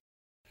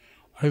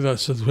 like the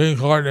Supreme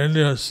Court in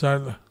India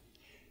said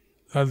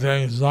that the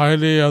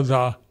anxiety of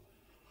the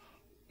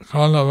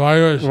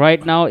coronavirus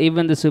Right now,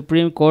 even the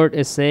Supreme Court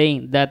is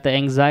saying that the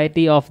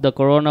anxiety of the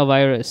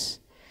coronavirus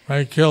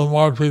may kill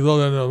more people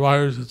than the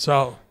virus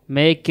itself.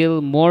 may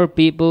kill more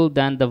people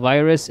than the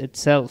virus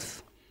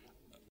itself.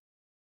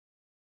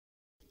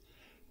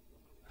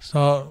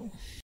 So,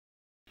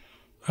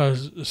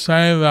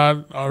 saying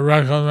that I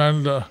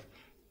recommend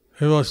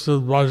people to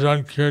do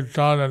bhajan,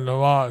 kirtan, and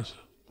namaz.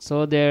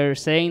 So they're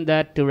saying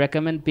that to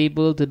recommend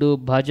people to do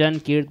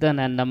bhajan, kirtan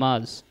and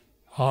namaz.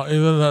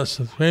 Even the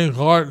Supreme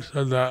Court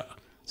said that.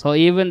 So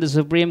even the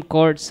Supreme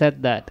Court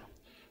said that.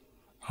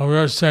 We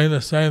are saying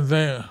the same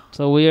thing.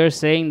 So we are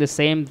saying the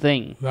same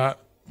thing. That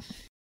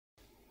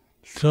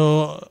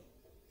to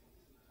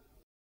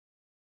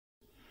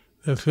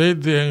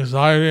defeat the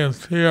anxiety and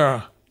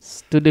fear,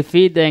 To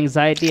defeat the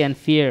anxiety and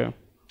fear,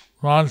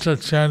 mantra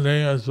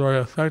chanting is very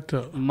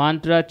effective.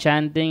 mantra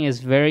chanting is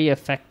very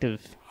effective.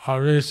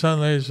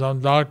 Recently, some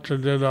doctor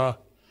did a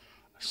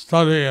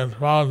study and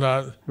found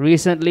that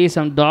Recently,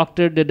 some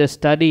doctor did a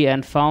study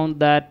and found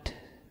that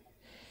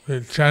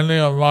the chanting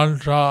of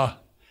mantra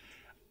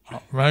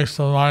makes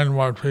the mind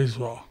more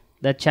peaceful.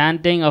 the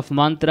chanting of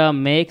mantra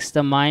makes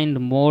the mind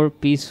more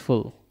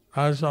peaceful.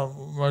 That's a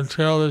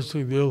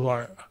materialistic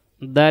viewpoint.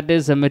 That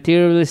is a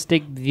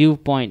materialistic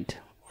viewpoint.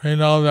 We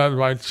know that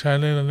by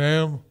chanting the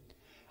name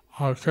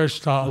of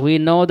Krishna, We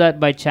know that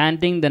by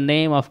chanting the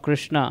name of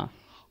Krishna,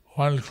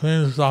 one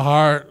cleans the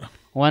heart,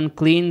 one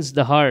cleans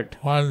the heart,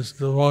 one's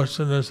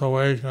devotion is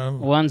awakened,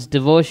 one's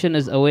devotion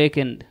is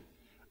awakened,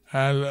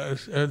 and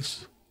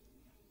it's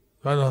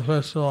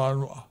beneficial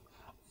on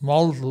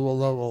multiple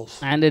levels.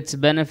 and it's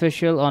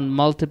beneficial on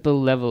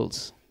multiple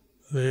levels.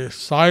 The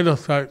side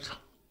effect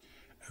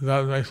is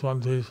that it makes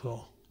one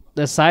peaceful.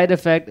 The side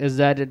effect is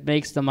that it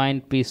makes the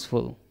mind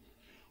peaceful.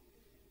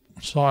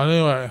 So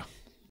anyway,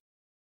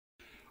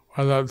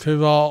 whether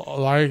people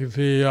like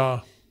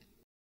the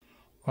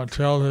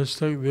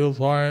materialistic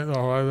viewpoint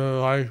or whether they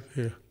like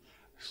the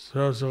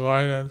spiritual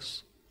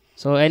guidance,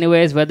 So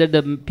anyways, whether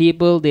the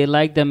people, they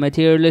like the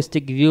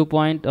materialistic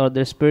viewpoint or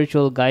the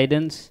spiritual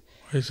guidance,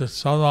 we should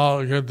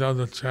somehow get them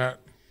to chant,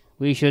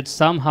 we should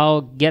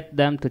somehow get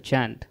them to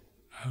chant.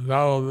 and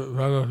that will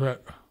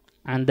benefit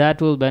And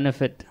that will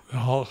benefit the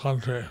whole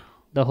country,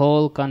 the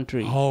whole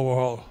country, the whole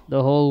world,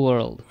 the whole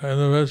world, the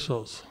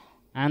individuals.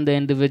 and the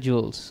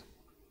individuals.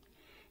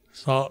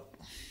 So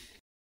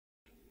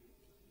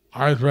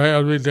I pray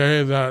every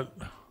day that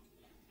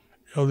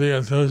you'll be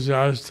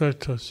enthusiastic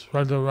to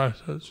spread the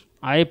message,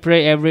 I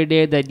pray every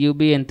day that you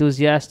be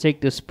enthusiastic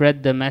to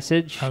spread the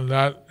message and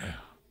that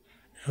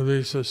you'll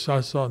be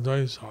successful in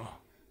doing so.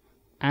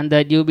 and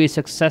that you be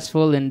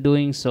successful in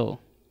doing so.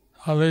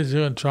 At least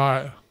you can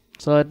try.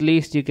 So at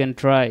least you can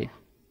try.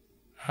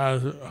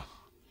 As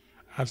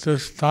at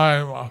this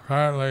time,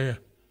 apparently,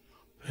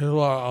 people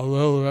are a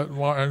little bit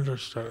more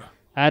interested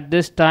At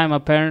this time,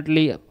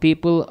 apparently,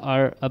 people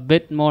are a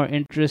bit more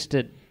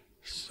interested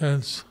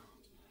since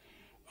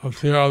the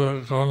fear of the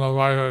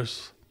coronavirus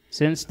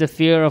since the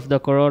fear of the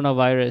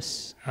coronavirus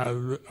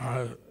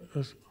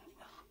is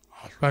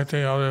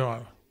affecting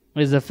everyone.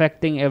 is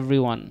affecting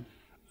everyone.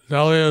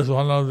 Delhi is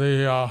one of the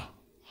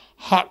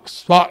hot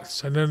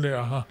spots in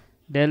India. Huh?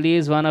 Delhi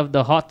is one of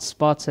the hot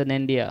spots in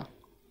India.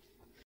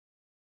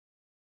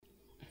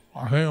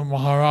 I think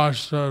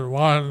Maharashtra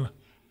 1,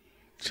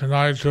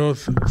 Chennai 2,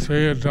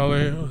 3 in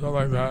Delhi, something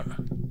like that.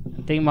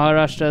 I think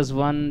Maharashtra is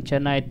 1,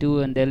 Chennai 2,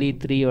 and Delhi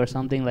 3 or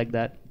something like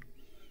that.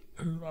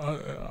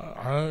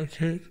 I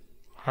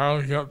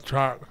don't keep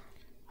track,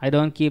 I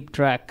don't keep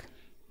track,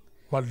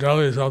 but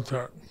Delhi is up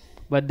there.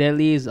 but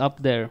Delhi is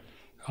up there.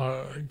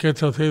 Get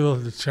the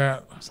people to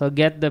chant, So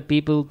get the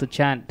people to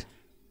chant,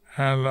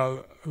 and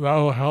that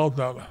will help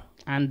them.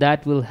 and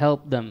that will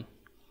help them.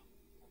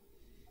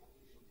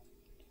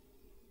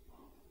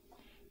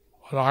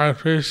 But I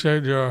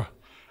appreciate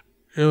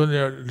even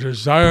your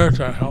desire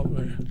to help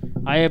me.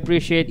 I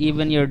appreciate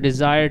even your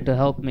desire to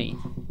help me.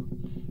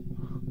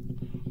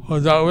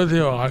 Who's that with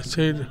you? I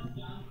see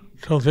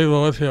two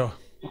people with you.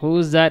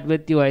 Who's that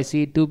with you? I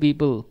see two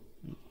people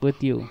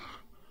with you.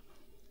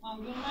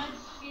 Maharaj,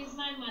 she is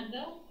my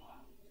mother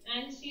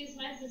and she is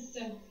my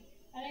sister.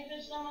 Hare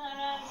Krishna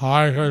Maharaj.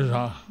 Hare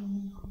Krishna.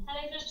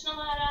 Hare Krishna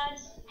Maharaj.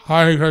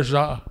 Hare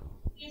Krishna.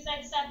 Please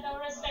accept our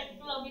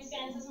respectful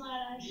obeisances,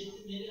 Maharaj.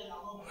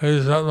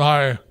 Please accept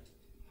my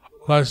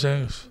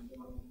blessings.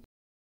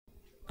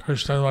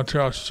 Krishna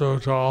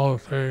Matriyastu to all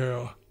of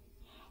you.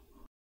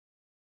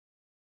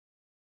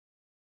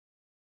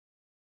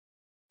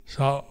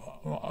 So,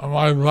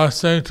 my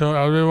blessing to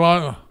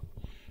everyone.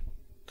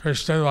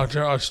 Krishna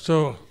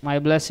Matriyastu. My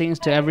blessings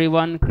to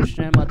everyone.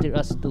 Krishna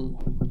Matirastu.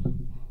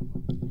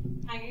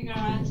 Thank you,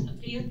 Maharaj.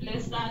 Please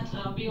bless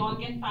that we all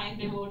can find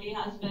devotee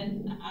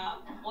husband.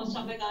 Most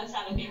of the girls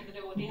are looking for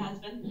devotee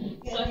husband.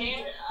 So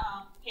here,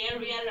 here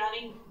we are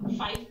running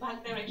 5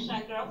 Bhakti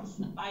Raksha groups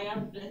by our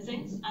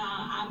blessings.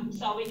 I'm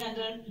serving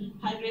under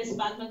Her Grace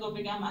Padma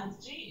Gopika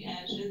Mataji.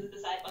 She is a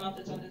disciple of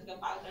the Pandit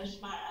Gopal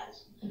Krishna Maharaj.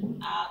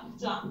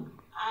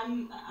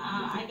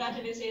 I got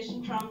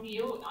initiation from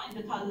you in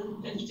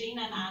 2015,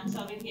 and I'm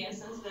serving here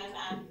since then.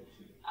 And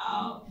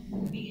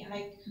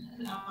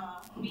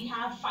we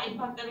have 5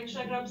 Bhakti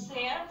Raksha groups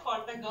here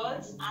for the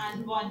girls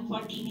and 1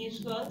 for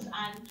teenage girls.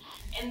 And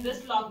in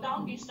this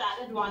lockdown, we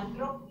started 1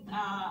 group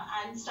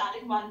and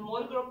starting 1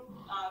 more group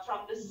from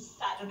this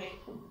Saturday.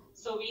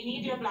 So we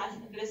need your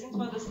blessings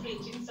for this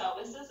preaching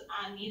services,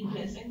 and need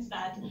blessings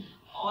that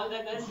all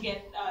the girls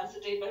get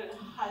suitable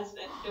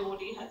husband,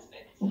 devotee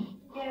husbands.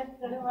 Yes,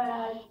 Guru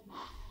Maharaj.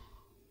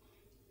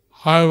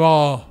 I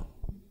will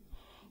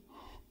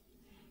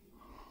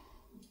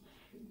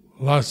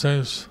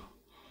blessings.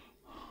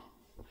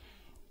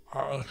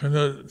 Can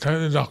you take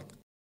the doc?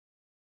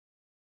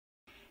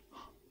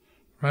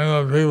 Many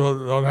of the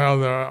people don't have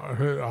their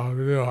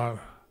video on.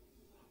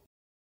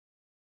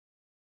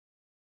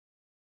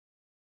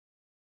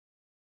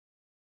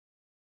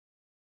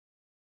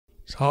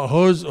 So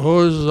who's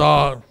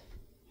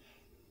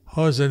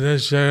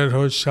initiated,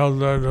 who's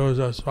sheltered, who's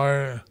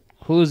aspiring?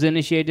 Who's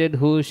initiated,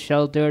 who's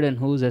sheltered, and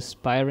who's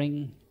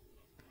aspiring?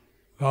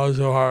 Those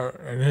who are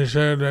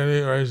initiated,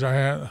 maybe raise their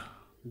hand.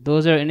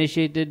 Those are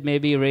initiated,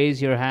 maybe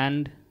raise your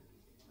hand.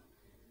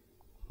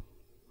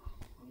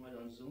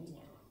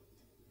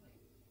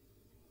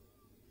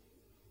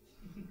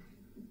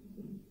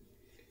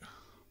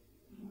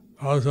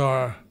 Those who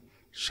are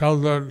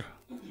sheltered,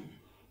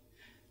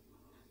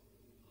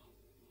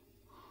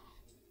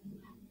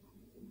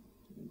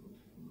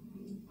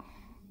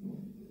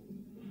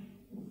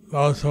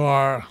 those who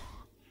are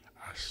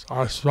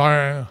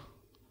aspiring,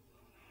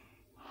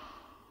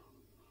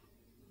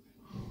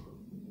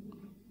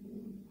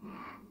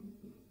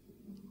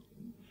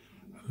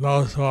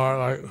 those who are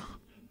like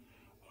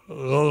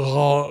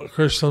local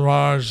Krishna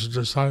Maharaj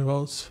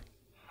disciples.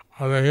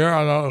 Are they here?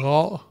 I don't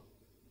know.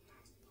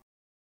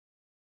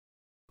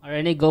 Are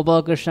any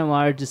Gopal Krishna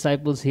Maharaj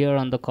disciples here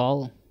on the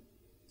call?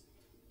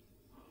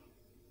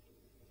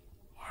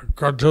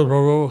 Kratu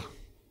Prabhu.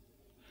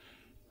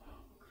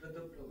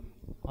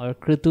 Or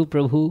Kritu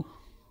Prabhu?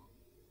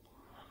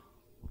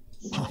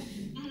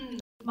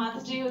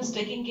 Mataji was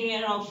taking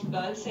care of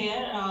girls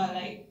here,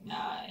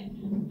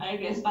 I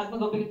guess Padma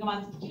Gopika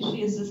Mataji,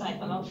 she is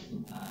disciple of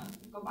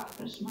Gopal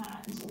Krishna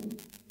Maharaj.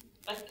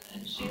 But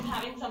she's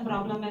having some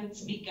problem in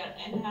speaker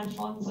in her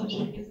phone, so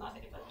she is not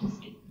able to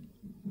speak.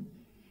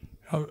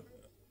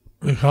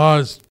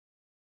 Because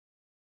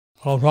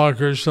Gopal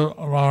Krishna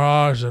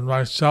Maharaj and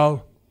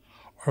myself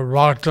were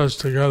bhaktas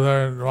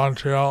together in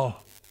Montreal.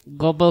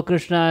 Gopal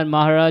Krishna and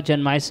Maharaj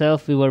and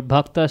myself, we were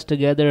bhaktas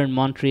together in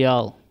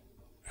Montreal.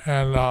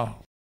 And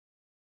now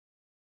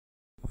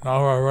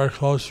we're very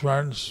close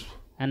friends.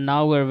 And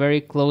now we're very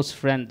close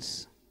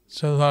friends.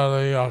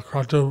 Similarly,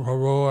 Kratu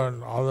Prabhu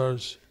and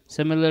others.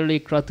 Similarly,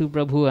 Kratu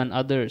Prabhu and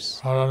others.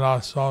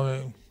 Radhanath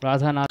Swami.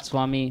 Radhanath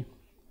Swami.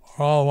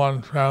 We're all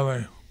one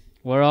family.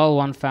 We're all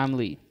one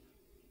family.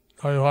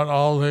 So we want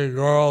all the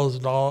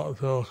girls now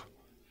to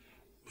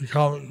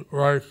become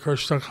very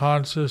Krishna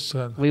conscious,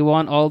 and we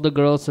want all the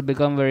girls to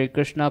become very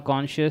Krishna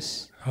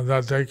conscious, and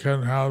that they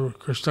can have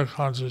Krishna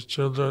conscious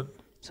children.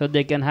 So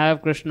they can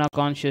have Krishna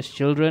conscious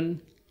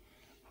children.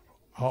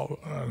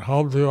 And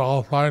hope you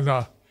all find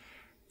a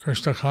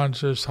Krishna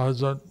conscious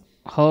husband.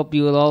 Hope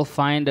you will all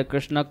find a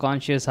Krishna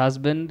conscious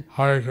husband.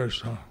 Hare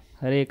Krishna.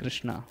 Hare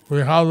Krishna. We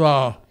have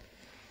a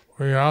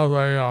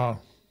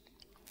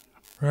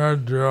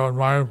marriage bureau in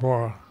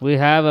Mayapur. We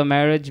have a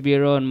marriage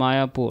bureau in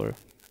Mayapur.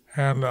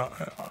 And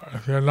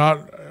if you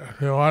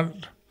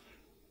want,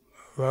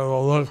 we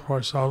will look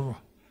for some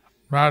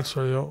match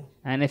for you.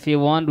 And if you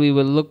want, we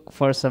will look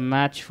for some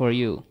match for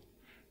you.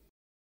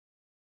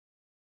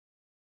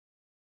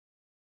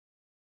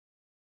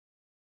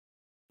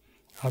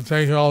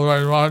 Thank you all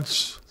very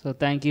much. So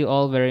thank you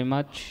all very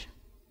much.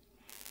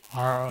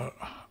 I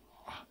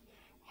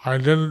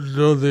didn't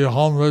do the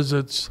home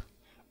visits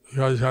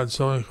because you had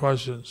so many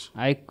questions.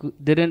 I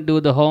didn't do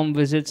the home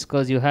visits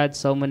because you had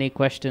so many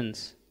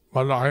questions.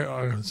 But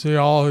I can see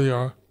all of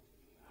you.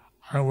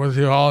 I'm with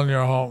you all in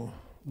your home.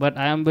 But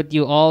I am with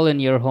you all in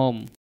your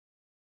home.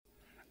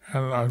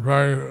 And I'm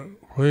very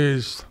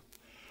pleased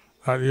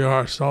that you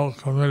are so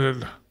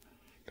committed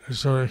to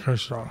serving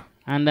Krishna.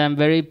 And I'm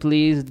very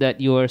pleased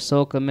that you are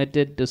so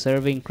committed to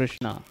serving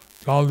Krishna.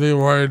 Don't be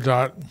worried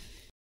that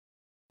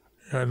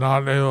you're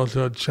not able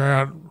to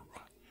chant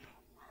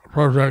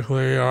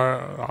perfectly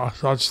or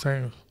such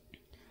things.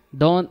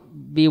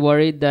 Don't be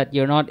worried that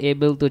you're not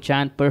able to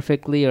chant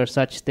perfectly or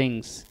such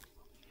things.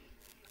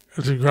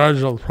 It's a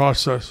gradual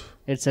process.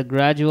 It's a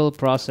gradual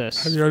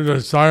process. And your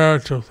desire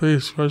to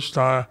please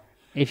Krishna,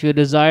 if you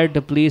desire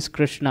to please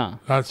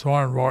Krishna, that's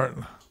more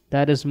important.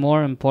 That is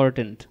more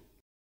important.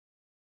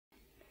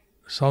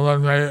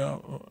 Someone may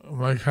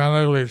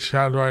mechanically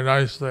chant very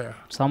nicely.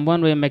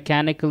 Someone may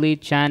mechanically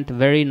chant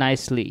very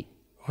nicely.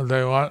 But they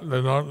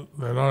don't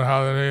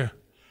have any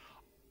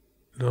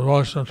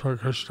devotion for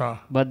Krishna.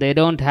 but they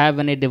don't have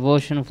any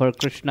devotion for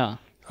Krishna.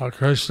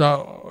 Krishna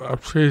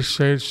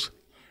appreciates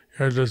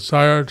your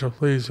desire to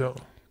please him.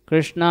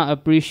 Krishna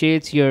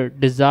appreciates your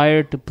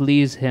desire to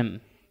please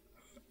him.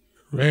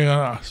 Being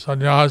a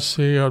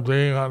sannyasi or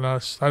being an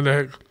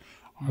ascetic,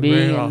 or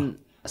Being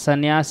a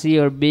sannyasi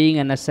or being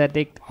an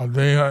ascetic or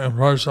being an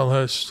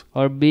impersonalist,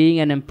 or being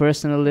an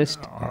impersonalist,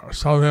 or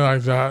something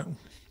like that,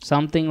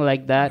 something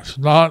like that, it's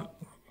not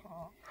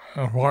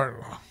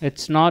important.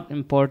 it's not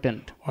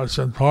important. What's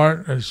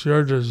important is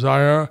your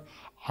desire,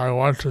 I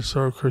want to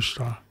serve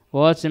Krishna.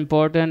 What's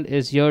important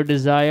is your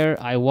desire,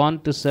 I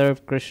want to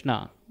serve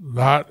Krishna.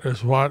 That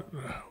is what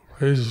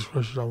pleases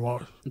Krishna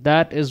most.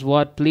 That is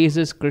what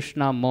pleases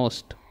Krishna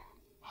most.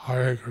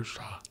 Hare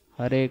Krishna.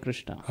 Hare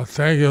Krishna.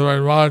 Thank you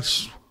very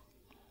much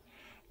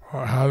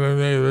for having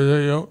me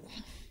visit you.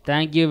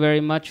 Thank you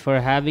very much for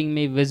having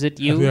me visit If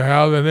you you.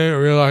 have any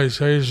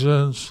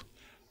realizations,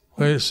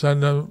 please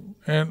send them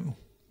in.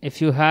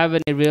 If you have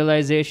any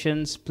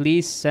realizations,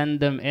 please send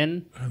them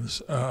in. And,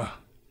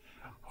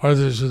 what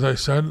should I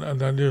send? And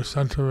then you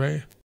send to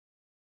me.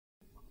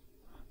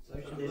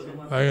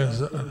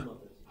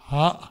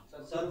 Huh?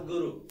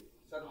 Sadhguru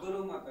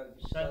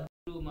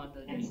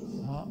Mataji.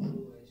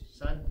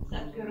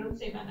 Sadhguru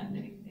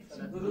Sevanandani.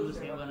 Sadhguru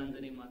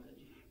Sevanandani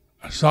Mataji.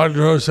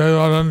 Sadhguru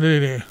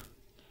Sevanandini.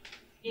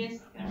 Yes,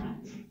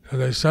 Garaj. Did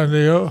they send to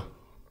you?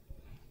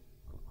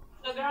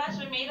 So Garaj,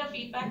 we made a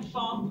feedback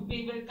form.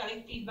 We will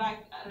collect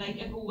feedback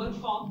like a Google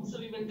form. So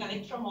we will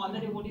collect from all the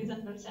devotees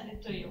and we'll send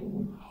it to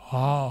you.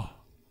 Wow.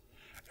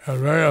 You're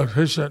very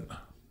efficient.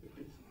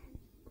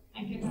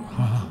 Thank you,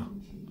 Garaj.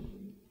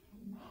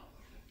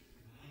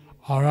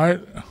 All right.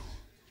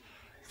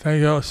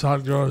 Thank you,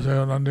 Sadhguru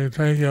Sevanandini.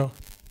 Thank you.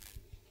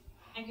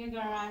 Thank you,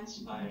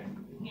 Garaj, for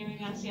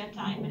giving us your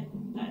time and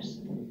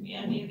darshan. We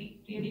are really,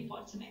 really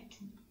fortunate.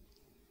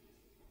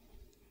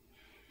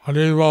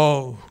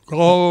 Haribol,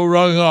 go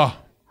Ranga.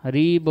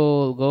 Hari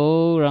Bol,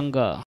 Go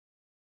Ranga.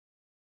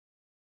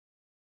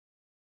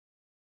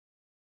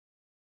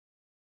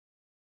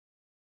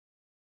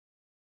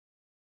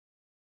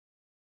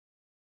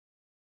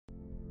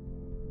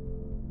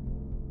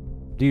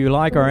 Do you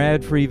like our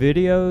ad-free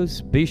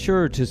videos? Be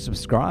sure to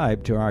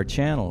subscribe to our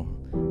channel.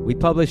 We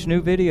publish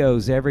new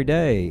videos every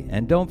day,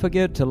 and don't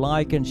forget to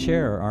like and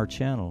share our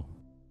channel.